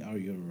 okay, we are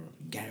your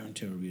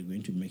guarantor. We're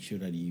going to make sure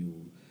that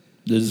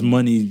This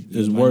money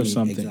is worth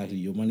something. Exactly,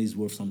 your money is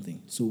worth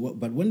something. So,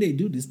 but when they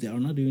do this, they are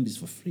not doing this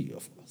for free,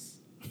 of course.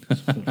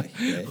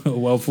 Right.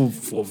 Well, for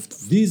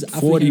these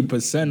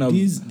 40% of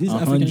these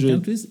African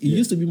countries, it yeah.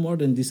 used to be more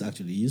than this.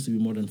 Actually, it used to be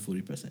more than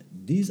 40%.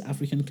 These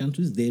African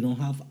countries, they don't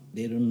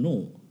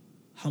know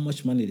how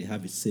much money they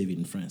have saved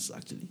in France.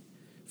 Actually,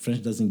 France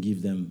doesn't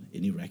give them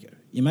any record.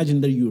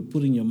 Imagine that you're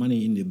putting your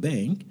money in the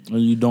bank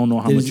and you don't know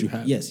how much you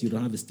have. Yes, you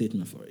don't have a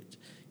statement for it.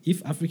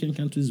 If African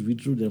countries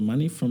withdrew their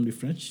money from the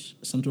French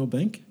central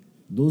bank,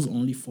 those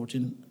only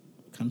 14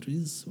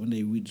 countries, when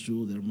they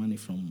withdrew their money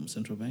from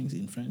central banks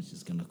in France,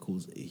 it's going to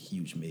cause a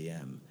huge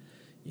mayhem.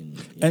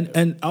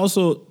 And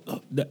also,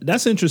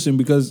 that's interesting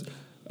because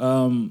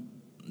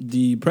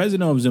the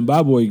president of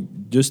Zimbabwe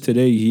just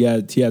today he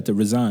had to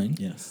resign.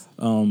 Yes.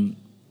 And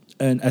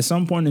at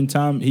some point in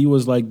time, he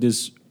was like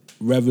this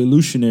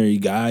revolutionary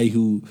guy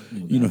who,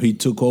 he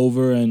took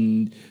over,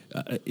 and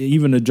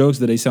even the jokes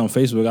that they say on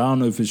Facebook, I don't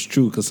know if it's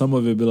true because some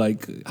of it be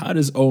like, how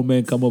does old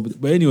man come up with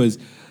it? But anyways,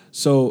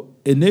 so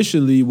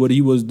initially what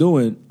he was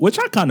doing, which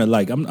I kind of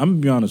like, I'm gonna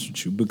be honest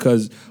with you,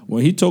 because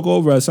when he took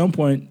over at some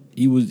point,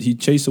 he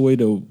chased away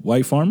the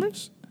white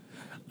farmers.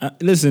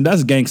 Listen,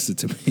 that's gangster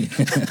to me.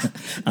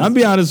 I'll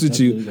be honest with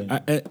you.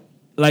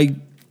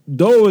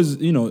 Though it was,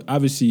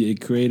 obviously it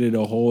created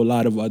a whole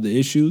lot of other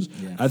issues.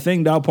 Yeah. I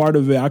think that part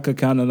of it, I could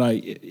kind of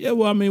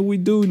we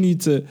do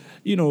need to,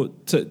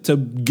 to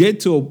get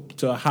to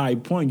a high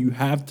point, you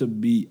have to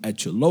be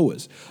at your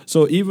lowest.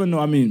 So even though,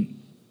 I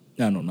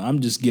don't know,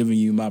 I'm just giving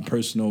you my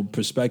personal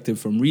perspective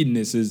from reading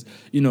this is,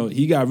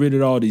 he got rid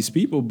of all these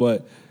people,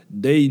 but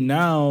they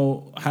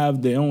now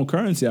have their own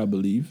currency, I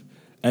believe.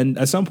 And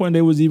at some point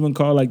they was even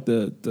called like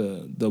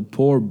the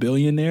poor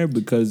billionaire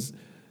because...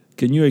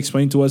 Can you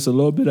explain to us a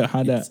little bit of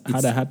how that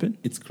happened?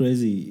 It's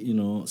crazy,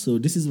 So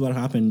this is what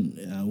happened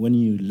when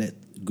you let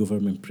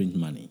government print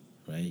money,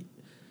 right?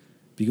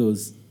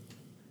 Because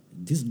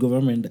this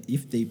government,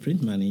 if they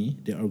print money,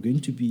 they are going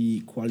to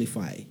be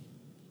qualified,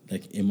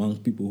 like among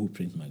people who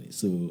print money.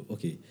 So,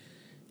 okay,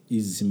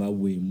 is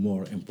Zimbabwe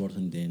more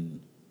important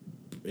than,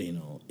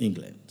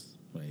 England,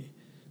 right?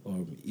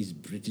 Or is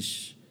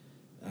British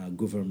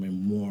government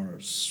more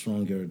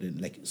stronger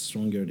than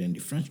the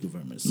French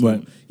government? So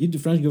right. If the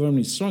French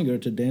government is stronger,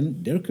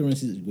 then their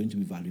currency is going to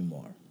be valued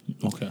more.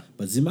 Okay.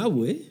 But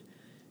Zimbabwe,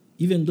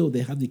 even though they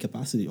have the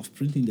capacity of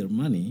printing their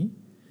money,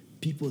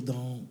 people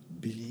don't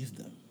believe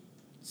them.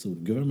 So the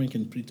government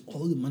can print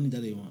all the money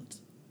that they want.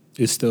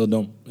 It still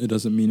don't. It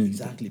doesn't mean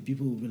anything. Exactly.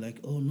 People will be like,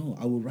 oh no,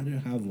 I would rather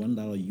have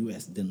 $1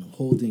 US than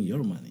holding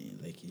your money,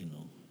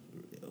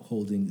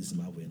 holding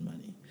Zimbabwean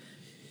money.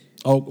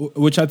 Oh,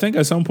 which I think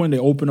at some point they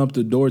open up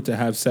the door to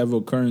have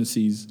several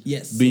currencies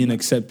being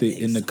accepted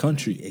in the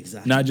country.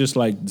 Exactly. Not just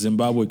like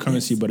Zimbabwe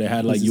currency, but they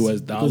had like US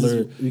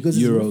dollar,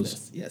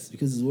 euros. Yes,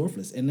 because it's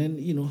worthless. And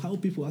then, how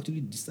people actually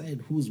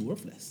decide who's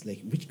worthless.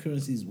 Like, which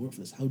currency is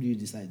worthless? How do you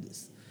decide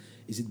this?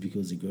 Is it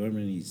because the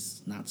government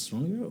is not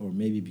stronger, or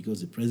maybe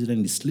because the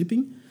president is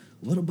sleeping?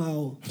 What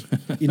about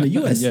in the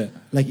U.S.? Yeah.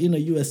 Like in the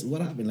U.S.,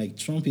 what happened? Like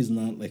Trump is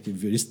not like a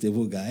very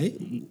stable guy.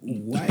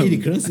 Why the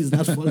currency is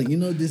not falling?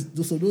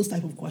 So those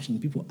type of questions,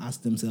 people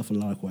ask themselves a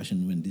lot of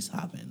questions when this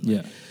happened.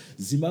 Yeah.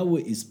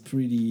 Zimbabwe is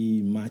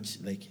pretty much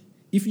like,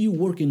 if you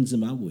work in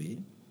Zimbabwe,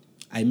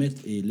 I met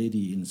a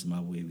lady in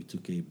Zimbabwe. We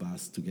took a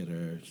bus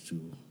together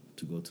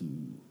to go to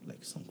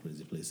like some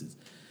crazy places.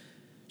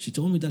 She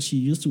told me that she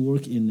used to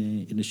work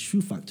in a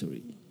shoe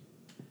factory,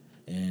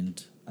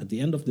 and at the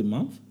end of the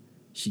month,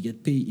 she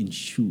get paid in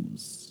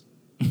shoes.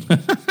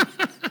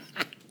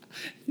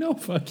 No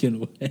fucking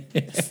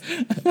way.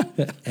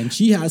 And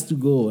she has to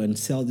go and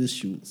sell these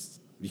shoes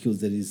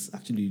because there is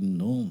actually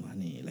no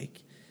money.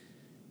 Like,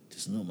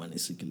 there's no money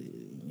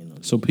circulating.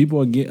 So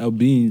people are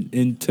being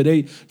in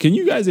today. Can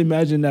you guys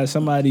imagine that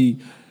somebody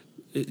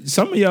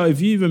some of y'all,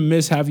 if you even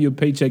miss half your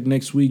paycheck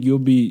next week, you'll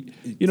be,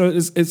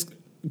 it's.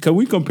 Can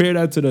we compare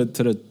that to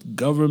the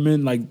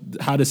government?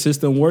 Like how the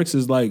system works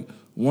is like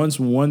once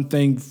one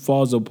thing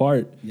falls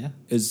apart,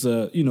 it's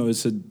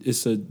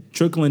a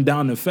trickling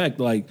down effect.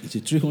 Like it's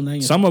a trickle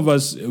down. Some of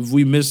us, if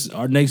we miss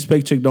our next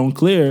paycheck, don't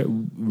clear,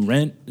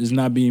 rent is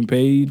not being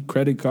paid,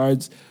 credit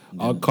cards,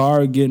 our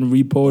car getting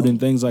repoed and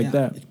things like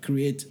that. It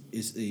creates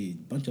a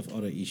bunch of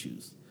other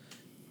issues.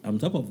 On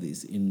top of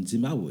this, in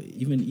Zimbabwe,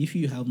 even if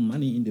you have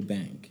money in the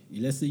bank,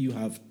 let's say you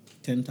have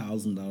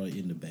 $10,000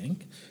 in the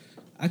bank.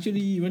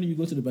 Actually, when you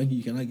go to the bank,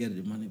 you cannot get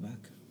the money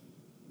back.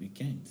 You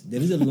can't. There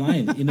is a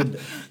line.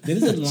 There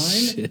is a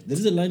line. There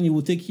is a line you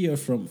will take here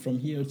from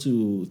here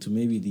to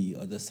maybe the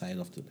other side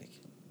of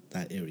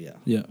that area.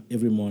 Yeah.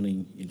 Every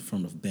morning in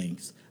front of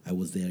banks, I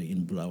was there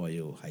in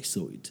Bulawayo. I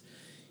saw it.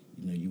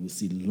 You will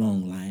see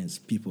long lines,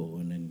 people,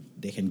 and then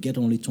they can get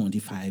only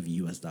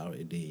 $25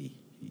 a day.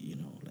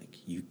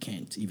 You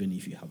can't, even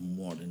if you have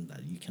more than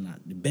that, you cannot.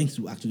 The banks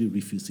will actually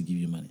refuse to give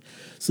you money.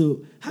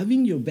 So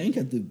having your money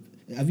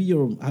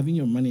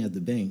at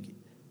the bank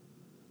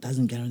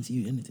doesn't guarantee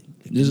you anything.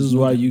 This is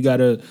why you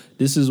gotta.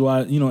 This is why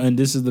and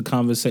this is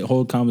the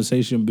whole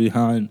conversation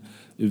behind.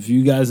 If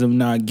you guys are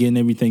not getting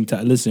everything,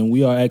 listen,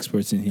 we are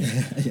experts in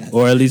here, yes.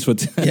 Or at least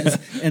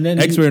and then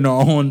expert in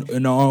our own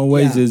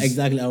ways. Yeah,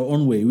 exactly our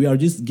own way. We are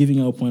just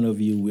giving our point of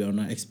view. We are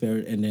not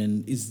expert, and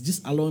then it's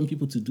just allowing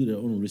people to do their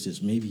own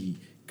research. Maybe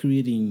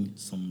creating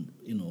some,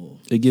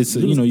 it gets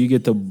you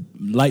get the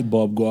light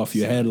bulb go off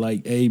your head.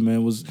 Like, hey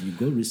man, you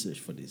go research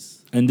for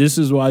this. And this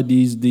is why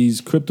these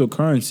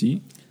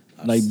cryptocurrency,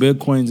 like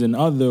Bitcoins and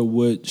other,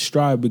 would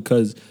strive,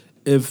 because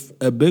if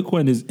a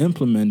Bitcoin is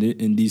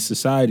implemented in these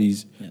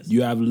societies,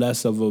 you have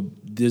less of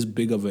this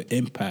big of an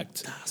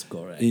impact. That's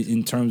correct.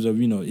 In terms of,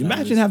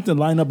 imagine having to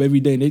line up every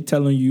day and they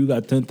telling you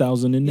got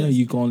 10,000 in there,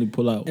 you can only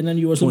pull out. And then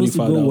you were supposed to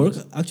go work.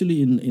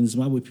 Actually, in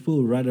Zimbabwe, people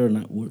would rather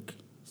not work.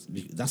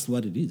 That's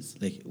what it is.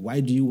 Like, why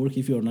do you work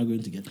if you're not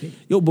going to get paid?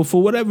 But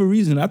for whatever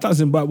reason, I thought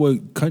Zimbabwe,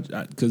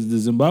 because the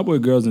Zimbabwe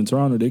girls in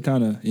Toronto, they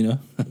kind of, Yeah.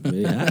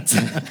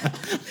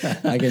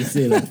 I can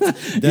say that.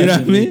 Definitely. You know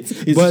what I mean?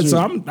 It's but true. so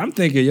I'm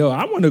thinking,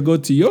 I want to go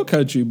to your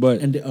country,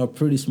 but and they are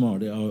pretty smart.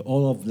 They are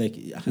all of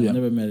I've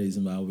never met a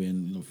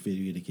Zimbabwean,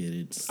 very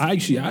educated.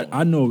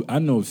 I know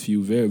a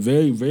few very,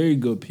 very, very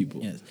good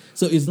people. Yes.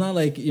 So it's not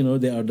like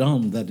they are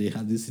dumb that they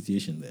have this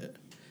situation there.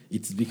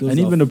 It's because and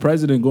even the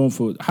president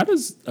how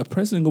does a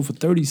president go for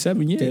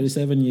 37 years?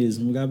 37 years.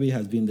 Mugabe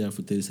has been there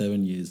for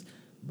 37 years.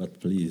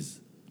 But please,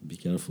 be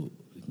careful.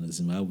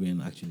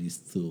 Zimbabwean actually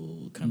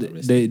still kind of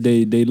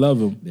restrictive. They love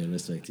him. They're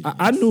restrictive.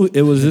 I knew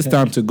it was this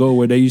time to go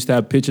where they used to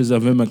have pictures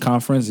of him at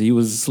conference and he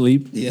was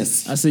asleep.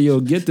 Yes. I said,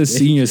 get the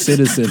senior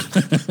citizen.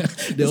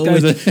 They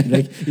always,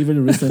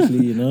 even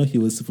recently, he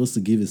was supposed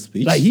to give a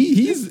speech. Like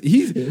he's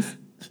yes.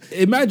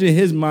 Imagine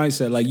his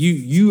mindset. Like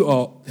you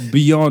are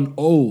beyond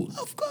old,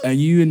 of course, and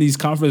you in these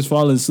conferences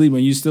falling asleep,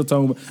 and you still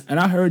talking about. And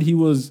I heard he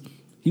was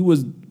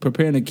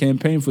preparing a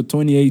campaign for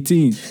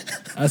 2018.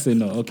 I said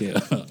no, okay,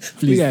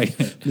 please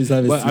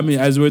have a But seat. I mean,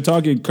 as we're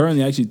talking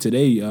currently, actually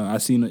today, I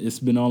seen it's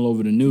been all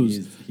over the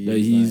news that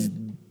he's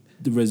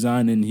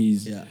resigning.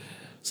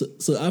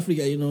 So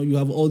Africa, you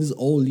have all these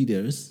old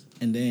leaders,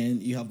 and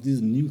then you have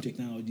these new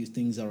technologies,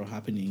 things that are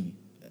happening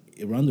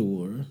around the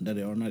world that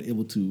they are not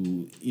able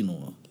to,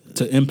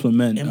 to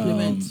implement,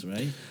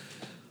 right?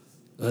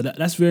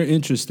 That's very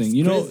interesting.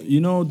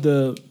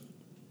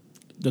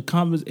 The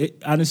conversation.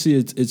 Honestly,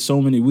 it's so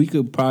many. We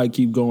could probably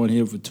keep going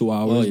here for 2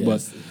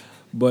 hours,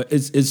 but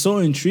it's so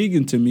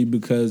intriguing to me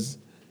because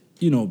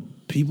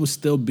people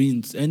still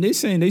being, and they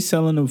saying they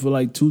selling them for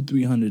like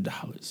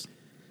 $200-$300.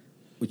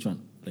 Which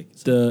one? Like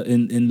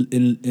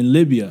in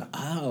Libya.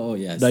 Oh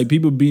yes. Like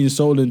people being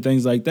sold and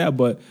things like that.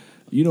 But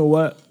you know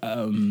what?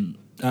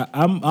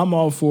 I'm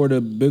all for the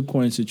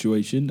Bitcoin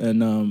situation,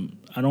 and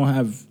I don't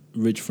have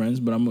rich friends,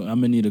 but I'm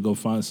gonna need to go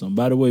find some.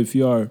 By the way, if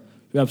you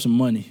have some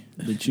money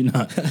that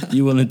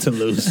you're willing to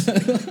lose,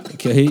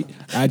 okay?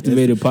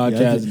 Activated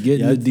podcast,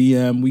 get in the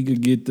DM. We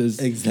could get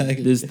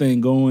this thing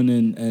going,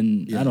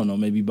 and I don't know,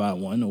 maybe buy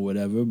one or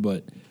whatever.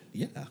 But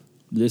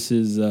this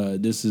is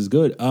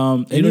good. You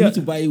don't need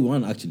to buy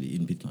one actually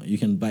in Bitcoin. You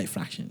can buy a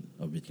fraction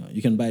of Bitcoin.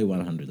 You can buy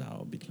 $100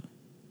 Bitcoin.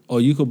 Or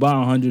you could buy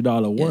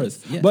 $100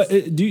 worth. Yes. But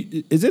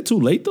is it too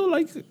late though?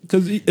 Like,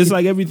 because it's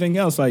like everything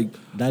else. Like,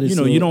 that is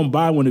you don't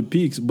buy when it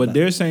peaks. But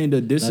they're saying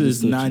that this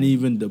is not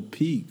even the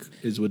peak,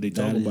 is what they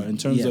talk about in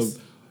terms of,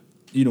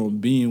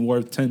 being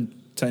worth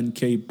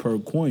 10K per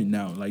coin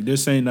now. Like they're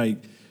saying like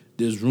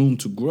there's room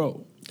to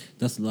grow.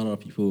 That's a lot of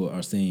people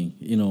are saying.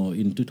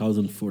 In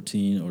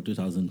 2014 or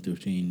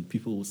 2013,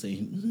 people were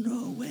saying,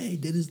 "No way!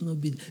 There is no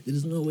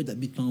way that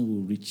Bitcoin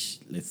will reach,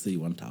 let's say,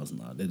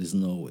 $1,000. There is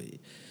no way."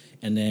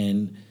 And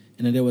then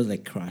there was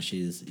like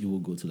crashes. It will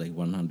go to like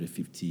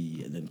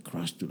 150 and then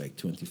crash to like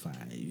 25.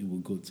 It will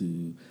go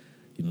to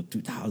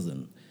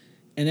 2,000.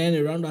 And then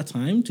around that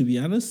time, to be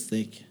honest,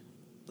 like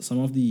some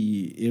of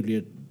the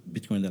earlier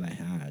Bitcoin that I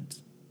had,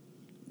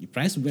 the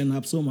price went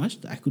up so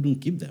much that I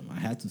couldn't keep them.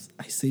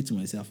 I say to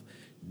myself,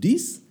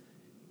 this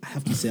I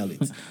have to sell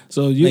it.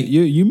 So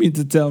you mean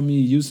to tell me,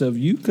 Yusuf,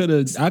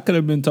 I could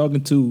have been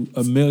talking to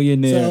a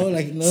millionaire. So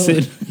like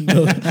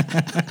no,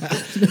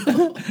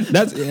 no.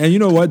 And you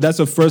know what? That's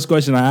the first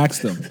question I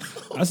asked them.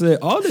 I said,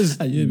 all this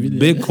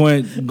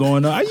Bitcoin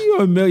going on, are you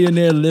a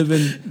millionaire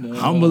living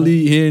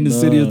humbly here in the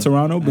city of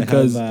Toronto?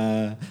 Because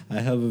I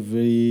have a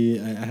very,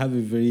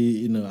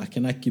 I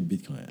cannot keep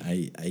Bitcoin.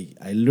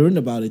 I learned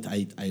about it.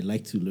 I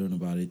like to learn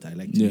about it. I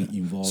like to be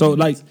involved. So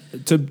like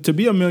to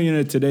be a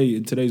millionaire today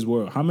in today's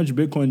world, how much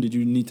Bitcoin did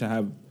you need to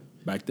have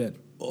back then?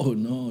 Oh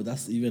no,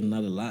 that's even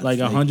not a lot. Like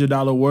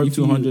 $100 worth,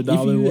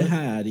 $200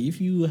 worth.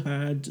 If you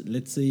had,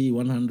 let's say,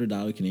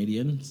 $100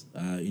 Canadians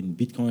in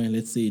Bitcoin,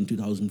 let's say in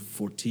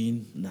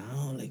 2014,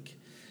 now like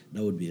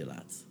that would be a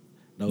lot.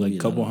 That would Like be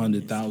a couple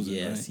 100,000.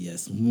 right?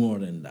 Yes, more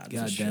than that.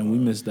 God for damn, sure. we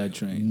missed that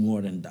train.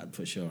 More than that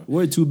for sure.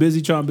 We're too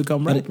busy trying to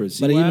become rappers.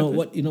 But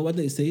you know what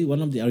they say.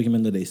 One of the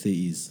arguments that they say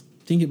is,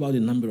 think about the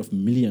number of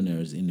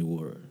millionaires in the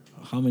world.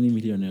 How many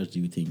millionaires do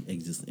you think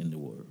exist in the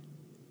world?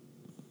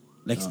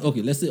 Like,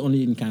 okay, let's say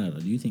only in Canada.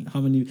 Do you think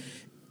how many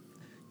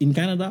in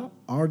Canada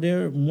are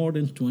there more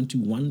than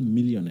 21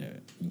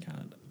 millionaires in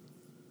Canada?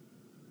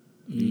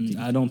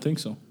 I don't think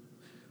so.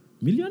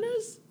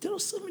 Millionaires? There are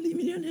so many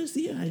millionaires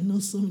here. I know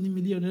so many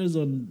millionaires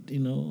on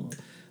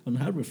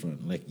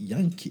Harbourfront, like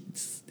young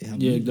kids. They have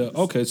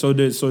okay. So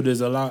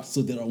there's a lot.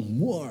 So there are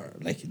more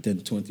than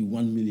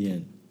 21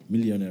 million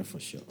millionaires for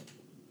sure.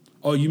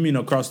 Oh, you mean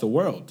across the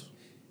world?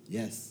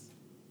 Yes.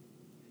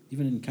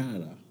 Even in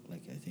Canada,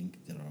 like I think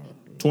there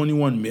are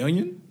 21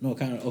 million? No,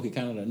 Canada. Okay,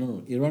 Canada.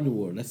 No, around the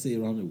world. Let's say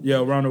around the world.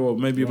 Yeah, around the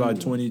world. Maybe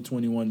about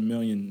 21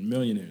 million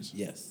millionaires.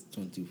 Yes,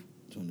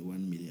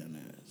 21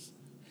 millionaires.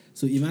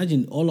 So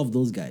imagine all of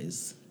those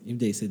guys, if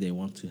they say they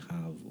want to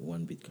have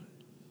one Bitcoin.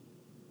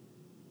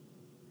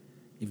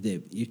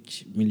 If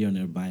each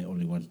millionaire buy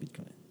only one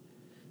Bitcoin,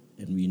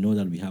 and we know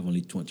that we have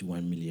only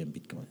 21 million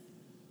Bitcoin.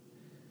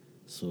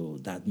 So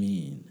that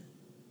means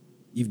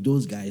if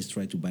those guys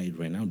try to buy it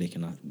right now, they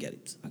cannot get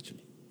it,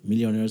 actually.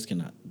 Millionaires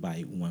cannot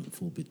buy one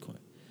full Bitcoin.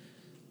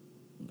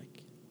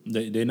 Like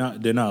they're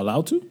not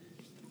allowed to?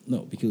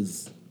 No,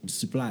 because the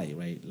supply,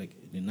 right? Like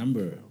the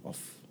number of.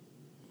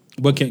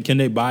 But can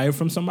they buy it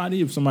from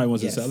somebody if somebody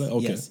wants to sell it?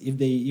 Okay. Yes, if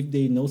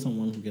they know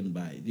someone who can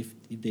buy it,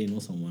 if they know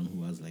someone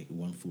who has like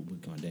one full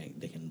Bitcoin,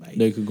 they can buy it.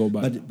 They could go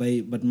buy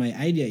it. But my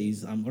idea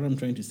is, what I'm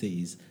trying to say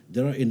is,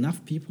 there are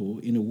enough people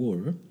in the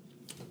world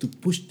to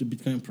push the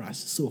Bitcoin price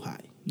so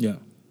high. Yeah.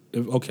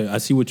 Okay, I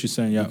see what you're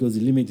saying. Yeah. Because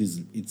the limit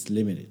it's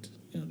limited.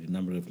 The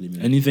number of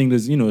limited. Anything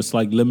that's it's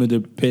like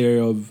limited pair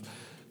of.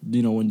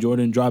 When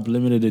Jordan dropped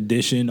limited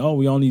edition,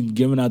 we only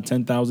giving out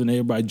 10,000.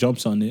 Everybody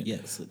jumps on it,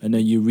 yes, and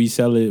then you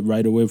resell it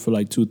right away for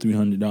like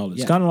 $200-$300.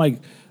 It's kind of like,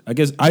 I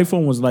guess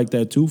iPhone was like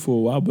that too for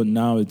a while, but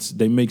now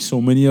they make so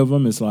many of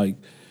them. It's like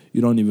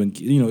you don't even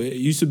it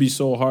used to be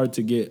so hard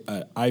to get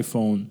an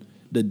iPhone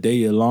the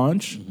day it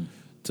launched,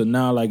 to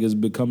now like it's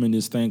becoming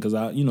this thing because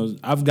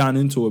I've gotten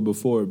into it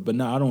before, but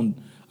now I don't.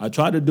 I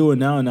try to do it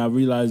now, and I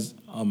realize,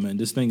 oh man,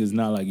 this thing is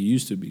not like it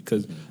used to be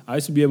because I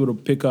used to be able to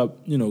pick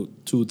up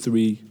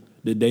 2-3.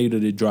 The day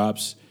that it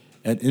drops,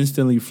 and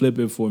instantly flip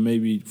it for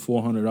maybe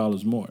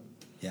 $400 more.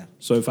 Yeah.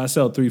 So if I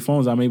sell 3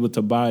 phones, I'm able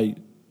to buy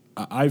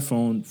an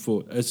iPhone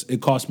it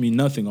costs me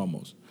nothing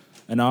almost.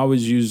 And I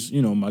always use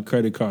my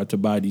credit card to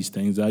buy these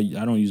things. I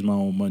don't use my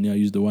own money. I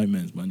use the white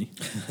man's money.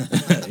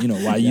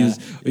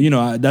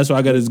 That's why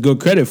I got this good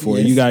credit for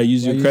it. You gotta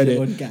use your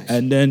credit,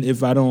 and then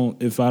if I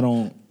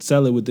don't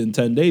sell it within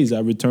 10 days,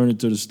 I return it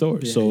to the store.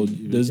 Yeah, so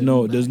there's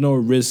no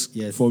risk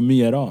for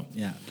me at all.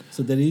 Yeah.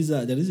 So there is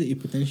a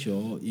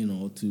potential,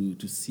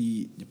 to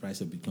see the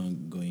price of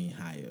Bitcoin going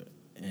higher.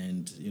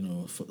 And,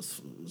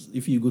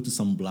 if you go to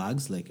some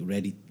blogs like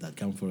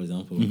Reddit.com, for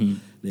example,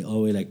 they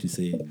always like to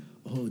say,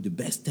 oh, the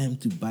best time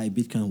to buy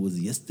Bitcoin was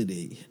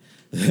yesterday.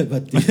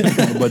 but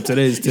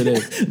today is today.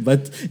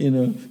 But,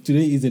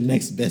 today is the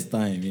next best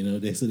time,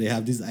 So they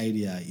have this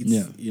idea.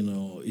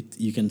 It's,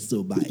 you can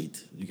still buy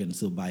it.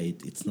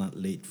 It's not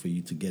late for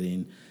you to get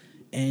in.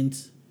 And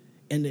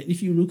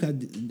if you look at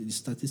the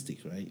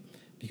statistics, right?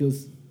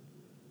 Because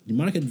the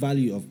market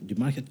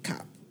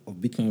cap of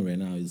Bitcoin right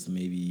now is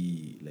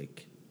maybe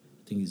like,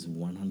 I think it's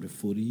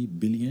 140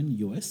 billion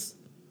US.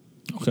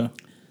 Okay.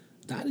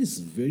 That is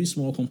very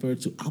small compared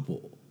to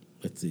Apple.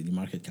 Let's say the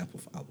market cap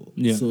of Apple.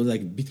 Yeah. So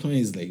like Bitcoin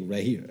is like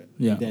right here.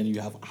 Yeah. And then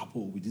you have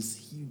Apple with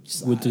this huge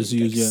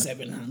size,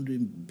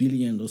 700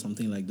 billion or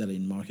something like that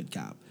in market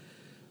cap.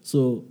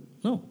 So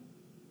no,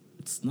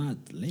 it's not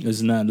late.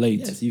 It's not late.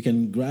 Yes, you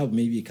can grab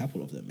maybe a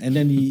couple of them. And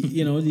then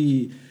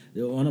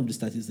one of the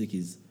statistics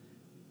is,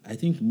 I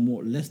think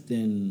less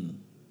than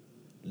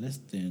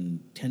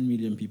 10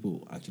 million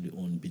people actually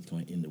own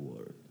Bitcoin in the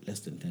world. Less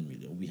than 10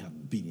 million. We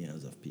have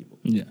billions of people.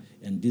 Yeah.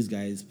 And these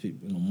guys,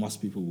 most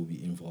people will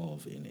be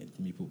involved in it.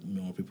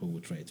 More people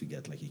will try to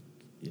get like a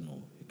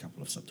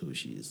couple of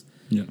satoshis.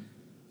 Yeah.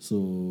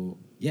 So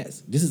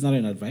yes, this is not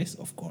an advice.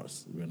 Of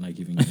course, we're not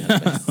giving you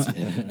advice.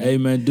 Hey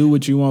man, do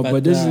what you want.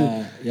 But this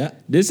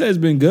This has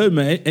been good,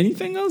 man.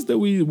 Anything else that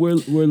we're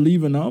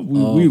leaving off?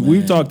 We've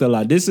man. talked a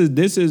lot. This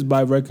is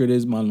by record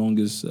is my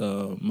longest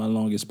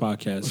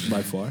podcast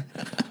by far.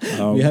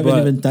 We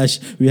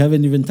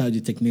haven't even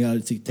touched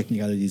the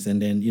technicalities,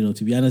 and then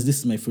to be honest, this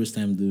is my first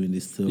time doing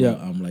this, so Yeah.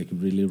 I'm like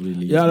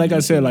really like I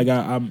said, like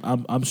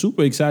I'm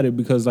super excited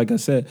because like I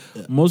said,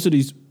 most of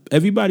these.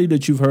 Everybody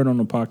that you've heard on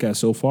the podcast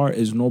so far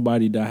is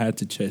nobody that I had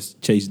to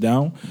chase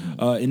down.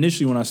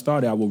 Initially, when I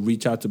started, I would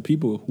reach out to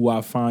people who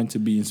I find to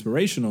be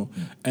inspirational,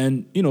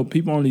 and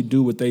people only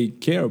do what they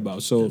care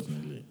about. So,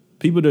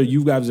 people that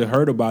you guys have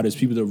heard about is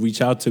people that reach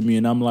out to me,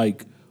 and I'm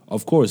like,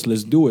 of course,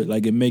 let's do it.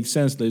 Like it makes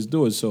sense, let's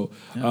do it. So,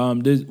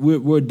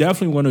 we're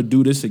definitely going to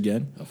do this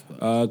again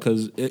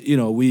because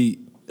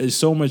there's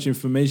so much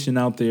information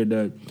out there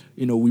that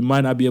we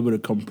might not be able to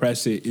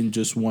compress it in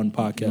just one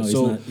podcast.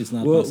 No, it's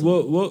not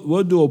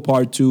we'll do a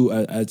part 2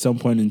 at some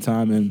point in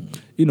time,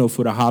 and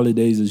for the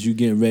holidays as you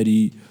get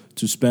ready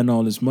to spend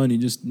all this money,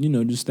 just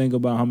think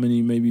about how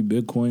many maybe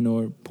Bitcoin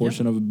or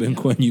portion of a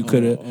Bitcoin you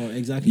could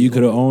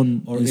have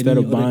owned instead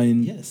of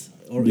buying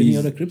any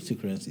other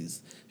cryptocurrencies.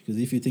 Because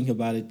if you think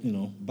about it,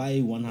 buy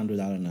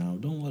 $100 now.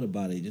 Don't worry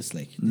about it. Just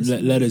like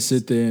let it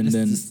sit there and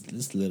then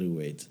just let it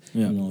wait.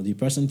 Yeah.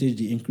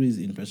 The increase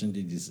in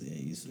percentage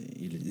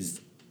is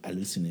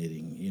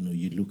hallucinating.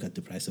 You look at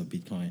the price of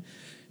Bitcoin.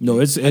 No,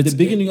 it's at the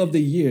beginning of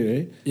the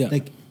year. Yeah.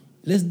 Like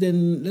less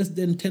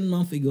than 10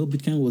 months ago,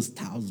 Bitcoin was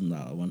 $1,000,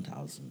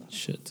 $1,000.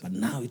 Shit. But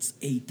now it's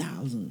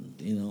 8,000.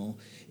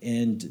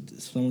 And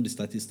some of the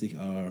statistics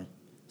are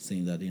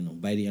saying that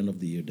by the end of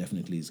the year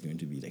definitely it's going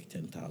to be like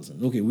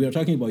 10,000. Okay, we are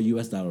talking about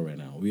US dollar right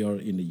now. We are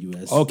in the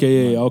US.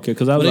 Okay, okay.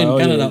 Because I was in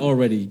like, Canada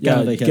already.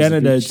 Yeah,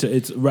 Canada.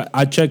 It's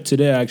I checked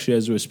today actually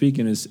as we're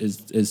speaking.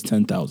 Is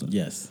 10,000.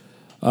 Yes.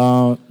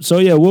 So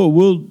yeah,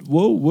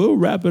 we'll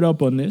wrap it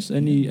up on this.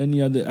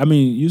 Any other? I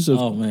mean, Yusuf.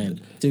 Oh man,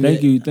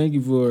 thank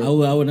you for. I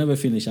will never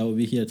finish. I will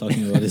be here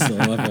talking about this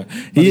forever.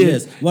 But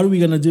yes, what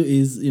we're gonna do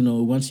is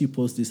once you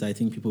post this, I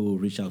think people will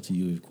reach out to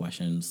you with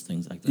questions,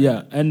 things like that.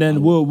 Yeah, and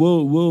then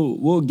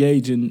we'll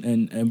gauge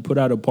and put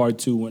out a part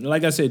 2. And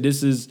like I said,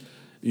 this is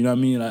what I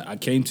mean. I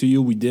came to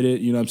you, we did it.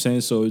 You know what I'm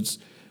saying? So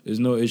there's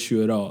no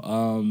issue at all.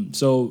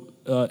 So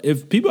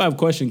if people have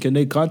questions, can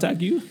they contact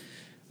you?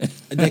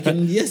 They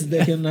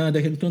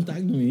can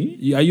contact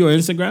me. Are you on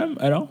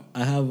Instagram at all?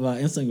 I have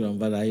Instagram,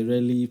 but I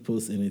rarely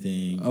post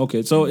anything.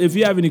 Okay, so if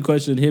you have any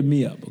question, hit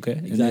me up. Okay,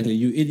 exactly.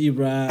 You eat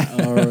Ibra,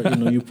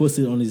 or you post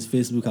it on his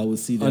Facebook. I will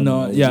see them.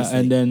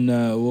 And then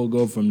we'll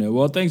go from there.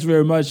 Well, thanks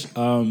very much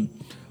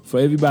for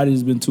everybody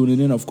who's been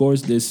tuning in. Of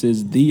course, this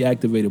is the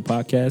Activated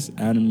Podcast.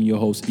 I'm your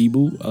host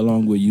Ibu,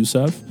 along with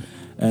Yusuf,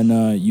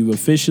 and you've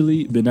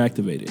officially been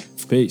activated.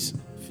 Peace.